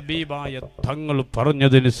 നിന്റെ ഹബീബായ തങ്ങൾ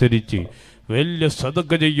പറഞ്ഞതനുസരിച്ച് വലിയ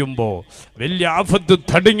സദഖ ചെയ്യുമ്പോൾ വലിയ ആഫത്ത്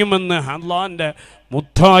തടയുമെന്ന് അല്ലാഹുവിൻ്റെ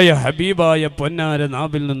മുത്തായ ഹബീബായ പൊന്നാര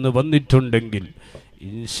നാവിൽ നിന്ന് വന്നിട്ടുണ്ടെങ്കിൽ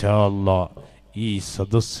ഇൻഷാ അല്ലാഹ് ഈ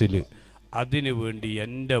സദസ്സിൽ അതിനു വേണ്ടി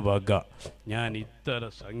എൻ്റെ വക ഞാൻ ഇത്ര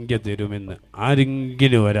സംഖ്യ തരുമെന്ന്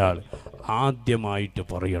ആരെങ്കിലും ഒരാൾ ആദ്യമായിട്ട്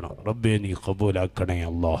പറയണം. റബ്ബേ നീ കബൂലാക്കണേ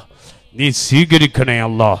അല്ലാ, നീ സ്വീകരിക്കണേ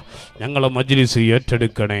അല്ലാ, ഞങ്ങളെ മജ്ലിസ്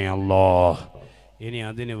ഏറ്റെടുക്കണേ അല്ലാ. ഇനി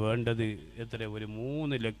അതിന് വേണ്ടത് എത്ര? ഒരു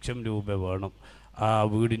 3 ലക്ഷം രൂപ വേണം ആ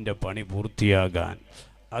വീടിൻ്റെ പണി പൂർത്തിയാകാൻ.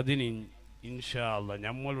 അതിന് ഇൻഷാ അല്ലാ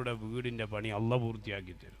നമ്മളുടെ വീടിൻ്റെ പണി അല്ലാ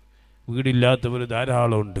പൂർത്തിയാക്കി തരും. വീടില്ലാത്തവർ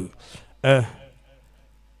ധാരാളമുണ്ട്.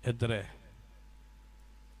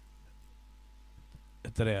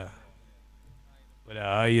 എത്രയാ?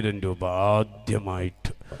 1000 രൂപ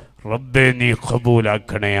ആദ്യമായിട്ട്. റബ്ബേ നീ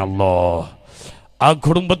ഖബൂലാക്കണേ അല്ലാ, ആ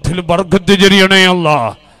കുടുംബത്തിൽ ബർക്കത്ത് ചൊരിയണേ അല്ലാ,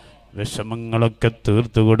 വിഷമങ്ങളൊക്കെ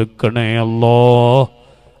തീർത്തു കൊടുക്കണേ അല്ലാ,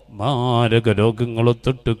 മാരക രോഗങ്ങളെ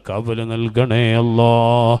തൊട്ട് കവല നൽകണേ അല്ലാ.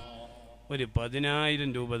 ഒരു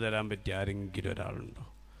 10,000 രൂപ തരാൻ പറ്റിയ ആരെങ്കിലും ഒരാളുണ്ടോ?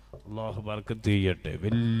 അല്ലാഹു ബർക്കത്ത് ചെയ്യട്ടെ,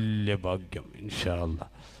 വലിയ ഭാഗ്യം ഇൻഷാ അല്ലാ.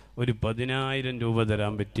 ഒരു 10,000 രൂപ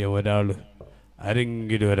തരാൻ പറ്റിയ ഒരാൾ,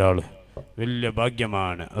 ആരെങ്കിലും ഒരാൾ വലിയ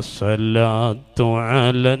ഭാഗ്യമാണ്. അസ്സലാത്തു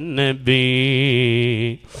അലൻ നബി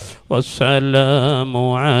വസ്സലാമു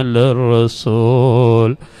അലർ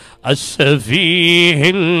റസൂൽ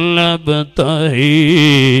അശ്ശഫീഹിൽ അബ്തഹി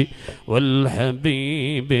വൽ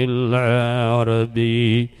ഹബീബിൽ അറബി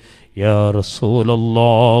യാ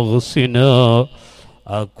റസൂലല്ലാഹ് സിനാ.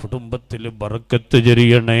 ആ കുടുംബത്തിൽ ബർക്കത്ത്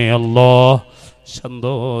ചൊരിയണേ അല്ലാ,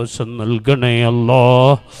 സന്തോഷം നൽകണേ അല്ലാ,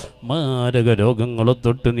 മാരക രോഗങ്ങളെ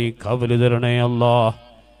തൊട്ട് നീ കാവല് തരണേ അല്ലാ.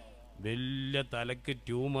 വലിയ തലക്ക്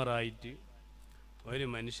ട്യൂമറായിട്ട് ഒരു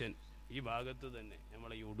മനുഷ്യൻ ഈ ഭാഗത്ത് തന്നെ,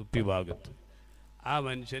 നമ്മളെ ഈ ഉടുപ്പി ഭാഗത്ത്, ആ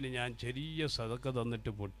മനുഷ്യന് ഞാൻ ചെറിയ സദക്ക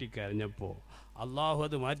തന്നിട്ട് പൊട്ടിക്കരഞ്ഞപ്പോൾ അള്ളാഹു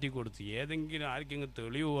അത് മാറ്റിക്കൊടുത്തു. ഏതെങ്കിലും ആർക്കെങ്കിലും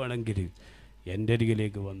തെളിവുവാണെങ്കിൽ എൻ്റെ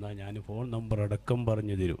അരികിലേക്ക് വന്നാൽ ഞാൻ ഫോൺ നമ്പർ അടക്കം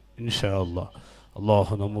പറഞ്ഞു തരും ഇൻഷാ അല്ലാഹ്.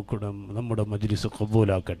 അള്ളാഹു നമ്മുടെ മജ്ലിസ്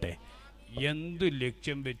ഖബൂലാക്കട്ടെ. എന്ത്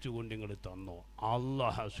ലക്ഷ്യം വെച്ചുകൊണ്ട് നിങ്ങൾ തന്നോ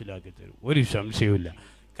അള്ളാഹ് ഹാസിലാക്കി തരും, ഒരു സംശയവുമില്ല.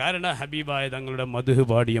 കാരണം ഹബീബായ തങ്ങളുടെ മദ്ഹ്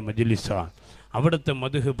പാടിയ മജ്ലിസാണ്, അവിടുത്തെ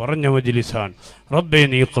മദ്ഹ് പറഞ്ഞ മജ്ലിസാണ്. റബ്ബേ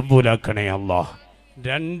നീ ഖബൂലാക്കണേ അല്ലാഹ്.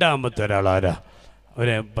 രണ്ടാമത്തെ ഒരാളാരാ?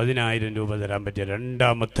 ഒരു 10,000 രൂപ തരാൻ പറ്റിയ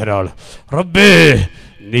രണ്ടാമത്തെ ഒരാൾ. റബ്ബേ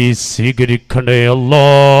നീ സ്വീകരിക്കണേ അല്ലാ,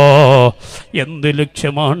 എന്ത്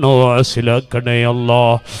ലക്ഷ്യമാണോ ഹാസിലാക്കണേ അല്ലാ.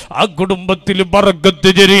 ആ കുടുംബത്തിൽ ബർക്കത്ത്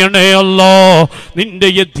ചൊരിയണേ അല്ലാ. നിന്റെ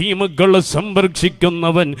യതീമുകളെ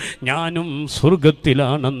സംരക്ഷിക്കുന്നവൻ ഞാനും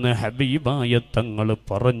സ്വർഗത്തിലാണെന്ന് ഹബീബായ തങ്ങൾ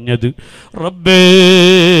പറഞ്ഞത്. റബ്ബേ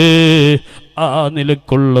ആ ആ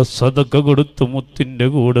നിലക്കുള്ള സദഖ കൊടുത്ത് മുത്തിൻ്റെ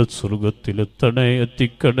കൂടെ സ്വർഗത്തിലെത്തണേ,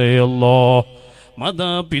 എത്തിക്കണേ അല്ലാ.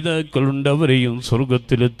 മാതാപിതാക്കളുണ്ട്, അവരെയും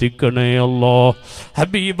സ്വർഗത്തിലെത്തിക്കണേ അല്ലാ.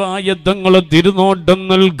 ഹബീബായ തങ്ങളെ തിരുനോട്ടം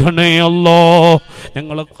നൽകണേ അല്ലാ.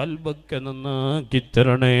 ഞങ്ങളെ ഖൽബൊക്കെ നന്നാക്കി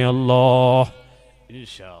തരണേ അല്ലാ.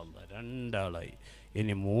 ഇൻഷാ അല്ലാ രണ്ടാളായി,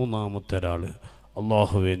 ഇനി മൂന്നാമത്തെ ഒരാൾ.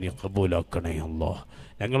 അല്ലാഹുവേ നീ ഖബൂലാക്കണേ അല്ലാ.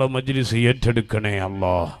 ഞങ്ങളെ മജ്ലിസ് ഏറ്റെടുക്കണേ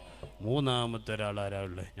അല്ലാ. മൂന്നാമത്തെ ഒരാൾ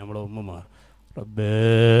ആരാളുള്ളത്? നമ്മളെ ഉമ്മമാർ. റബ്ബേ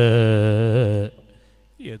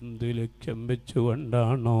എന്ത് ലക്ഷ്യം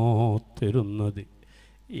വെച്ചുകൊണ്ടാണോ തരുന്നത്?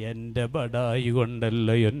 എൻ്റെ ബടായി കൊണ്ടല്ല,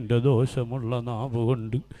 എൻ്റെ ദോഷമുള്ള നാവ്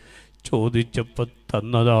കൊണ്ട് ചോദിച്ചപ്പോൾ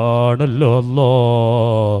തന്നതാണല്ലോ അല്ലാ.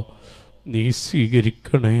 നീ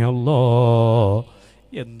സ്വീകരിക്കണേ അല്ലാ.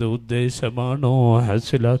 എന്ത് ഉദ്ദേശമാണോ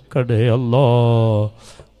ഹാസിലാക്കണേ അല്ലാ.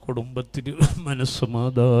 കുടുംബത്തിന്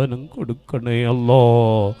മനസ്സമാധാനം കൊടുക്കണേ അല്ലാ.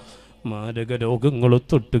 മാരക രോഗങ്ങൾ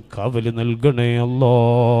തൊട്ട് കാവല് നൽകണേ അല്ലാ.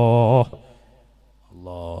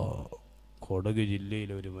 അല്ലാ, കൊടക്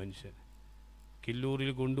ജില്ലയിലെ ഒരു മനുഷ്യൻ കില്ലൂറിൽ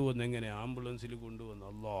കൊണ്ടുവന്ന്, എങ്ങനെ ആംബുലൻസിൽ കൊണ്ടുവന്നു.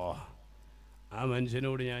 അല്ലാ, ആ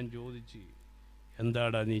മനുഷ്യനോട് ഞാൻ ചോദിച്ച്,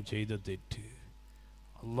 എന്താടാ നീ ചെയ്ത തെറ്റ്?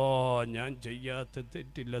 അല്ലാ, ഞാൻ ചെയ്യാത്ത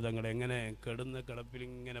തെറ്റില്ല തങ്ങളെ. എങ്ങനെ കിടന്ന കിടപ്പിൽ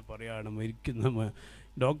ഇങ്ങനെ പറയാണ്, മരിക്കുന്ന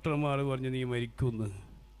ഡോക്ടർമാർ പറഞ്ഞു നീ മരിക്കുമെന്ന്.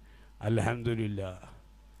 അൽഹംദുലില്ലാ.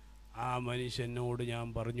 ആ മനുഷ്യനോട് ഞാൻ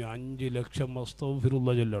പറഞ്ഞു 5 ലക്ഷം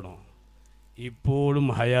അസ്തഗ്ഫിറുല്ലാഹ് ചൊല്ലണോ. ഇപ്പോഴും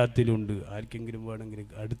ഹയാത്തിലുണ്ട്. ആർക്കെങ്കിലും വേണമെങ്കിൽ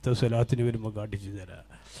അടുത്ത സ്വലാത്തിന് വരുമ്പോൾ കാട്ടിച്ചു തരാം.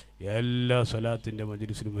 എല്ലാ സ്വലാത്തിൻ്റെ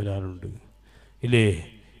മജ്ലിസിലും വരാനുണ്ട് ഇല്ലേ?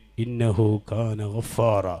 ഇന്നഹു കാന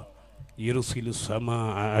ഗഫാറ യുർസിലു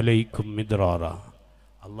സമാഅ അലൈക്കും മിദ്റാറ.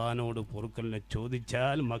 അള്ളാഹിനോട് പൊറുക്കലിനെ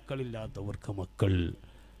ചോദിച്ചാൽ മക്കളില്ലാത്തവർക്ക് മക്കൾ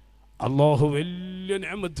അള്ളാഹു വലിയ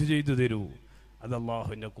നിഅമത്ത് ചെയ്തു തരൂ. അത്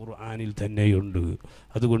അള്ളാഹുവിൻ്റെ ഖുർആനിൽ തന്നെയുണ്ട്.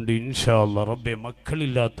 അതുകൊണ്ട് ഇൻഷാ അല്ലാഹ് റബ്ബെ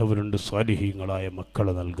മക്കളില്ലാത്തവരുണ്ട്, സ്വാലിഹീങ്ങളായ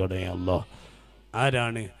മക്കളെ നൽകണേ അല്ലാഹ്.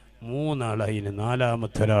 ആരാണ്? 3 ആളായി.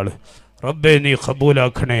 നാലാമത്തെ ഒരാൾ. റബ്ബെ നീ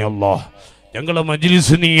ഖബൂലാക്കണേ അല്ലാഹ്. ഞങ്ങളെ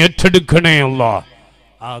മജ്ലിസ് നീ ഏറ്റെടുക്കണേ അല്ലാഹ്.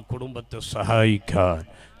 ആ കുടുംബത്തെ സഹായിക്കാൻ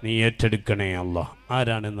നീ ഏറ്റെടുക്കണേ അല്ലാഹ്.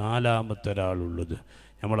 ആരാണ് 4ാമത്തെ ഒരാളുള്ളത്?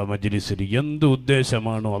 നമ്മളെ മജ്ലിസിൽ എന്ത്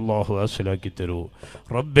ഉദ്ദേശമാണോ അള്ളാഹു ഹാസിലാക്കി തരൂ.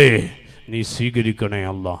 റബ്ബേ നീ സ്വീകരിക്കണേ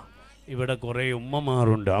അല്ലാഹ്. ഇവിടെ കുറേ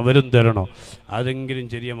ഉമ്മമാരുണ്ട്, അവരും തരണോ. അതെങ്കിലും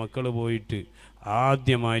ചെറിയ മക്കൾ പോയിട്ട്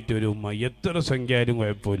ആദ്യമായിട്ട് ഒരു ഉമ്മ, എത്ര സംഖ്യയായാലും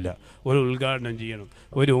കുഴപ്പമില്ല, ഒരു ഉദ്ഘാടനം ചെയ്യണം.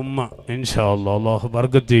 ഒരു ഉമ്മ ഇൻഷാ അല്ലാഹ്, അല്ലാഹു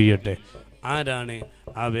ബർക്കത്ത് ചെയ്യട്ടെ. ആരാണ്?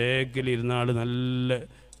 ആ വേഗിലിരുന്ന ആൾ നല്ല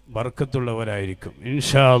ബർക്കത്തുള്ളവരായിരിക്കും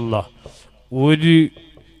ഇൻഷാ അല്ലാഹ്.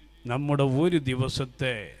 നമ്മുടെ ഒരു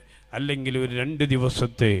ദിവസത്തെ അല്ലെങ്കിൽ ഒരു 2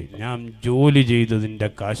 ദിവസത്തെ ഞാൻ ജോലി ചെയ്തതിൻ്റെ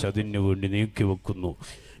കാശ് അതിന് വേണ്ടി നീക്കി വെക്കുന്നു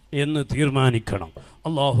എന്ന് തീരുമാനിക്കണം.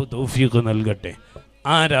 അള്ളാഹു തൗഫീഖ് നൽകട്ടെ.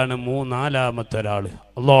 ആരാണ് 4ാമത്തെ ഒരാൾ?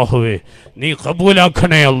 അള്ളാഹുവേ നീ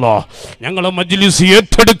ഖബൂലാക്കണേ അല്ലാഹ്. ഞങ്ങളെ മജ്ലിസ്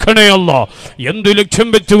ഏറ്റെടുക്കണേ അല്ലാഹ്. എന്ത് ലക്ഷ്യം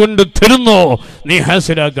വെച്ചുകൊണ്ട് തരുന്നോ നീ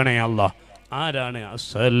ഹാസിലാക്കണേ അല്ലാഹ്. ആരാണ്?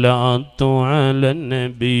 അസ്സലാത്തു അലൻ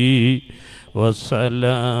നബി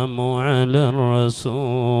വസ്സലാമു അലർ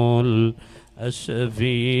റസൂൽ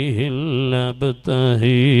الشفيع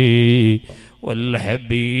الأبتهي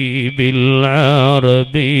والحبيب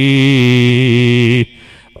العربي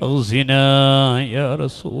أغزنا يا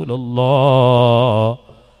رسول الله.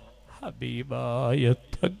 ഹബീബായ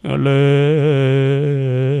തങ്ങളെ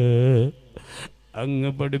അങ്ങ്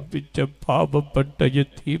പഠിപ്പിച്ച പാപപ്പെട്ട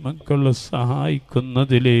യതീമക്കളെ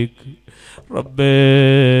സഹായിക്കുന്നതിലേക്ക് റബ്ബേ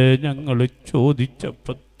ഞങ്ങൾ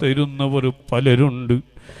ചോദിച്ചപ്പോൾ തരുന്നവർ പലരുണ്ട്.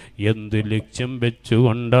 എന്ത് ലക്ഷ്യം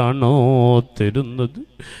വെച്ചുകൊണ്ടാണോ തരുന്നത്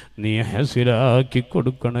നീ ഹസിലാക്കി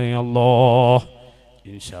കൊടുക്കണേ അല്ലാഹ്.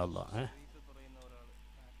 ഇൻഷാ അല്ലാഹ്.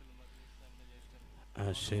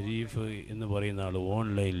 ഷരീഫ് എന്ന് പറയുന്ന ആൾ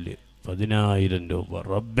ഓൺലൈനിൽ 10,000 രൂപ.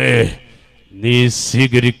 റബ്ബേ നീ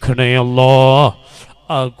സ്വീകരിക്കണേ അല്ലാഹ്.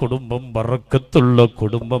 ആ കുടുംബം ബറക്കത്തുള്ള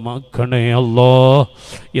കുടുംബമാക്കണേ അല്ലാഹ്.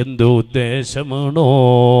 എന്ത് ഉദ്ദേശമാണോ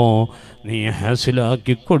നീ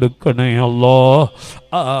ഹാസിലാക്കി കൊടുക്കണേ അല്ലാഹ്.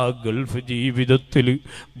 ആ ഗൾഫ് ജീവിതത്തിൽ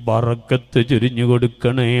ബറക്കത്ത് ചൊരിഞ്ഞു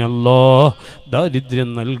കൊടുക്കണേ അല്ലാഹ്. ദാരിദ്ര്യം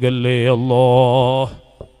നൽകല്ലേ അല്ലാഹ്.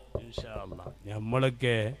 ഇൻഷാ അല്ലാഹ്.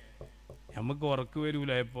 നമുക്ക് ഉറക്ക്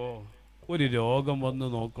വരൂല. ഇപ്പോൾ ഒരു രോഗം വന്ന്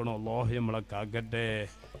നോക്കണം. അല്ലാഹു നമ്മളെ കാക്കട്ടെ.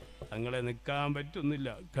 തങ്ങളെ നിൽക്കാൻ പറ്റുന്നില്ല,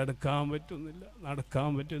 കിടക്കാൻ പറ്റുന്നില്ല, നടക്കാൻ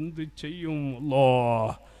പറ്റും, എന്ത് ചെയ്യും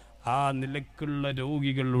അല്ലാഹ്. ആ നിലക്കുള്ള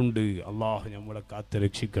രോഗികളുണ്ട്. അല്ലാഹു നമ്മളെ കാത്ത്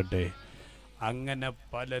രക്ഷിക്കട്ടെ. അങ്ങനെ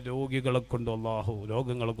പല രോഗികളെ കൊണ്ട് അല്ലാഹു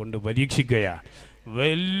രോഗങ്ങളെ കൊണ്ട് പരീക്ഷിക്കുകയാണ്.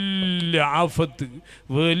 വലിയ ആഫത്ത്,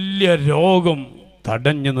 വലിയ രോഗം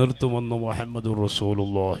തടഞ്ഞു നിർത്തുമെന്ന് മുഹമ്മദുർ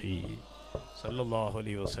റസൂലുള്ളാഹി സല്ലല്ലാഹു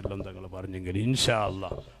അലൈഹി വസല്ലം തങ്ങൾ പറഞ്ഞെങ്കിൽ ഇൻഷാ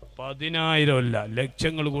അല്ലാഹ് 10,000 അല്ല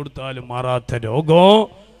ലക്ഷങ്ങൾ കൊടുത്താലും മാറാത്ത രോഗം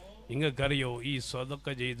നിങ്ങൾക്കറിയോ ഈ സ്വതക്ക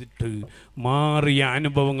ചെയ്തിട്ട് മാറിയ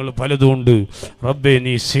അനുഭവങ്ങൾ പലതുകൊണ്ട്. റബ്ബേ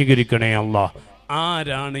നീ സ്വീകരിക്കണേ അല്ലാ.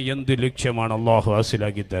 ആരാണ് എന്ത് ലക്ഷ്യമാണ് അള്ളാഹു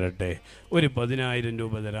ഹാസിലാക്കി തരട്ടെ. ഒരു 10,000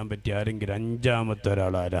 രൂപ തരാൻ പറ്റിയ ആരെങ്കിലും അഞ്ചാമത്തെ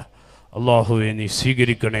ഒരാളാരാ? അള്ളാഹുവെ നീ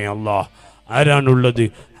സ്വീകരിക്കണേ അല്ലാ. ആരാണുള്ളത്?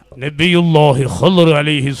 നബിയുല്ലാഹി ഖളർ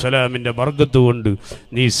അലൈഹിസ്സലാമിൻ്റെ ബർക്കത്ത് കൊണ്ട്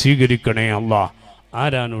നീ സ്വീകരിക്കണേ അല്ലാ.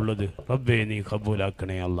 ആരാണുള്ളത്? റബ്ബേ നീ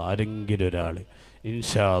ഖബൂലാക്കണേ അല്ലാ. ആരെങ്കിലും ഒരാൾ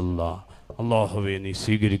ഇൻഷാ അല്ലാ. അള്ളാഹുവെ നീ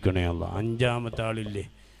സ്വീകരിക്കണേ അല്ലാ. അഞ്ചാമത്തെ ആളില്ലേ?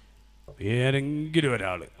 വേറെങ്കിലും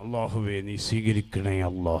ഒരാൾ അള്ളാഹുവെ നീ സ്വീകരിക്കണേ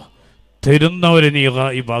അല്ലാ. തരുന്നവരെ നീ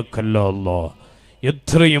ഗായിബാക്കല്ലോ അല്ലാ.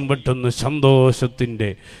 എത്രയും പെട്ടെന്ന് സന്തോഷത്തിൻ്റെ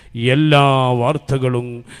എല്ലാ വാർത്തകളും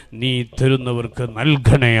നീ തരുന്നവർക്ക്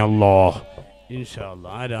നൽകണേ അല്ലാ. ഇൻഷാ അല്ലാ.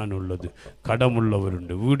 ആരാണുള്ളത്?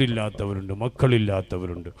 കടമുള്ളവരുണ്ട്, വീടില്ലാത്തവരുണ്ട്,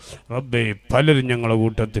 മക്കളില്ലാത്തവരുണ്ട്. റബ്ബേ പലരും ഞങ്ങളുടെ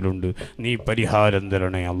കൂട്ടത്തിലുണ്ട്. നീ പരിഹാരം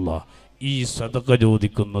തരണേ അല്ലാ. ഈ സദഖ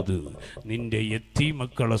ചോദിക്കുന്നത് നിൻ്റെ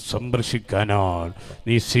യതീമക്കളെ സംരക്ഷിക്കാനാണ്.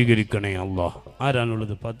 നീ സ്വീകരിക്കണേ അല്ലാ.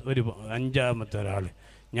 ആരാണുള്ളത്? ഒരു അഞ്ചാമത്തെ ഒരാൾ.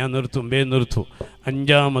 ഞാൻ നിർത്തും, നിർത്തും.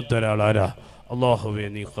 അഞ്ചാമത്തെ ഒരാൾ ആരാ? അള്ളാഹുവേ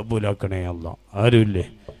നീ ഖബൂലാക്കണേ അല്ലാ. ആരുമില്ലേ?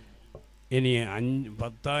 ഇനി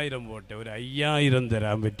 10,000 പോട്ടെ, ഒരു 5,000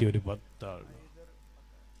 തരാൻ പറ്റിയ ഒരു 10 ആൾ.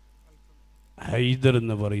 ഹൈദർ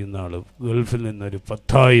എന്ന് പറയുന്ന ആൾ ഗൾഫിൽ നിന്നൊരു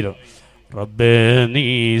 10,000. റബ്ബേ നീ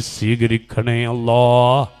സ്വീകരിക്കണേ അല്ലാ.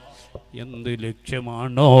 എന്ത്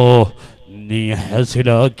ലക്ഷ്യമാണോ നീ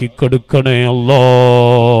ഹാസിലാക്കി കൊടുക്കണേ അല്ലാ.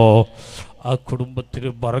 ആ കുടുംബത്തിൽ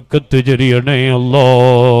ബറക്കത്ത് ചൊരിയണേ അല്ലാ.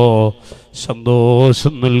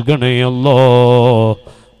 സന്തോഷം നൽകണേ അല്ലാ.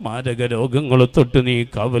 മാരക രോഗങ്ങളെ തൊട്ട് നീ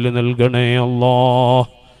കാവൽ നൽകണേ അല്ലാ.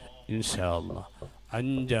 ഇൻഷാ അല്ലാ.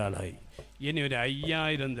 5 ആളായി. ഇനി ഒരു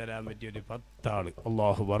 5,000 തരാൻ പറ്റിയ ഒരു 10 ആൾ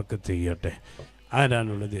അള്ളാഹു ബർക്കത്ത് ചെയ്യട്ടെ.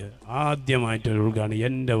 ആരാണുള്ളത്? ആദ്യമായിട്ടൊരാൾക്കാണ്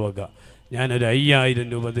എൻ്റെ വക. ഞാനൊരു 5,000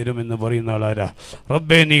 രൂപ തരുമെന്ന് പറയുന്ന ആളാരാ?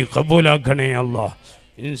 റബ്ബേ നീ ഖബൂലാക്കണേ അല്ലാ.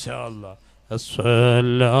 ഇൻഷാ അല്ലാ.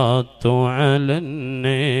 الصلاة على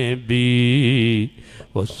النبي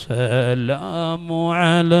والسلام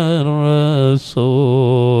على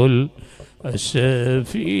الرسول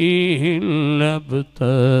الشفيع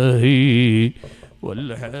الأبتهي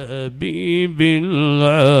والحبيب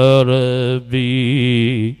العربي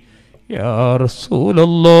يا رسول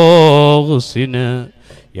الله غسنا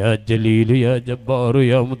يا جليل يا جبار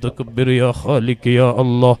يا متكبر يا خالق يا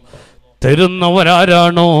الله.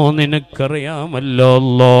 തരുന്നവരാരാണോ നിനക്കറിയാമല്ലോ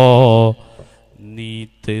അല്ലാ. നീ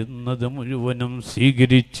തരുന്നത് മുഴുവനും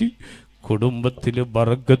സ്വീകരിച്ച് കുടുംബത്തിൽ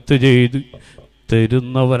ബർക്കത്ത് ചെയ്ത്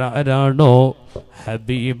തരുന്നവരാരാണോ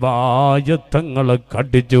ഹബീബായ തങ്ങളെ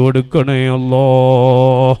കടിച്ചു കൊടുക്കണേ അല്ലാ.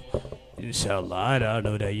 ഇൻഷാ അല്ലാ. ആരാണ്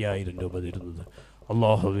ഒരു 5,000 രൂപ തരുന്നത്?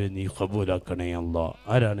 അല്ലാഹുവേ നീ ഖബൂലാക്കണേ അല്ലാ.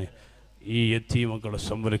 ആരാണ് ഈ യതീമക്കളെ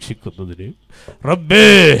സംരക്ഷിക്കുന്നതിന്? റബ്ബേ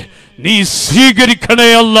നീ സ്വീകരിക്കണേ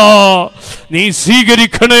അല്ലാ. നീ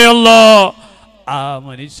സ്വീകരിക്കണേ അല്ലാ. ആ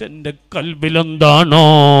മനുഷ്യൻ്റെ കൽബിലെന്താണോ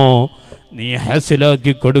നീ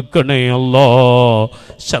ഹാസിലാക്കി കൊടുക്കണേ അല്ലാ.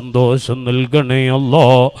 സന്തോഷം നൽകണേ അല്ലാ.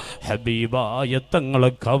 ഹബീബായ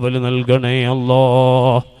തങ്ങളെ കാവൽ നൽകണേ അല്ലാ.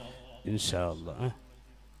 ഇൻഷാ അല്ലാ.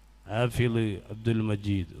 ആഫിൽ അബ്ദുൽ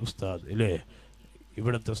മജീദ് ഉസ്താദ് അല്ലേ,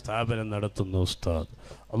 ഇവിടുത്തെ സ്ഥാപനം നടത്തുന്ന ഉസ്താദ്.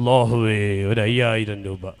 അല്ലാഹുവേ ഒരു 5,000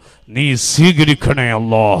 രൂപ നീ സ്വീകരിക്കണേ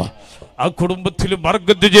അല്ലാ. ആ കുടുംബത്തിൽ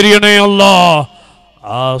ബർക്കത്ത് ചൊരിയണേ അല്ലാ.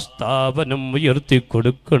 ആ സ്ഥാപനം ഉയർത്തി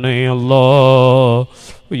കൊടുക്കണേ അല്ലാ.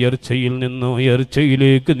 ഉയർച്ചയിൽ നിന്ന്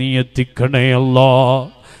ഉയർച്ചയിലേക്ക് നീ എത്തിക്കണേ അല്ലാ.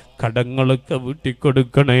 കടങ്ങളൊക്കെ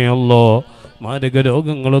വീട്ടിക്കൊടുക്കണേ അല്ലാ. മാരക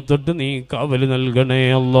രോഗങ്ങളെ തൊട്ട് നീ കാവൽ നൽകണേ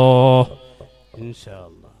അല്ലാ. ഇൻഷാ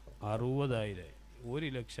അല്ലാ. 60,000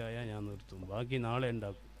 1,00,000 ഞാൻ നിർത്തും. ബാക്കി നാളെ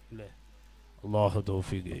ഉണ്ടാക്കും അല്ലേ? അല്ലാഹു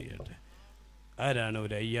തൗഫീഖ് ചെയ്യട്ടെ. ആരാണ്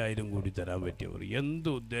ഒരു 5,000 കൂടി തരാൻ പറ്റിയവർ? എന്ത്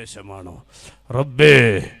ഉദ്ദേശമാണോ റബ്ബേ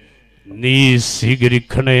നീ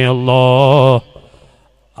സ്വീകരിക്കണേ അല്ലാ.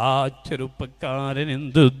 ആ ചെറുപ്പക്കാരൻ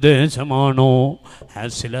എന്ത് ഉദ്ദേശമാണോ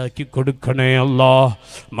ഹാസിലാക്കി കൊടുക്കണേ അല്ലാ.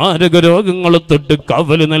 മാരക രോഗങ്ങളെ തൊട്ട്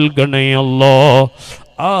കാവൽ നൽകണേ അല്ലാ.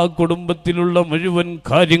 ആ കുടുംബത്തിലുള്ള മുഴുവൻ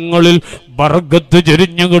കാര്യങ്ങളിൽ ബർക്കത്ത്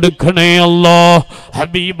ചൊരിഞ്ഞു കൊടുക്കണേ അല്ലാ.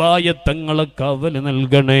 ഹബീബായ തങ്ങളെ കാവൽ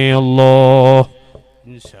നൽകണേ അല്ലാ.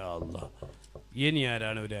 ഇൻഷാ അല്ലാ. ഇനി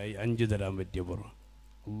ആരാണ് ഒരു 5 തരാൻ പറ്റിയവർ?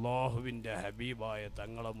 അള്ളാഹുവിൻ്റെ ഹബീബായ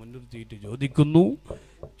തങ്ങളെ മുൻനിർത്തിയിട്ട് ചോദിക്കുന്നു.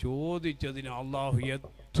 ചോദിച്ചതിന് അള്ളാഹു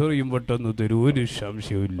എത്രയും പെട്ടെന്ന് തരും, ഒരു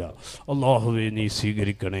സംശയമില്ല. അള്ളാഹുവെ നീ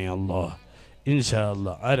സ്വീകരിക്കണേ അല്ലാ. ഇൻഷാ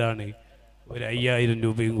അല്ലാ. ആരാണ് ഒരു 5,000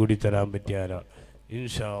 രൂപയും കൂടി തരാൻ പറ്റിയ ആരാ?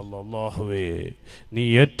 ഇൻഷാ അല്ലാ. അല്ലാഹുവേ നീ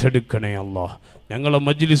ഏറ്റെടുക്കണേ അല്ലാ. ഞങ്ങളെ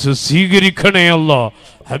മജ്ലിസ് സ്വീകരിക്കണേ അല്ലാ.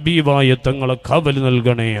 ഹബീബായ തങ്ങളെ കാവൽ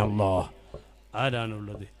നൽകണേ അല്ലാ.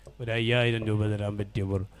 ആരാണുള്ളത്? ഒരു 5,000 രൂപ തരാൻ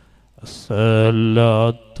പറ്റിയവർ?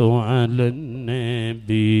 الصلاة على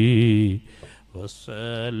النبي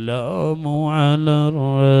والسلام على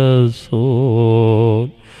الرسول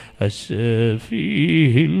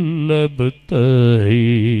الشفيع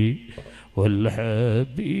الأبتهي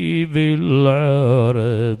والحبيب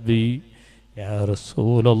العربي يا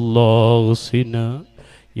رسول الله اغسنا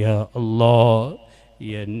يا الله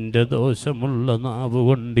എൻ്റെ ദോഷമുള്ള നാവ്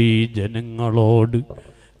കൊണ്ട് ഈ ജനങ്ങളോട്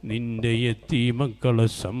നിന്റെ യതീമക്കളെ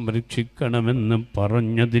സംരക്ഷിക്കണമെന്ന്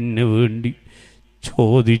പറഞ്ഞതിന് വേണ്ടി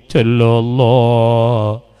ചോദിച്ചല്ലോ അല്ലാ.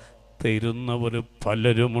 തരുന്നവർ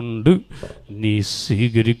പലരുമുണ്ട്, നീ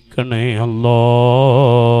സ്വീകരിക്കണേ അല്ലാ.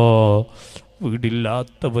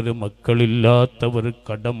 വീടില്ലാത്തവർ, മക്കളില്ലാത്തവർ,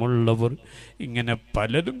 കടമുള്ളവർ, ഇങ്ങനെ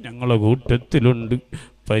പലരും ഞങ്ങളെ കൂട്ടത്തിലുണ്ട്.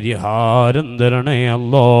 പരിഹാരം തരണേ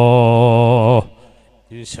അല്ലാ.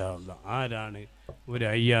 ഇൻഷാ അല്ലാ. ആരാണ് ഒരു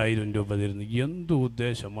 5000 രൂപ തരുന്നത്? എന്ത്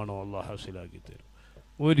ഉദ്ദേശമാണോ അല്ലാഹ് ഹാസിലാക്കി തരും,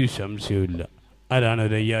 ഒരു സംശയമില്ല. ആരാണ്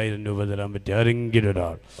ഒരു 5000 രൂപ തരാൻ പറ്റിയ ആരെങ്കിലും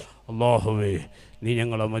ഒരാൾ? അല്ലാഹുവേ, നീ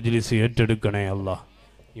ഞങ്ങളെ മജ്ലിസ് ഏറ്റെടുക്കണേ അല്ലാ.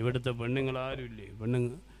 ഇവിടുത്തെ പെണ്ണുങ്ങളാരും ഇല്ലേ?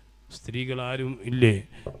 സ്ത്രീകളാരും ഇല്ലേ?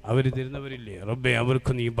 അവർ തരുന്നവരില്ലേ? റബ്ബേ,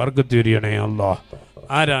 അവർക്ക് നീ ബർക്കത്ത് തരികണേ അല്ലാ.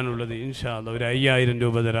 ആരാണുള്ളത്? ഇൻഷാ അല്ലാ ഒരു 5000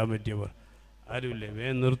 രൂപ തരാൻ പറ്റിയവർ ആരുമില്ലേ?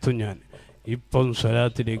 നിർത്തും ഞാൻ. ഇപ്പം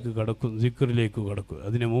സ്വലാത്തിലേക്ക് കടക്കും, സിക്റിലേക്ക് കടക്കും.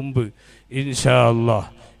 അതിനു മുമ്പ് ഇൻഷാ അല്ലാ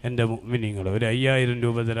എൻ്റെ മുഅ്മിനീങ്ങൾ ഒരു 5000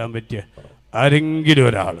 രൂപ തരാൻ പറ്റിയ ആരെങ്കിലും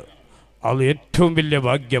ഒരാൾ, അത് ഏറ്റവും വലിയ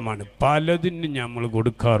ഭാഗ്യമാണ്. പലതിനും നമ്മൾ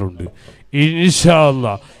കൊടുക്കാറുണ്ട്. ഇൻഷാ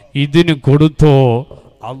അല്ലാ ഇതിന് കൊടുത്തോ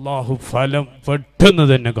അള്ളാഹു ഫലം പെട്ടെന്ന്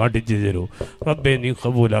തന്നെ കാട്ടിച്ചു തരൂ. റബ്ബേ, നീ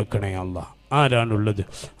കബൂലാക്കണേ അല്ലാ. ആരാണുള്ളത്?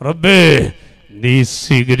 റബ്ബേ, നീ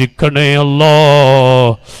സ്വീകരിക്കണേ അല്ലാ.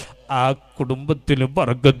 ആ കുടുംബത്തിൽ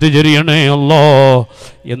ബർക്കത്ത് ചൊരിയണേ അല്ലാ.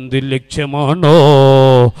 എന്ത് ലക്ഷ്യമാണോ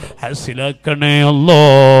ഹാസിലാക്കണേ അല്ലാ.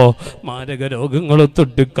 മാരക രോഗങ്ങളെ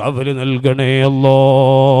തൊട്ട് കാവല് നൽകണേ അല്ലാ.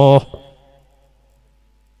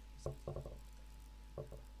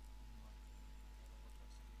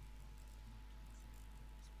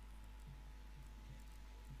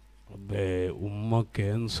 ഉമ്മ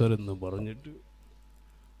ക്യാൻസർ എന്ന് പറഞ്ഞിട്ട്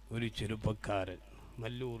ഒരു ചെറുപ്പക്കാരൻ,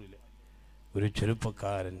 മല്ലൂരിലെ ഒരു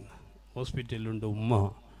ചെറുപ്പക്കാരൻ ഹോസ്പിറ്റലിലുണ്ട്. ഉമ്മ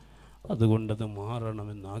അതുകൊണ്ടത്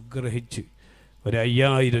മാറണമെന്ന് ആഗ്രഹിച്ച് ഒരു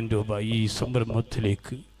 5000 രൂപ ഈ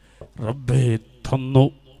സംരംഭത്തിലേക്ക് റബ്ബേ തന്നു.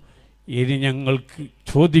 ഇനി ഞങ്ങൾക്ക്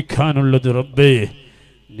ചോദിക്കാനുള്ളത്, റബ്ബേ,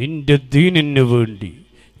 നിന്റെ ദീനിന് വേണ്ടി,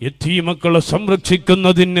 യതീമക്കളെ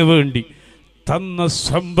സംരക്ഷിക്കുന്നതിന് വേണ്ടി തന്ന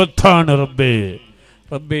സമ്പത്താണ് റബ്ബേ.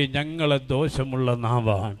 റബ്ബേ, ഞങ്ങളെ ദോഷമുള്ള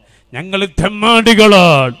നാവാണ്, ഞങ്ങൾ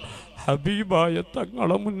തെമ്മാടികളാണ്. ഹബീബായ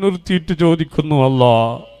തങ്ങളെ മുൻനിർത്തിയിട്ട് ചോദിക്കുന്നു അല്ലാ,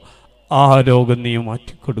 ആ രോഗം നീ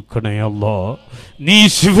മാറ്റിക്കൊടുക്കണേ അല്ലാ. നീ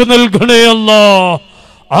ശിഫ നൽകണേ അല്ലാ.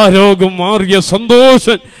 ആ രോഗം മാറിയ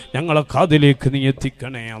സന്തോഷം ഞങ്ങളെ കാതിലേക്ക് നീ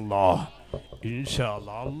എത്തിക്കണേ അല്ലാ. ഇൻഷാ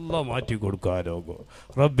അല്ലാ അല്ലാ മാറ്റിക്കൊടുക്കുക ആ രോഗം.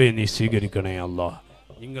 റബ്ബേ, നീ സ്വീകരിക്കണേ അല്ലാ.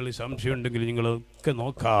 നിങ്ങൾ സംശയമുണ്ടെങ്കിൽ നിങ്ങളൊക്കെ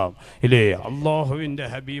നോക്കാം ഇല്ലേ? അള്ളാഹുവിൻ്റെ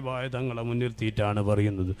ഹബീബായ തങ്ങളെ മുൻനിർത്തിയിട്ടാണ്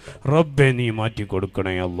പറയുന്നത്. റബ്ബെ, നീ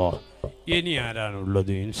മാറ്റിക്കൊടുക്കണേ അല്ലാ. ഇനി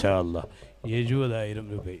ആരാണുള്ളത്? ഇൻഷാ അല്ലാ 70,000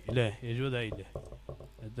 രൂപ ഇല്ലേ? 70,000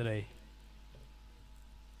 എത്രയായി?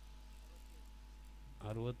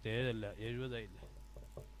 67 അല്ല 70,000.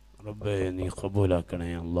 റബ്ബെ, നീ കബൂലാക്കണേ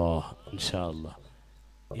അല്ലാ. ഇൻഷാ അല്ലാ.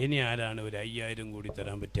 ഇനി ആരാണ് ഒരു 5000 കൂടി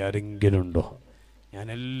തരാൻ പറ്റിയ ആരെങ്കിലും ഉണ്ടോ? ഞാൻ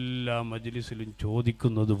എല്ലാ മജ്ലിസിലും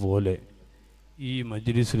ചോദിക്കുന്നത് പോലെ ഈ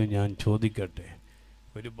മജ്ലിസിൽ ഞാൻ ചോദിക്കട്ടെ.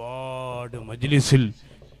 ഒരുപാട് മജ്ലിസിൽ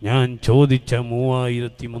ഞാൻ ചോദിച്ച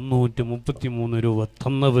 3333 രൂപ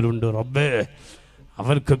തന്നവരുണ്ട്. റബ്ബേ,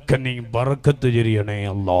 അവർക്കൊക്കെ നീ ബറക്കത്ത് ചൊരിയണേ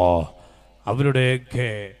അല്ലാ. അവരുടെയൊക്കെ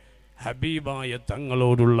ഹബീബായ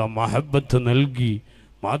തങ്ങളോടുള്ള മഹബത്ത് നൽകി,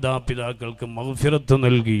 മാതാപിതാക്കൾക്ക് മഗ്ഫിറത്ത്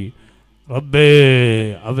നൽകി. റബ്ബേ,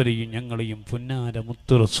 അവരെയും ഞങ്ങളെയും പുന്നാര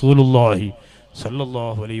മുത്ത് റസൂലുള്ളാഹി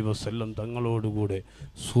സല്ലല്ലാഹു അലൈഹി വസല്ലം തങ്ങളോടുകൂടെ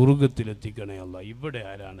സ്വർഗ്ഗത്തിലെത്തിക്കണേ അല്ലാ. ഇവിടെ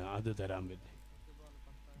ആരാണ് അത് തരാൻ പറ്റുന്നത്?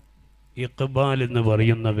 ഇഖ്ബാൽ എന്ന്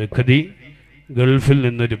പറയുന്ന വ്യക്തി ഗൾഫിൽ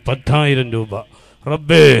നിന്നൊരു 10,000 രൂപ.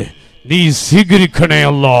 റബ്ബേ, നീ സ്വീകരിക്കണേ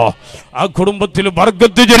അല്ലാ. ആ കുടുംബത്തിൽ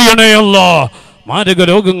ബർക്കത്ത് ചൊരിയണേ അല്ലാ. മാരക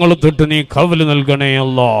രോഗങ്ങളെ തൊട്ട് നീ കവല് നൽകണേ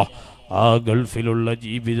അല്ലാ. ആ ഗൾഫിലുള്ള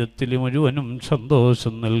ജീവിതത്തിൽ മുഴുവനും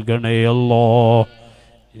സന്തോഷം നൽകണേ അല്ലാ.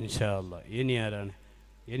 ഇൻഷാ അല്ലാ. ഇനി ആരാണ്?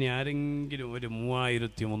 ഇനി ആരെങ്കിലും ഒരു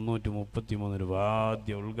 3333 രൂപ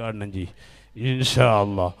ആദ്യം ഉദ്ഘാടനം ചെയ്യും. ഇൻഷാ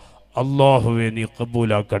അല്ലാ. അല്ലാഹുവേ, നീ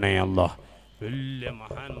കബൂലാക്കണേ അല്ലാ. വലിയ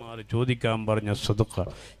മഹാന്മാർ ചോദിക്കാൻ പറഞ്ഞ സദഖ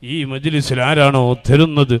ഈ മജ്ലിസിൽ ആരാണോ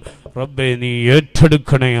തരുന്നത്, റബ്ബേ, നീ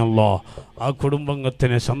ഏറ്റെടുക്കണേ അല്ലാ. ആ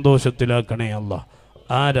കുടുംബത്തിനെ സന്തോഷത്തിലാക്കണേ അല്ലാ.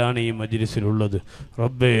 ആരാണ് ഈ മജ്ലിസിലുള്ളത്?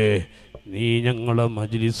 റബ്ബേ, നീ ഞങ്ങളെ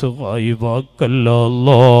മജ്ലിസ് ഗായിബാക്കല്ലോ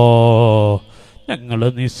അല്ലാ. ഞങ്ങളെ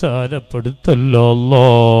നിസ്സാരപ്പെടുത്തല്ലോ അല്ലാ.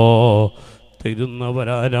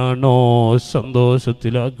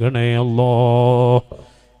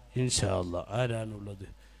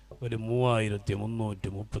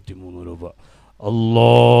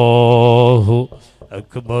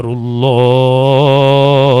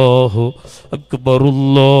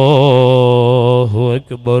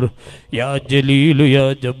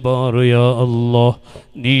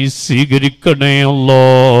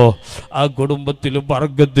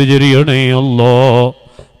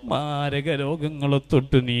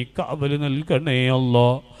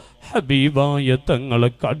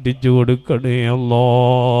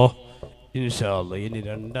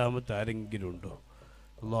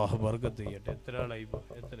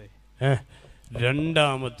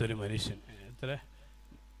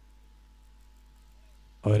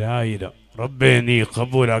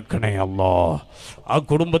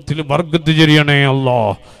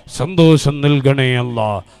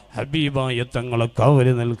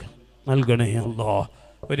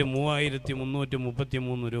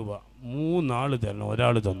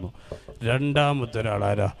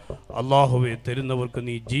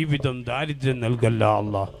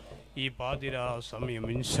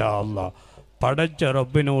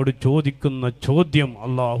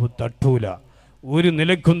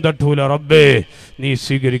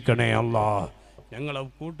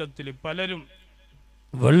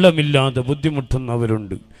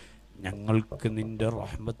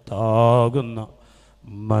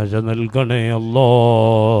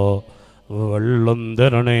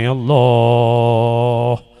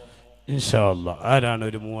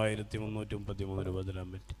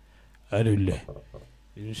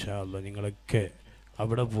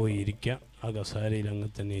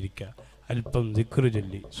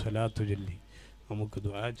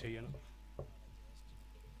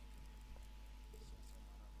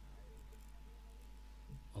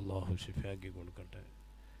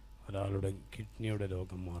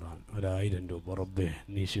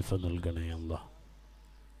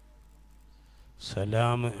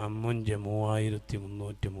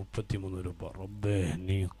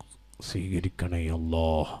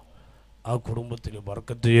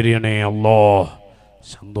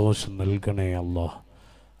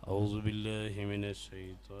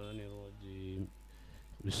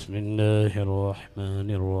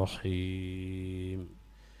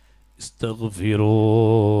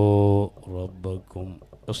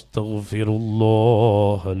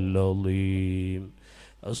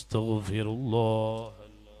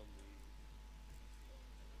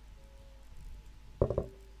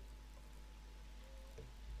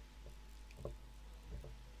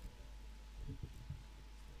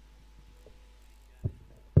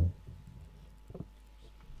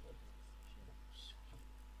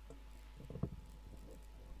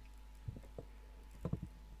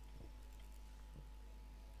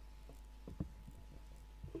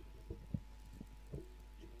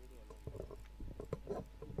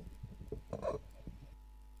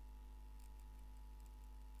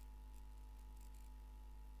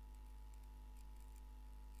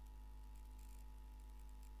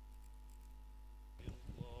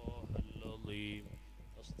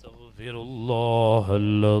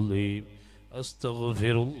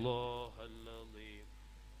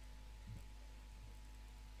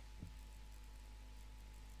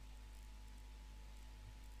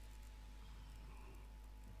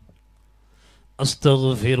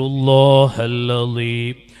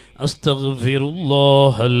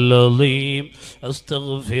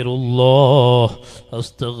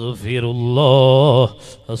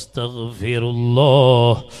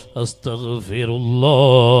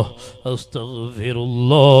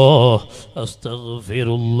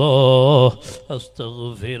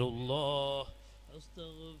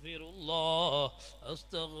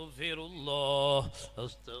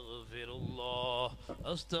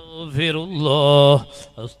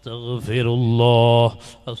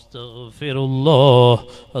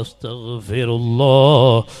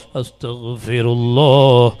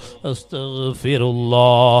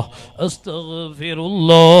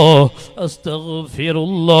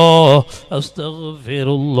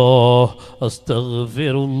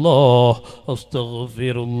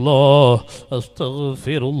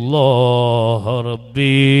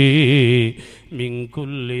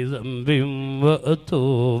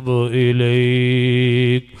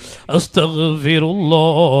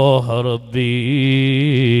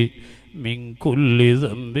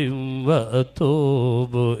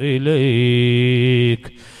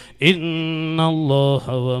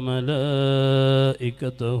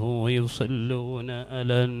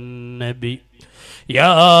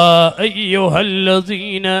 يا أيها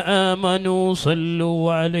الذين آمنوا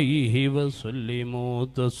صلوا عليه وسلموا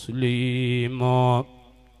تسليما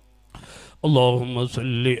اللهم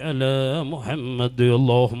صل على محمد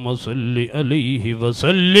اللهم صل عليه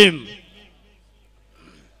وسلم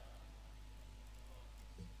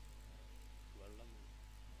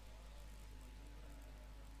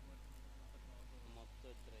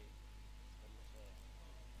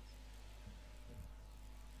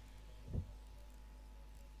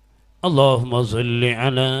اللهم صل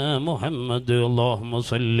على محمد اللهم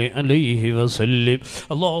صل عليه وسلم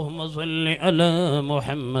اللهم صل على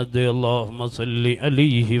محمد اللهم صل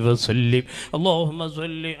عليه وسلم اللهم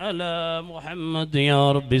صل على محمد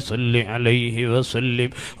يا رب صل عليه وسلم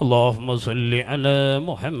اللهم صل على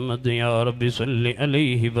محمد يا رب صل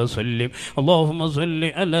عليه وسلم اللهم صل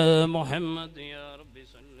على محمد يا رب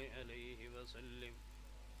صل عليه وسلم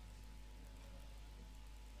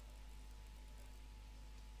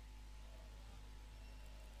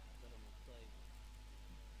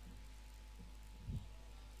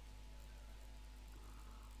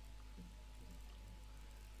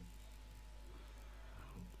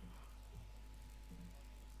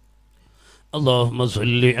اللهم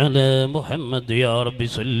صل على محمد يا رب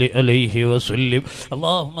صل عليه وسلم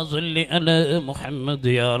اللهم صل على محمد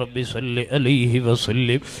يا رب صل عليه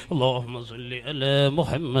وسلم اللهم صل على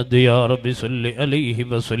محمد يا رب صل عليه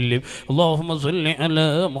وسلم اللهم صل على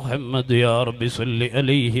محمد يا رب صل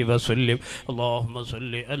عليه وسلم اللهم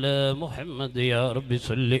صل على محمد يا رب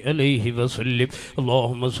صل عليه وسلم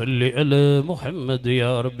اللهم صل على محمد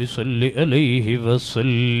يا رب صل عليه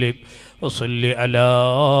وسلم وصل على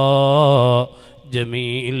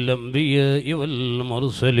جميع الأنبياء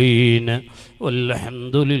والمرسلين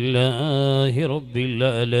والحمد لله رب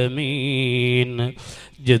العالمين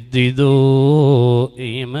جددوا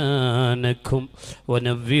إيمانكم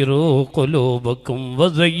ونفروا قلوبكم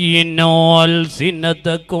وزينوا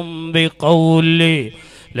ألسنتكم بقول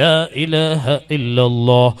لا إله إلا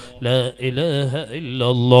الله لا إله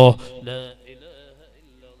إلا الله لا إله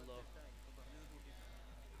إلا الله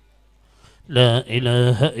لا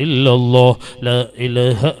إله إلا الله لا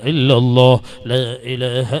إله إلا الله لا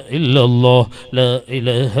إله إلا الله لا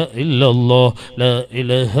إله إلا الله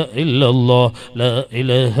لا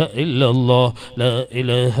إله إلا الله لا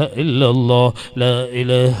إله إلا الله لا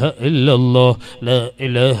إله إلا الله لا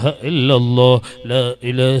إله إلا الله لا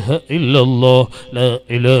إله إلا الله لا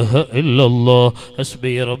إله إلا الله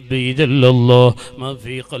حسبي ربي جل الله ما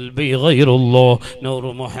في قلبي غير الله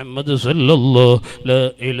نور محمد صلى الله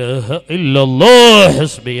لا إله إلا الله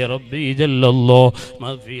حسبي ربي جل الله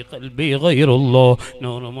ما في قلبي غير الله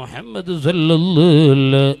نور محمد صلى الله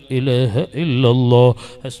لا إله إلا الله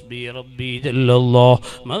حسبي ربي جل الله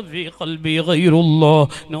ما في قلبي غير الله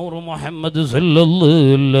نور محمد صلى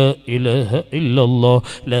الله لا إله إلا الله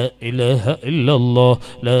لا إله إلا الله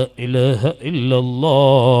لا إله إلا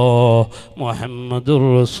الله محمد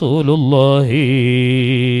رسول الله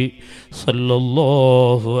صلى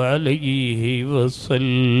الله عليه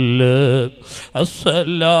وسلم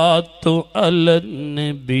الصلاة على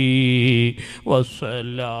النبي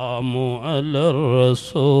والسلام على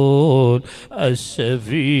الرسول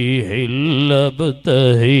الشفيع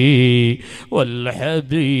الأبتهي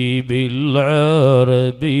والحبيب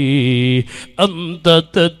العربي أنت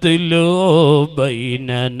تتلو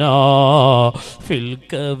بيننا في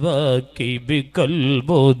الكواكب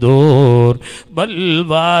كالبدور بل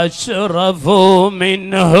وأشرف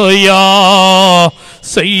منه يا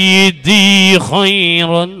سيدي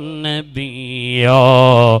خير النبي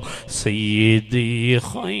يا سيدي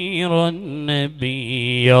خير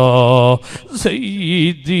النبي يا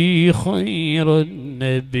سيدي خير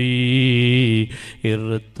النبي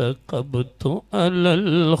ارتقبت على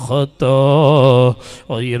الخطا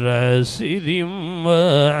غير عسر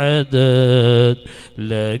وعدد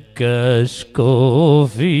لك أشكو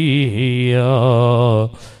فيه يا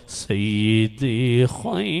سيدي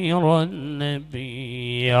خير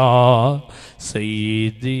النبي يا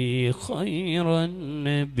سيدي خير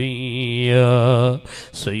النبي يا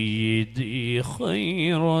سيدي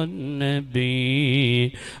خير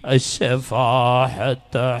النبي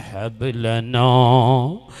الشفاعة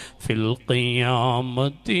حبلنا في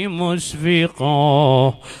القيامة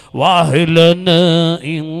مشفقا واهلنا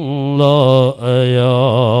إلا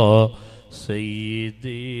يا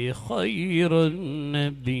سيدي خير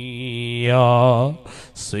النبي يا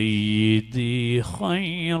سيدي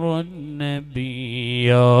خير النبي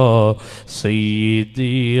يا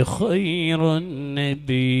سيدي خير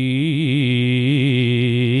النبي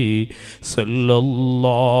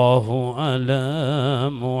സല്ലല്ലാഹു അലാ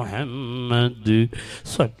മുഹമ്മദ്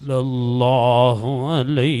സല്ലല്ലാഹു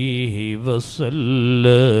അലൈഹി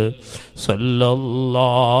വസല്ലം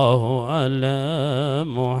സല്ലല്ലാഹു അലാ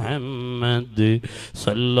മുഹമ്മദ്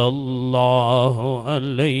സല്ലല്ലാഹു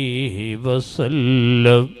അലൈഹി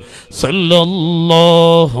വസല്ലം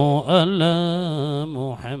സല്ലല്ലാഹു അലാ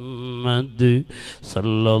മുഹമ്മദ്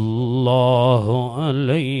സല്ലല്ലാഹു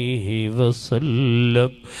അലൈഹി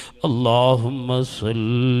വസല്ലം اللهم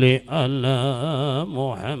صل على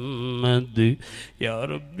محمد يا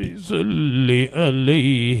ربي صل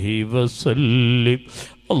عليه وسلم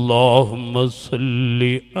اللهم صل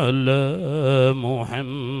على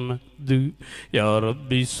محمد يا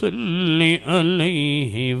ربي صل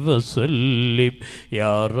عليه وسلم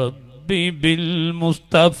يا ربي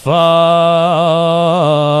بالمصطفى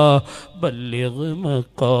بلغ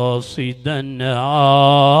مقاصدنا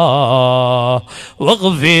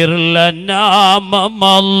واغفر لنا ما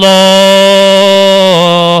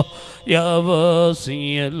الله يا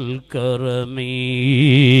واسع الكرم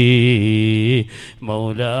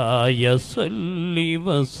مولاي صل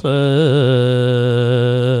وسلم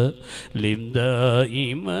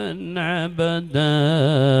دائما ابدا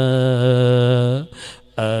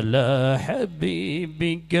على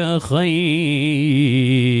حبيبك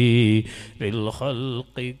خير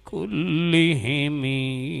الخلق كلهم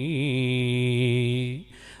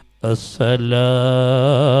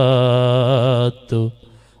الصلاة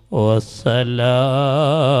والسلام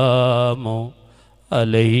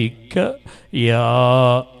عليك يا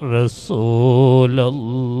رسول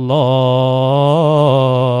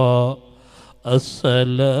الله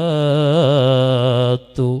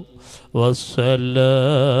الصلاة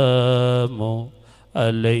والسلام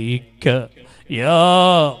عليك يا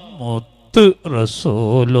مت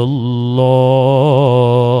رسول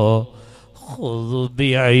الله خذ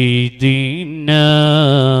بأيدينا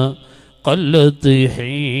قلت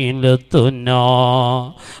حيلتنا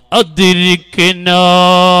أدركنا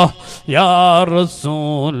يا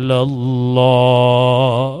رسول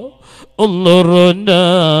الله انظرنا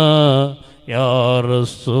يا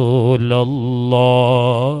رسول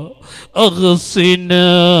الله أغسنا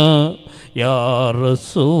يا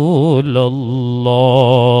رسول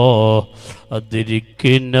الله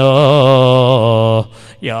أدركنا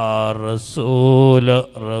يا رسول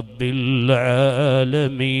رب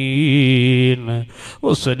العالمين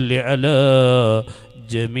وصل على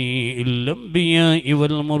جميع الأنبياء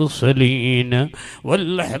والمرسلين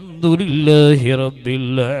والحمد لله رب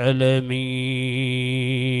العالمين.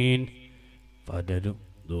 പലരും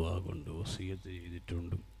ദുആ കൊണ്ട് വസിയത്ത്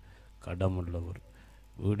ചെയ്തിട്ടുണ്ട്. കടമുള്ളവർ,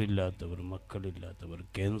 വീടില്ലാത്തവർ, മക്കളില്ലാത്തവർ,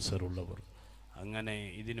 ക്യാൻസർ ഉള്ളവർ, അങ്ങനെ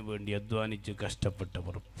ഇതിനു വേണ്ടി അധ്വാനിച്ച്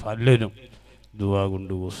കഷ്ടപ്പെട്ടവർ പലരും ദുആ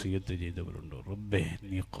കൊണ്ട് വസിയത്ത് ചെയ്തവരുണ്ട്. റബ്ബേ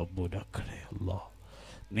നീ ഖബൂലാക്കണേ അല്ലാഹ്,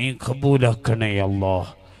 നീ ഖബൂലാക്കണേ അല്ലാഹ്.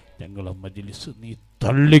 ഞങ്ങളെ മജ്ലിസ് നീ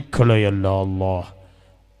തള്ളിക്കളയല്ല അല്ലാഹ്.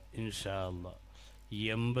 ഇൻഷാ അല്ലാഹ്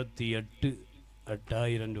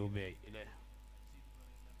 88,000 രൂപയായി അല്ലേ?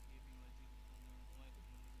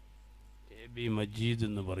 ബി മജീദ്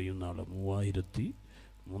എന്ന് പറയുന്ന ആള്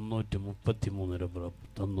 3,333 രൂപ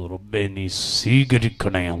തന്നു. റബ്ബേ നീ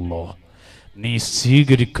സ്വീകരിക്കണേ അല്ലാ, നീ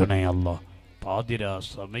സ്വീകരിക്കണേ അല്ലാ. പാതിരാ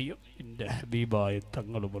സമയം എൻ്റെ ഹബീബായ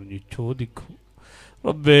തങ്ങൾ പറഞ്ഞു ചോദിക്കൂ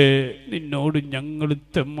റബ്ബേ, നിന്നോട് ഞങ്ങൾ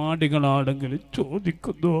തെമ്മാടികളാണെങ്കിൽ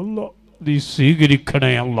ചോദിക്കുന്നു അല്ലാ, നീ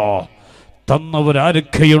സ്വീകരിക്കണേ അല്ലാ.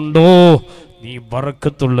 തന്നവരാരൊക്കെയുണ്ടോ നീ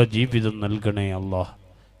ബറക്കത്തുള്ള ജീവിതം നൽകണേ അല്ലാ.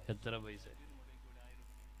 എത്ര പൈസ?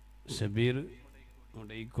 ഷബീർ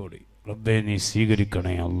ഉടൈക്കോടി. റബ്ബേ നീ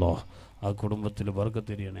സ്വീകരിക്കണേ അല്ലാ, ആ കുടുംബത്തിൽ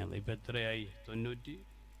ബർക്കത്ത് തരികണേ അല്ലാ. ഇപ്പം എത്രയായി?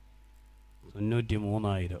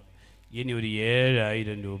 93,000. ഇനി ഒരു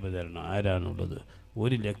 7,000 രൂപ തരണം. ആരാണുള്ളത്?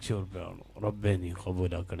 1,00,000 രൂപ ആണ്. റബ്ബേ നീ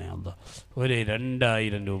ഖബൂലാക്കണേ അല്ലാ. ഒരു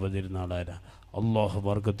 2,000 രൂപ തരുന്ന ആളാരാ? അള്ളാഹു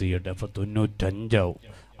ബർക്കത്ത് ചെയ്യട്ടെ. അപ്പം 95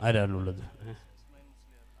 ആരാണുള്ളത്?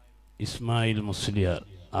 ഇസ്മായിൽ മുസ്ലിയാർ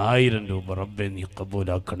 1000 രൂപ. റബ്ബേ നീ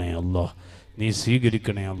ഖബൂലാക്കണേ അല്ലാ, നീ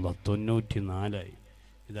സ്വീകരിക്കണേ അല്ലാ. 94.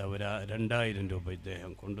 ഇതാ ഒരു 2,000 രൂപ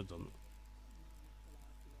ഇദ്ദേഹം കൊണ്ടു തന്നു.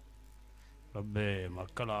 റബ്ബേ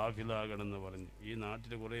മക്കൾ ആഫിലാകണമെന്ന് പറഞ്ഞ് ഈ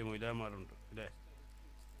നാട്ടിൽ കുറേ മൗലവിമാരുണ്ട് അല്ലേ?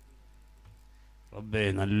 റബ്ബേ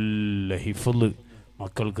നല്ല ഹിഫ്ള്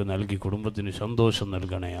മക്കൾക്ക് നൽകി കുടുംബത്തിന് സന്തോഷം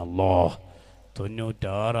നൽകണേ അല്ലാ.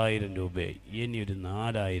 96,000 രൂപയായി. ഇനി ഒരു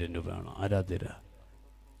 4,000 രൂപയാണ്. ആരാധര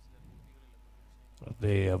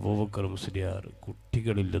റബ്ബേ അബൂബക്കർ മുസ്ലിയാർ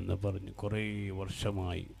കുട്ടികളില്ലെന്ന് പറഞ്ഞ് കുറേ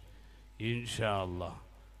വർഷമായി. ഇൻഷാ അല്ലാ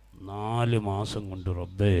 4 മാസം കൊണ്ട്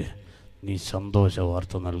റബ്ബേ നീ സന്തോഷ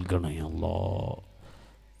വാർത്ത നൽകണേ അല്ലാ.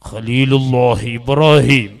 ഖലീലുല്ലാഹി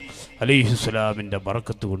ഇബ്രാഹിം അലൈഹിസ്സലാമിൻ്റെ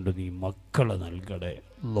ബറക്കത്ത് കൊണ്ട് നീ മക്കളെ നൽകണേ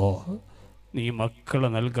അല്ലാ. നീ മക്കളെ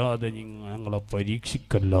നൽകാതെ ഞങ്ങളെ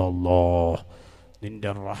പരീക്ഷിക്കല്ല അല്ലാ. നിൻ്റെ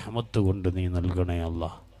റഹ്മത്ത് കൊണ്ട് നീ നൽകണേ അല്ലാ.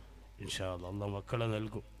 ഇൻഷാ അല്ലാ അല്ലാ മക്കളെ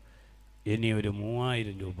നൽകും. ഇനി ഒരു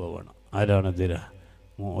 3000 രൂപ വേണം. ആരാണ് തരാ?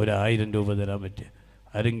 1000 രൂപ തരാൻ പറ്റിയ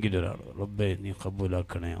ആരെങ്കിലും ഒരാൾ? റബ്ബേ നീ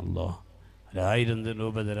കബൂലാക്കണേ അല്ലാ. 1000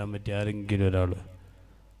 രൂപ തരാൻ പറ്റിയ ആരെങ്കിലും ഒരാൾ?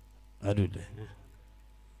 ആരുമില്ലേ?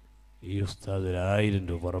 ഈ ഉസ്താദ് 1000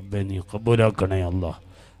 രൂപ റബ്ബേ നീ കബൂലാക്കണേ അല്ലാ.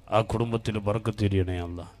 ആ കുടുംബത്തിൽ ബർക്കത്ത് തരണേ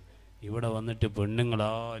അല്ലാ. ഇവിടെ വന്നിട്ട്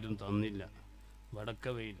പെണ്ണുങ്ങളാരും തന്നില്ല.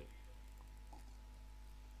 വടക്കവയിൽ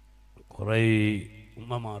കുറേ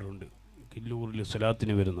ഉമ്മമാരുണ്ട് കില്ലൂറിൽ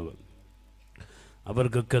സ്വലാത്തിന് വരുന്നവർ.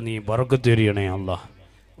 അവർക്കൊക്കെ നീ ബർക്കത്ത് തരണേ അല്ലാ.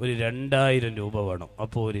 ഒരു 2000 രൂപ വേണം.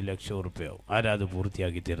 അപ്പോൾ 1,00,000 റുപ്യയാവും. ആരാ അത്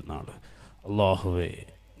പൂർത്തിയാക്കി തരുന്ന ആൾ? അല്ലാഹുവേ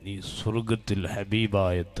നീ സ്വർഗത്തിൽ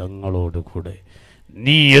ഹബീബായ തങ്ങളോട് കൂടെ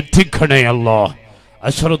നീ എത്തിക്കണേ അല്ലാ.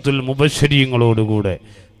 അശ്റത്തുൽ മുബശ്ശരീങ്ങളോടുകൂടെ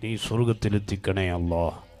നീ സ്വർഗത്തിൽ എത്തിക്കണേ അല്ലാ.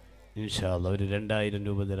 ഇൻഷാ അല്ലാ ഒരു 2000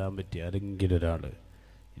 രൂപ തരാൻ പറ്റിയ ആരെങ്കിലും ഒരാൾ?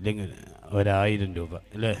 ഇല്ലെങ്കിൽ 1000 രൂപ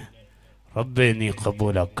അല്ലേ? റബ്ബേ നീ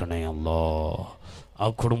കബൂലാക്കണേ അല്ലാ. ആ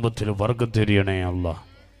കുടുംബത്തിൽ ബർക്കത്ത് തരണേ അല്ലാ.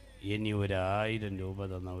 ഇനി 1000 രൂപ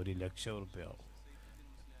തന്ന 1,00,000 റുപ്യയാവും.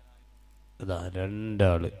 അതാ 2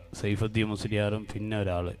 ആൾ, സൈഫുദ്ദീൻ മുസ്ലിയാറും പിന്നെ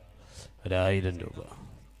ഒരാൾ 1000 രൂപ.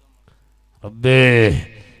 റബ്ബേ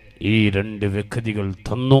ഈ 2 വ്യക്തികൾ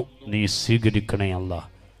തന്നു, നീ സ്വീകരിക്കണേ അല്ലാ.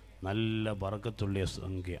 നല്ല ബർക്കത്തുള്ള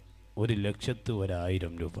സംഖ്യ.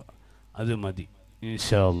 1,00,000 രൂപ അത് മതി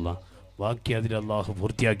ഇൻഷാ അല്ലാ. ബാക്കി അതിൽ അല്ലാഹു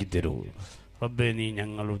പൂർത്തിയാക്കി തരൂ. റബ്ബേ നീ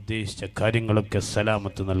ഞങ്ങൾ ഉദ്ദേശിച്ച കാര്യങ്ങളൊക്കെ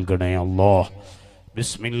സലാമത്ത് നൽകണേ അല്ലാ.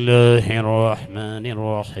 ബിസ്മില്ലാഹിർ റഹ്മാനിർ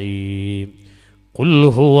റഹീം. ഖുൽ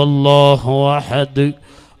ഹുവല്ലാഹു അഹദ്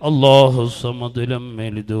അല്ലാഹു സമദ് ലം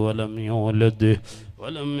യലിദ് വലം യൂലദ്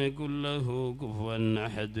വലം യകുൽ ലഹു കുഫുവൻ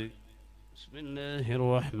അഹദ്. ബിസ്മില്ലാഹിർ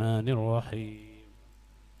റഹ്മാനിർ റഹീം.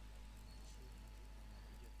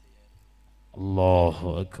 അല്ലാഹു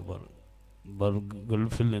അക്ബർ.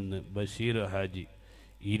 ഗൾഫിൽ നിന്ന് ബഷീർ ഹാജി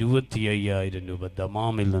 25,000 രൂപ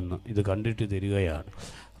ദമാമിൽ നിന്ന് ഇത് കണ്ടിട്ട് തരികയാണ്.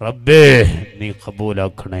 റബ്ബേ നീ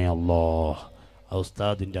കബൂലാക്കണേ അല്ലാ. ആ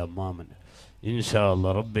ഉസ്താദിൻ്റെ അമ്മാമൻ ഇൻഷാ അല്ലാ.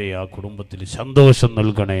 റബ്ബേ ആ കുടുംബത്തിൽ സന്തോഷം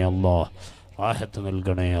നൽകണേ അല്ലാ. റാഹത്ത്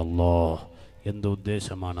നൽകണേ അല്ലാ. എന്ത്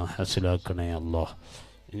ഉദ്ദേശമാണ് ഹസിലാക്കണേ അല്ലാ.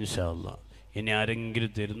 ഇൻഷാ അല്ലാ. ഇനി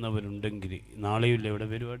ആരെങ്കിലും തരുന്നവരുണ്ടെങ്കിൽ നാളെയില്ല ഇവിടെ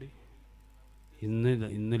പരിപാടി?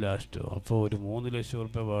 ഇന്ന് ലാസ്റ്റോ? അപ്പോൾ ഒരു 3,00,000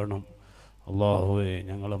 റുപ്യ വേണം. അള്ളാഹുവേ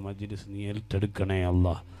ഞങ്ങളെ മജ്ലിസ് നീ ഏറ്റെടുക്കണേ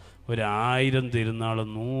അല്ലാ. 1000 തരുന്നാൾ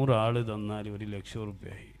 100 ആൾ തന്നാൽ 1,00,000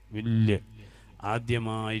 റുപ്യയായി. വലിയ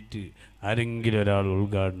ആദ്യമായിട്ട് ആരെങ്കിലും ഒരാൾ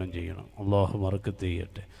ഉദ്ഘാടനം ചെയ്യണം. അള്ളാഹു ബർക്കത്ത്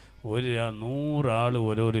ചെയ്യട്ടെ. 100 ആൾ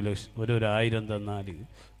ഓരോ 1000 തന്നാൽ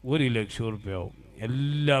 1,00,000 റുപ്യയാവും.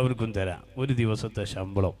 എല്ലാവർക്കും തരാം ഒരു ദിവസത്തെ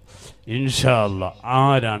ശമ്പളം ഇൻഷാ അല്ലാ.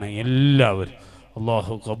 ആരാണ്? എല്ലാവരും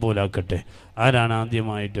അള്ളാഹു കബൂലാക്കട്ടെ. ആരാണ്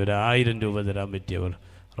ആദ്യമായിട്ട് 1000 രൂപ തരാൻ പറ്റിയവർ?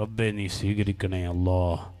 റബ്ബേ നീ സ്വീകരിക്കണേ അല്ലാ.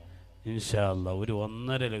 ഇൻഷാ അല്ലാ ഒരു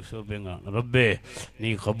 1,50,000 റുപ്യ കാണും. റബ്ബേ നീ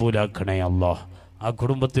കബൂലാക്കണേ അല്ലാ. ആ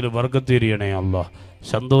കുടുംബത്തിൽ ബർക്കത്ത് തരണേ അല്ലാ.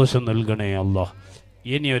 സന്തോഷം നൽകണേ അല്ലാ.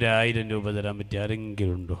 ഇനി 1000 രൂപ തരാൻ പറ്റിയ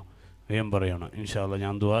ആരെങ്കിലും ഉണ്ടോ? വേഗം പറയണം. ഇൻഷാ അല്ലാ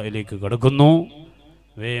ഞാൻ ദുആയിലേക്ക് കടക്കുന്നു.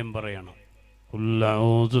 വേഗം പറയണം. ഖുൽ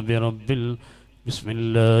അഊദു ബിറബ്ബിൽ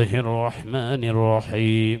ബിസ്മില്ലാഹിർ റഹ്മാനിർ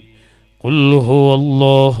റഹീം. ഖുൽ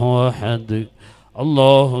ഹുവല്ലാഹു അഹദ്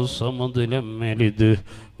അല്ലാഹു സമദ് ലം യലിദ്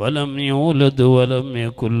വലം യൂലദ് വലം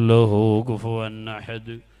യകുൽ ലഹു കുഫുവൻ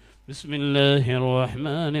അഹദ്. ബിസ്മില്ലാഹിർ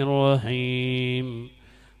റഹ്മാനിർ റഹീം.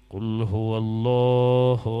 ഖുൽ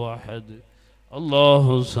ഹുവല്ലാഹു അഹദ്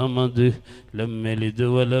അല്ലാഹു സമദ് ലം യലിദ്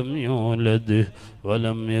വലം യൂലദ്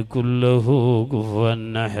വലം യകുൽ ലഹു കുഫുവൻ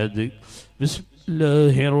അഹദ്.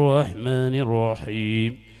 ബിസ്മില്ലാഹിർ റഹ്മാനിർ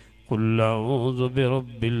റഹീം. ഖുൽ അഊദു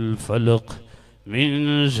ബിറബ്ബിൽ ഫലഖ് من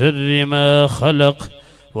شر ما خلق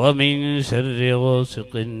ومن شر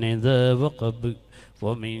غاسق إذا وقب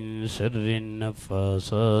ومن شر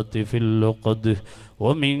النفاثات في العقد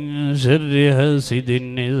ومن شر حاسد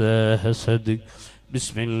إذا حسد.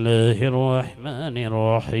 بسم الله الرحمن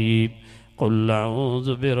الرحيم. قل أعوذ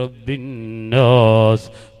برب الناس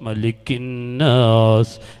ملك الناس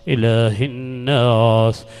إله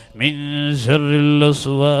الناس من شر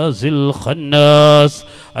الوسواس الخناس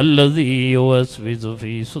الذي يوسوس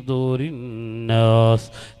في صدور الناس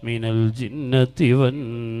من الجنة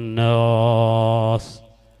والناس.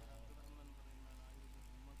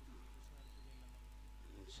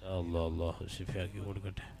 إن شاء الله الله ശിഫയാക്കി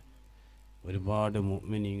കൊടുക്കട്ടെ. ഒരുപാട്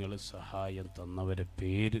മുഅ്മിനീങ്ങൾ സഹായം തന്നവരെ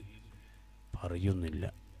പേര് പറയുന്നില്ല.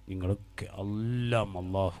 നിങ്ങളൊക്കെ എല്ലാം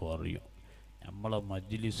അല്ലാഹു അറിയും. നമ്മളെ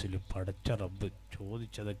മജ്ലിസിൽ പടച്ച റബ്ബ്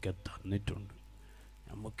ചോദിച്ചതൊക്കെ തന്നിട്ടുണ്ട്.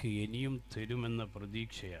 നമുക്ക് ഇനിയും തരുമെന്ന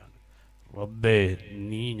പ്രതീക്ഷയാണ്. റബ്ബേ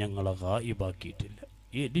നീ ഞങ്ങളെ ഗായിബാക്കിയിട്ടില്ല.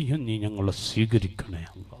 ഇനിയും നീ ഞങ്ങളെ സ്വീകരിക്കണേ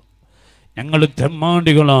അല്ലാ. ഞങ്ങൾ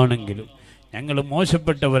തെമ്മാടികളാണെങ്കിലും ഞങ്ങൾ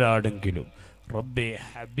മോശപ്പെട്ടവരാണെങ്കിലും റബ്ബേ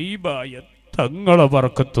ഹബീബായ തങ്ങളെ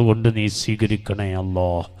ബർക്കത്ത് കൊണ്ട് നീ സ്വീകരിക്കണേ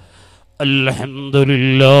അല്ലാ.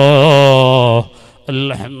 അൽഹംദുലില്ലാഹ്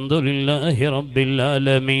الحمد لله رب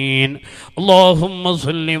العالمين. اللهم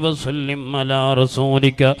صل وسلم على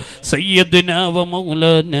رسولك سيدنا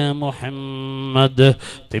ومولانا محمد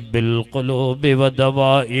طب القلوب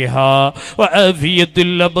ودوائها وعافية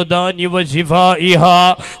الأبدان وشفائها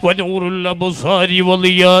ونور الأبصار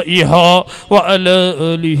وضيائها وعلى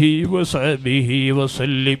آله وصحبه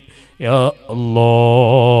وسلم. يا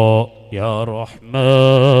الله يا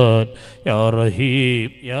رحمن يا رحيم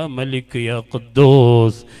يا ملك يا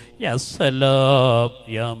قدوس يا سلام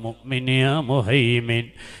يا مؤمن يا مهيمن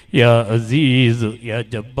يا عزيز يا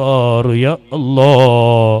جبار يا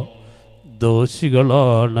الله.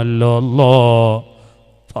 ദോഷികളാണല്ലോ അല്ലാ,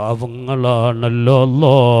 പാവങ്ങളാണല്ലോ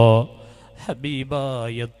അല്ലാ.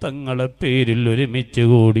 ഹബീബായ തങ്ങളെ പേരിൽ ഒരുമിച്ച്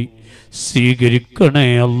കൂടി സ്വീകരിക്കണേ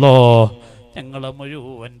അല്ലാ. ഞങ്ങളെ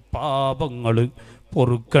മുഴുവൻ പാപങ്ങൾ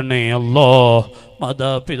പൊറുക്കണേ അല്ലാ.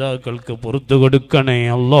 മാതാപിതാക്കൾക്ക് പുറത്തു കൊടുക്കണേ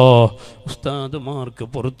അല്ലാ. ഉസ്താദുമാർക്ക്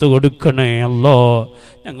പുറത്തു കൊടുക്കണേ അല്ലാ.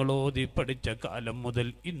 ഞങ്ങൾ ഓതി പഠിച്ച കാലം മുതൽ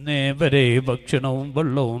ഇന്നേ വരെ ഭക്ഷണവും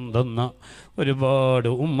വെള്ളവും തന്ന ഒരുപാട്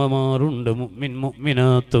ഉമ്മമാരുണ്ട്,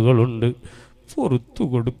 മുഅ്മിനാത്തുകളുണ്ട്. പുറത്തു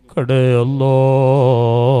കൊടുക്കണേ അല്ലാ.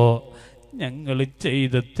 ഞങ്ങൾ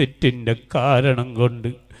ചെയ്ത തെറ്റിൻ്റെ കാരണം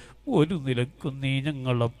കൊണ്ട് ഒരു നിലക്കും നീ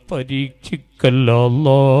ഞങ്ങളെ പരീക്ഷിക്കല്ലോ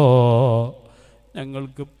അല്ലാ.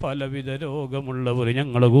 ഞങ്ങൾക്ക് പലവിധ രോഗമുള്ളവർ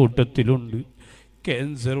ഞങ്ങളുടെ കൂട്ടത്തിലുണ്ട്.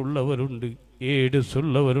 ക്യാൻസർ ഉള്ളവരുണ്ട്, എയ്ഡ്സ്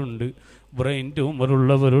ഉള്ളവരുണ്ട്, ബ്രെയിൻ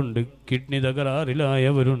ട്യൂമറുള്ളവരുണ്ട്, കിഡ്നി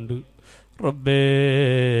തകരാറിലായവരുണ്ട്. റബ്ബേ,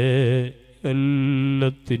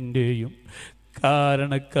 എല്ലാത്തിൻ്റെയും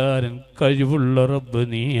കാരണക്കാരൻ കഴിവുള്ള റബ്ബ്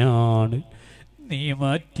നീയാണ്. നീ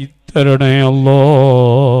മാറ്റിത്തരണേ അല്ലാ.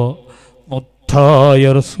 മുത്തായ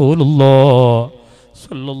റസൂലുള്ളാഹ്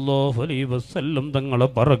സല്ലല്ലാഹു അലൈഹി വസല്ലം തങ്ങളെ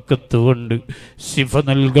ബറക്കത്ത് കൊണ്ട് ശിഫ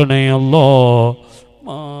നൽകണേ അല്ലാ.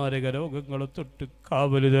 മാരക രോഗങ്ങളെ തൊട്ട്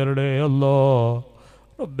കാവൽ തരണേ അല്ലാ.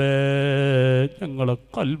 റബ്ബേ, ഞങ്ങളെ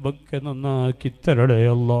കൽബൊക്കെ നന്നാക്കി തരണേ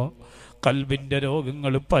അല്ലാ. കൽബിൻ്റെ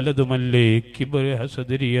രോഗങ്ങൾ പലതുമല്ലേ. കിബർ,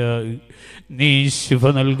 ഹസദ്, റിയാ, നീ ശിഫ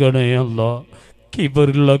നൽകണേ അല്ലാ.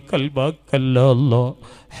 കിബറുള്ള കൽബാക്കല്ല അല്ലാ,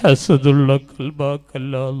 ഹസദുള്ള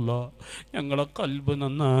കൽബാക്കല്ല അല്ലാ. ഞങ്ങളെ കൽബ്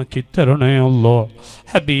നന്നാക്കി തരണേ അല്ലാ.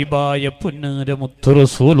 ഹബീബായ പുന്നാര മുത്ത്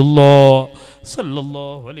റസൂലുള്ളാഹ്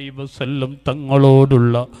സല്ലല്ലാഹു അലൈഹി വസല്ലം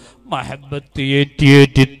തങ്ങളോടുള്ള മഹബ്ബത്ത്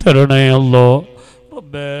ഏറ്റി തരണേ അല്ലാ.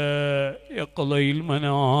 റബ്ബേ, യഖ്ളയിൽ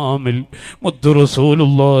മനാമിൽ മുത്ത്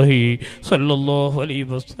റസൂലുള്ളാഹി സല്ലല്ലാഹു അലൈഹി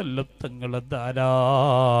വസല്ലം തങ്ങളെ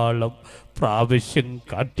ധാരാളം പ്രാവശ്യം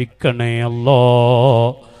കാട്ടിക്കണേ അല്ലാ.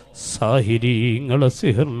 സാഹിരീങ്ങളെ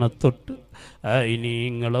സിഹറിനെ തൊട്ട്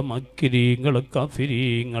ഐനീങ്ങളെ മക്കിരീങ്ങളെ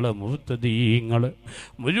കഫിരീങ്ങളെ മുർത്തദീങ്ങളെ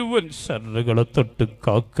മുഴുവൻ ശർറുകളെ തൊട്ട്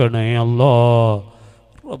കാക്കണേ അല്ലാ.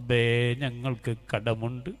 റബ്ബേ, ഞങ്ങൾക്ക്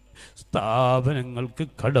കടമുണ്ട്, സ്ഥാപനങ്ങൾക്ക്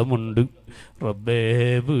കടമുണ്ട്. റബ്ബേ,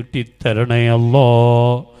 വീട്ടിൽ തരണേ അല്ലാ.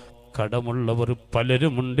 കടമുള്ളവർ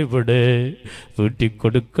പലരുമുണ്ട് ഇവിടെ, വീട്ടിൽ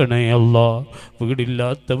കൊടുക്കണേ അല്ലാ.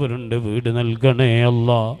 വീടില്ലാത്തവരുണ്ട്, വീട് നൽകണേ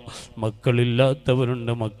അല്ലാ.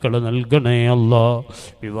 മക്കളില്ലാത്തവരുണ്ട്, മക്കളെ നൽകണേ അല്ലാ.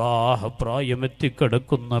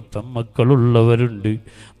 വിവാഹപ്രായമെത്തിക്കിടക്കുന്ന പെമ്മക്കളുള്ളവരുണ്ട്,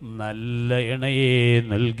 നല്ല ഇണയെ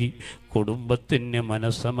നൽകി കുടുംബത്തിന്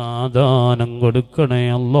മനസ്സമാധാനം കൊടുക്കണേ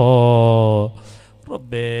അല്ലാ.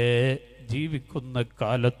 റബ്ബേ, ജീവിക്കുന്ന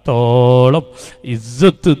കാലത്തോളം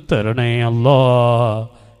ഇസ്സത്ത് തരണേ അല്ലാ.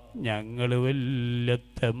 ഞങ്ങൾ വലിയ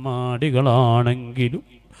തെമ്മാടികളാണെങ്കിലും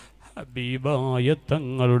ഹബീബായ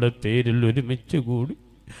തങ്ങളുടെ പേരിൽ ഒരുമിച്ച് കൂടി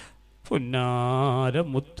പൊന്നാര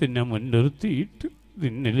മുത്തിനെ മുൻനിർത്തിയിട്ട്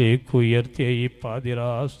നിന്നിലേക്ക് ഉയർത്തിയ ഈ പാതിരാ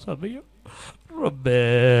സമയം റബ്ബേ,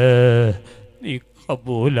 നീ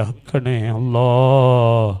കബൂലാക്കണേ അല്ലാ.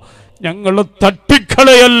 ഞങ്ങളെ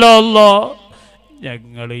തട്ടിക്കളയല്ല അല്ലാ.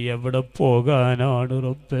 ഞങ്ങൾ എവിടെ പോകാനാണ്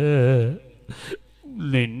റബ്ബേ?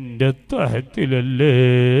 നിന്റെ തഹത്തിലല്ലേ,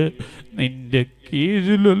 നിന്റെ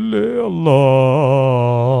കീഴിലല്ലേ അല്ലാ.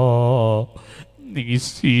 നീ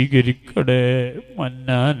സ്വീകരിക്കണേ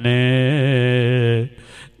മന്നാനേ.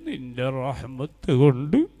 നിന്റെ റഹ്മത്ത്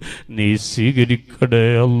കൊണ്ട് നീ സ്വീകരിക്കണേ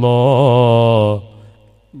അല്ലാ.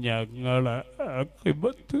 ഞങ്ങളെ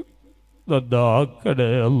ആഖിബത്ത്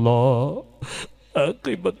നന്നാക്കണേ അല്ലാ.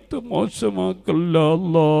 ആഖിബത്ത് മോശമാക്കല്ല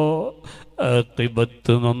അല്ലാ.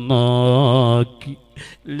 ആഖിബത്ത് നന്നാക്കി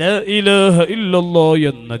ലാ ഇലാഹ ഇല്ലല്ലാഹ്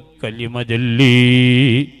എന്ന കലിമ ചൊല്ലി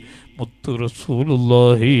മുത്തു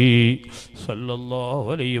റസൂലുള്ളാഹി സല്ലല്ലാഹു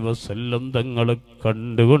അലൈഹി വസല്ലം തങ്ങളെ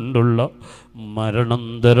കണ്ടുകൊണ്ടുള്ള മരണം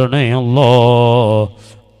തരണേ അല്ലാഹ്.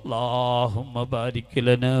 اللهم بارك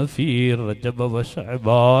لنا في رجب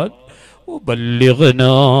وشعبان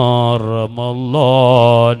وبلغنا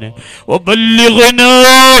رمضان وبلغنا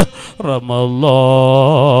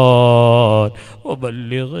رمضان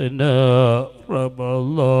وبلغنا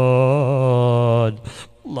رمضان.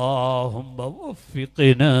 اللهم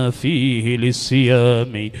وفقنا فيه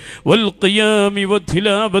للصيام والقيام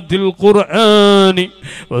وتلاوة القرآن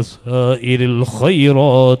وسائر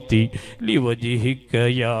الخيرات لوجهك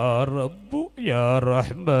يا رب يا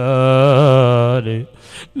رحمن.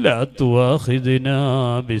 لا تؤاخذنا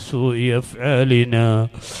بسوء أفعالنا.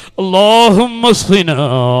 اللهم اسقنا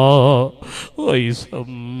غيثا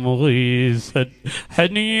مغيثا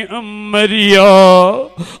هنيئا مريا.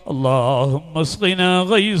 اللهم اسقنا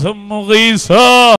غيثا مغيثا